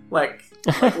 like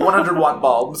 100 watt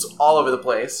bulbs all over the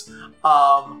place.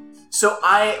 So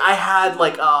I had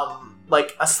like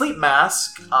a sleep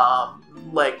mask,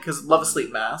 because love a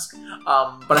sleep mask.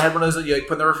 But I had one of those that you like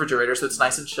put in the refrigerator, so it's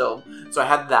nice and chilled. So I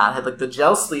had that. I had like the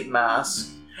gel sleep mask.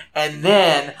 And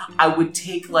then I would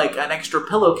take like an extra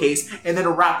pillowcase and then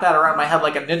wrap that around my head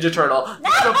like a Ninja Turtle to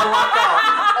block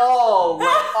out all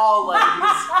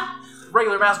these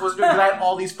regular mask wasn't doing because I had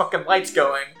all these fucking lights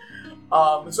going.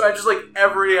 So I just like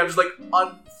every day I'm just like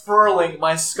unfurling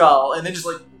my skull and then just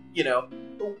like,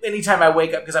 anytime I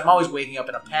wake up, because I'm always waking up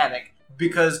in a panic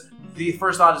because the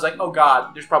first thought is like, oh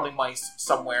god, there's probably mice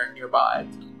somewhere nearby.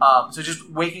 So just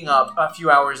waking up a few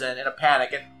hours in a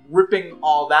panic and ripping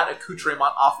all that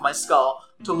accoutrement off my skull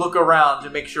to look around to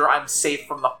make sure I'm safe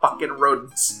from the fucking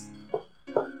rodents.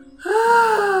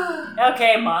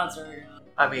 Okay, monster.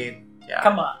 I mean, yeah.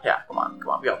 Come on. Yeah, come on.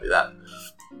 We all do that.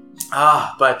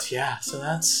 But yeah, so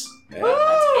that's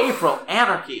April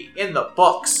Anarchy in the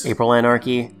books. April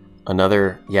Anarchy,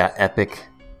 another, epic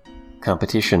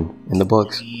competition in the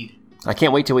books. Indeed. I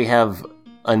can't wait till we have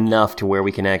enough to where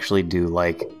we can actually do,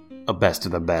 like, a best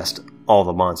of the best. All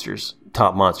the monsters.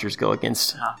 Top monsters go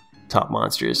against top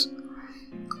monsters.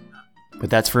 But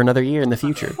that's for another year in the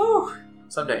future. Whew.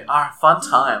 Someday. Fun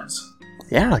times.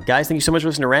 Yeah, guys, thank you so much for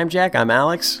listening to Ramjack. I'm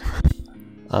Alex.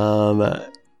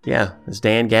 It's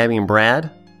Dan, Gabby, and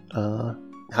Brad.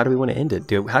 How do we want to end it?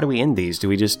 How do we end these? Do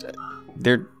we just...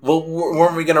 Well,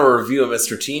 weren't we going to review a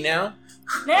Mr. T now?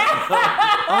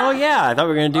 Oh, yeah. I thought we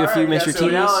were going to do a few Mr. T's. So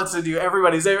now let's do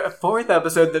everybody's fourth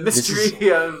episode, The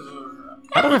Mystery of...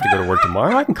 I don't have to go to work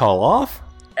tomorrow. I can call off.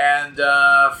 And,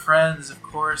 friends, of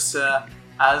course,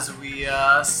 as we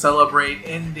celebrate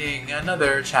ending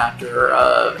another chapter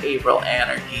of April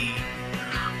Anarchy,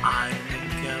 I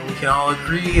think we can all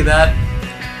agree that...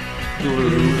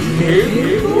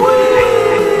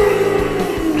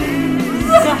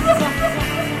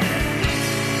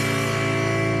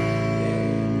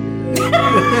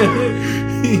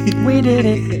 We did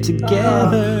it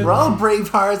together. We're all brave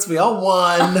hearts. We all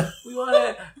won. We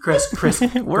what? Chris,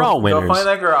 We're all winners. Go find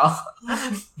that girl.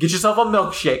 Get yourself a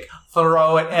milkshake.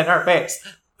 Throw it in her face.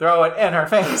 Throw it in her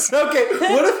face. Okay,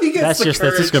 what if he gets That's just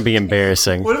going to be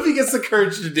embarrassing. What if he gets the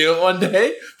courage to do it one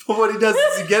day? But what he does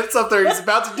is he gets up there, he's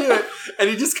about to do it, and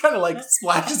he just kind of like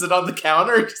splashes it on the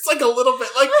counter, just like a little bit,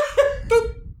 like,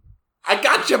 boop. I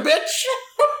got you, bitch.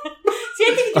 See,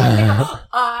 I think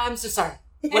I'm so sorry.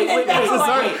 Wait.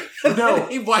 Sorry. No.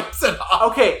 He wipes it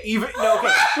off Okay,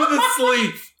 with his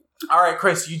sleeve. All right,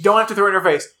 Chris, you don't have to throw it in her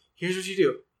face. Here's what you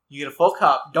do. You get a full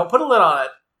cup. Don't put a lid on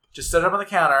it. Just set it up on the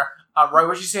counter, right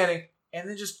where she's standing, and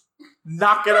then just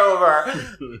knock it over.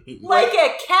 Like a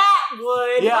cat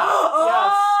would. Yeah.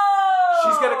 Oh.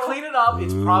 She's gonna clean it up.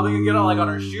 It's probably gonna get on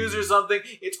her shoes or something.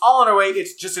 It's all on her way.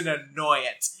 It's just an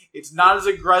annoyance. It's not as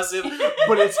aggressive,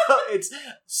 but it's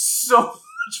so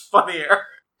much funnier.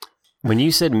 When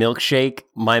you said milkshake,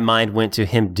 my mind went to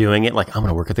him doing it. Like, I'm going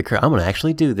to work at the crowd. I'm going to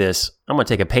actually do this. I'm going to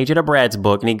take a page out of Brad's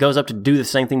book. And he goes up to do the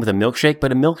same thing with a milkshake.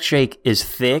 But a milkshake is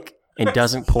thick and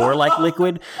doesn't pour like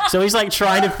liquid. So he's like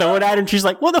trying to throw it at her. And she's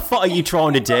like, what the fuck are you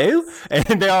trying to do?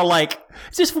 And they're all like,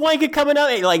 is this wanker coming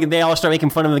out? Like, they all start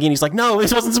making fun of him again. He's like, no,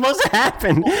 this wasn't supposed to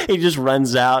happen. He just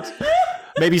runs out.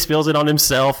 Maybe spills it on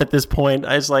himself at this point.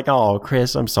 I was like, oh,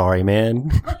 Chris, I'm sorry, man.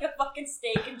 Like a fucking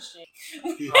steak and shake.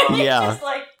 Yeah.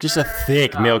 Just a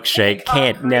thick milkshake.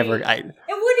 Can't never. It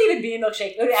wouldn't even be a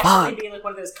milkshake. It would actually be like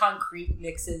one of those concrete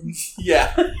mixins.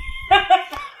 Yeah.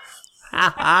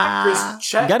 Chris,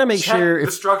 check sure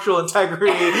the structural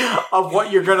integrity of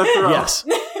what you're gonna throw. Yes.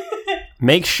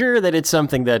 Make sure that it's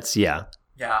something that's Yeah.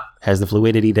 has the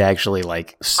fluidity to actually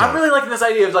like soak. I'm really liking this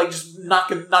idea of like just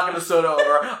knocking the soda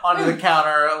over onto the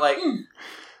counter. Like,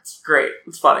 it's great.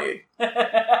 It's funny.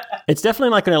 It's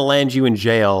definitely not going to land you in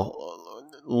jail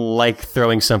like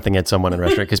throwing something at someone in a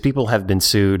restaurant, because people have been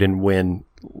sued and win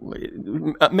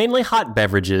mainly hot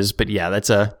beverages. But yeah, that's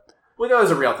Well, that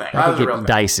was a real thing. that could get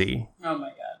dicey. Oh my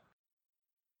god.